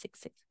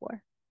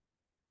 65664.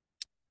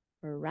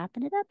 We're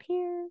wrapping it up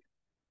here.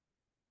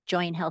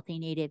 Join Healthy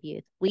Native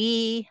Youth.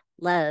 We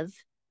love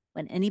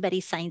when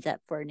anybody signs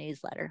up for a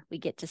newsletter. We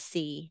get to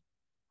see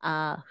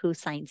who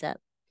signs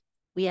up.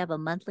 We have a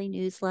monthly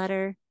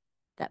newsletter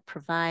that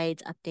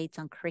provides updates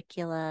on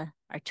curricula,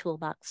 our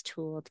toolbox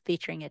tool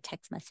featuring a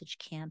text message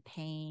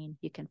campaign.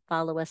 You can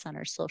follow us on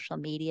our social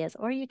medias,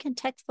 or you can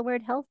text the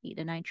word healthy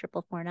to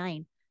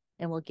 94449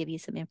 and we'll give you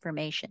some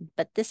information.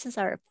 But this is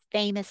our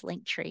famous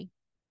Linktree.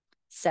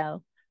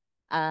 So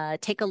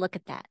take a look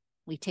at that.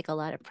 We take a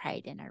lot of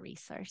pride in our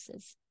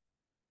resources.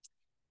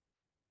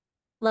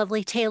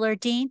 Lovely Taylor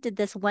Dean did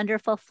this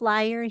wonderful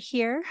flyer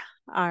here,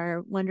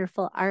 our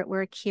wonderful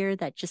artwork here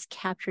that just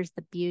captures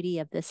the beauty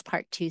of this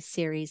part 2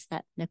 series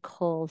that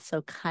Nicole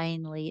so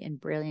kindly and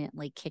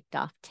brilliantly kicked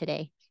off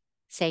today.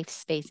 Safe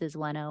Spaces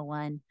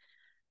 101.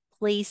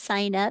 Please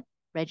sign up.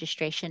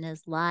 Registration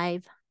is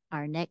live.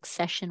 Our next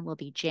session will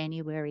be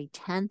January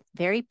 10th.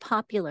 Very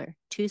popular,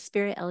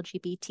 Two-Spirit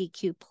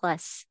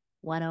LGBTQ+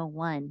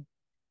 101.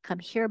 Come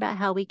hear about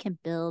how we can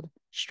build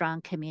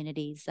strong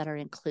communities that are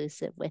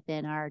inclusive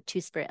within our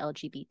Two-Spirit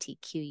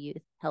LGBTQ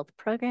youth health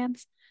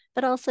programs,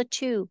 but also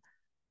too,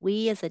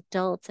 we as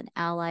adults and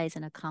allies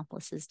and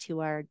accomplices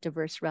to our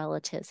diverse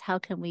relatives, how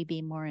can we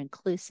be more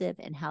inclusive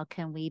and how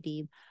can we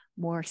be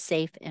more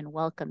safe and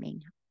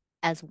welcoming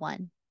as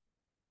one?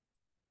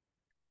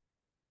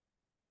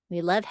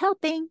 We love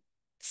helping.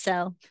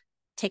 So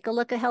take a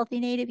look at Healthy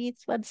Native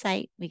Youth's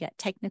website. We got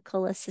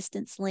technical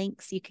assistance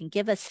links. You can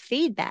give us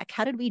feedback.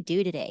 How did we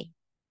do today?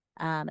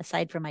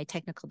 Aside from my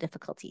technical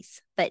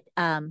difficulties, but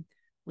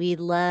we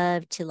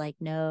love to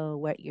know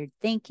what you're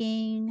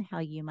thinking, how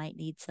you might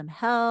need some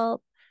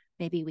help.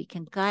 Maybe we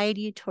can guide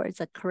you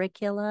towards a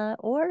curricula,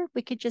 or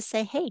we could just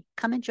say, hey,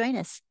 come and join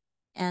us.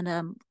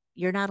 And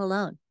you're not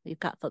alone. We've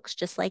got folks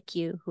just like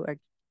you who are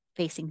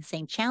facing the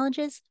same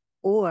challenges,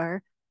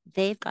 or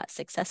they've got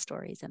success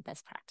stories and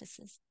best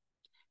practices.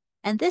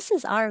 And this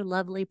is our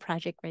lovely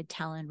Project Red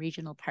Talon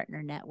Regional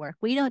Partner Network.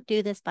 We don't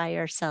do this by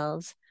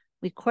ourselves.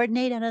 We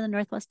coordinate out of the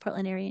Northwest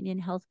Portland Area Indian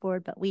Health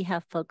Board, but we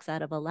have folks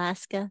out of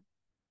Alaska,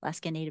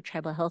 Alaska Native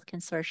Tribal Health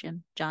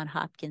Consortium, Johns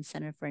Hopkins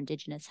Center for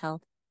Indigenous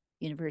Health,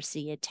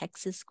 University of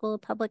Texas School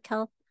of Public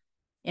Health,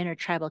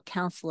 Intertribal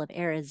Council of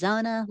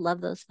Arizona,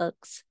 love those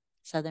folks,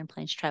 Southern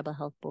Plains Tribal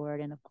Health Board,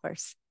 and of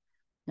course,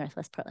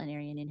 Northwest Portland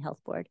Area Indian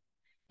Health Board.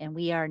 And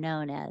we are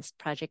known as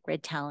Project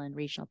Red Talon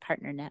Regional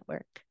Partner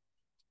Network.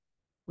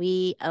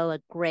 We owe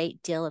a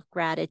great deal of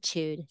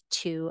gratitude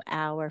to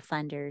our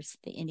funders,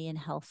 the Indian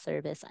Health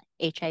Service,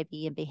 HIV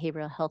and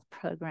behavioral health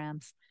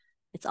programs.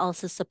 It's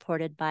also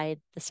supported by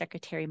the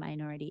Secretary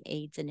Minority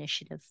AIDS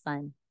Initiative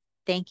Fund.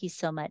 Thank you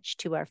so much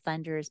to our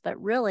funders,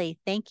 but really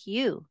thank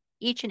you,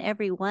 each and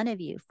every one of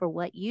you, for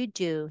what you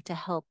do to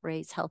help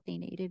raise healthy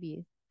Native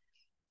youth.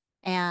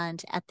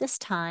 And at this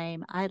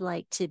time, I'd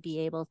like to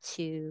be able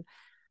to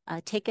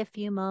take a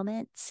few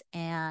moments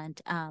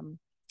and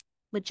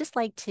would just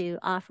like to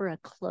offer a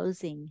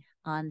closing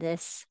on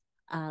this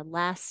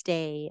last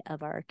day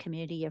of our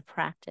community of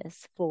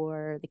practice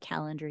for the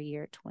calendar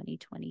year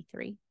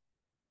 2023.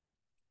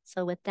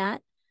 So with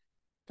that,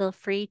 feel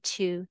free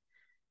to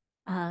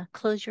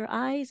close your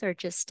eyes or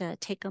just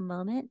take a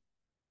moment,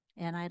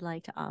 and I'd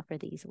like to offer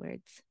these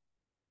words.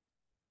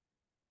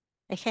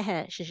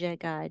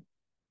 God,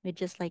 we'd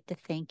just like to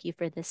thank you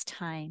for this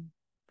time,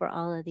 for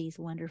all of these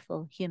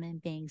wonderful human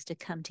beings to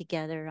come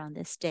together on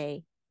this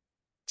day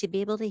to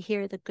be able to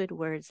hear the good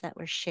words that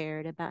were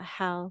shared about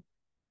how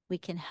we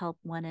can help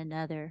one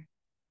another,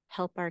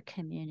 help our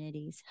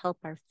communities, help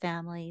our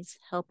families,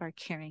 help our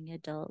caring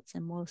adults,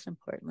 and most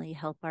importantly,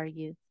 help our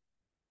youth.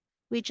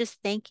 We just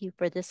thank you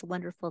for this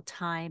wonderful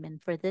time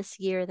and for this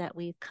year that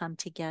we've come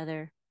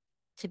together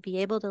to be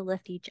able to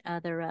lift each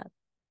other up,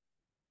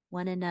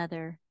 one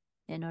another,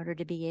 in order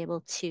to be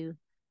able to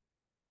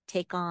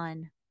take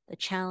on the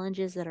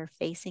challenges that are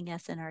facing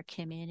us in our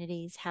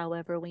communities.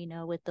 However, we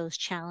know with those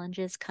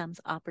challenges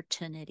comes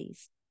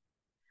opportunities.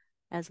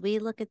 As we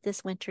look at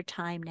this winter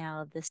time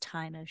now, of this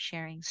time of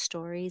sharing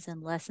stories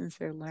and lessons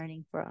they're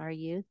learning for our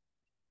youth,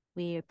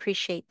 we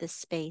appreciate the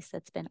space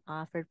that's been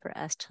offered for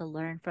us to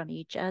learn from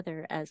each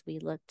other as we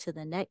look to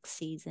the next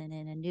season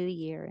in a new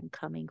year and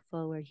coming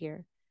forward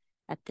here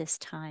at this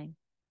time.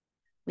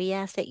 We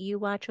ask that you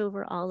watch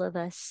over all of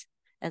us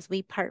as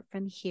we part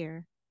from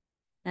here,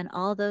 and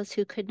all those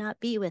who could not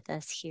be with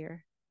us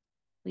here.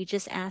 We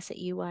just ask that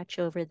you watch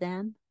over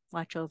them,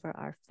 watch over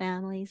our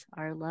families,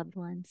 our loved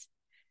ones,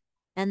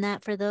 and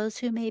that for those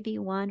who may be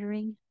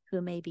wandering,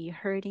 who may be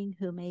hurting,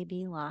 who may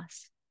be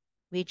lost,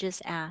 we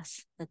just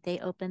ask that they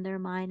open their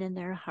mind and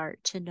their heart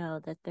to know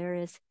that there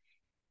is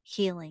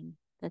healing,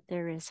 that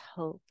there is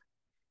hope,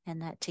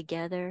 and that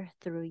together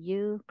through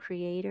you,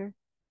 Creator,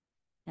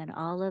 and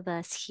all of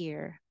us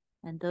here,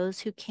 and those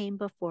who came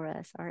before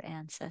us, our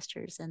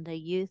ancestors, and the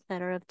youth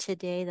that are of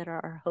today, that are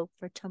our hope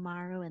for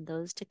tomorrow and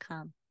those to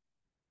come,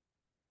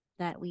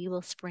 that we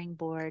will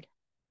springboard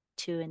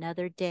to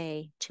another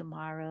day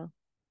tomorrow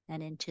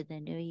and into the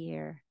new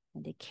year,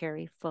 and to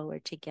carry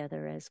forward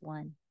together as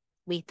one.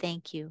 We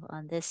thank you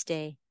on this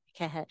day.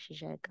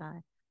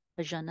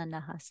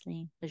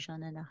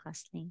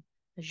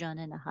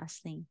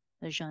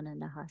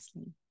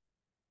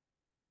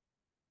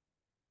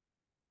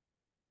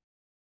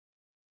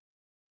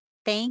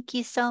 Thank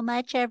you so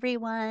much,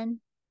 everyone.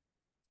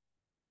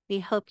 We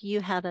hope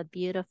you have a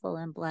beautiful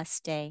and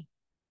blessed day.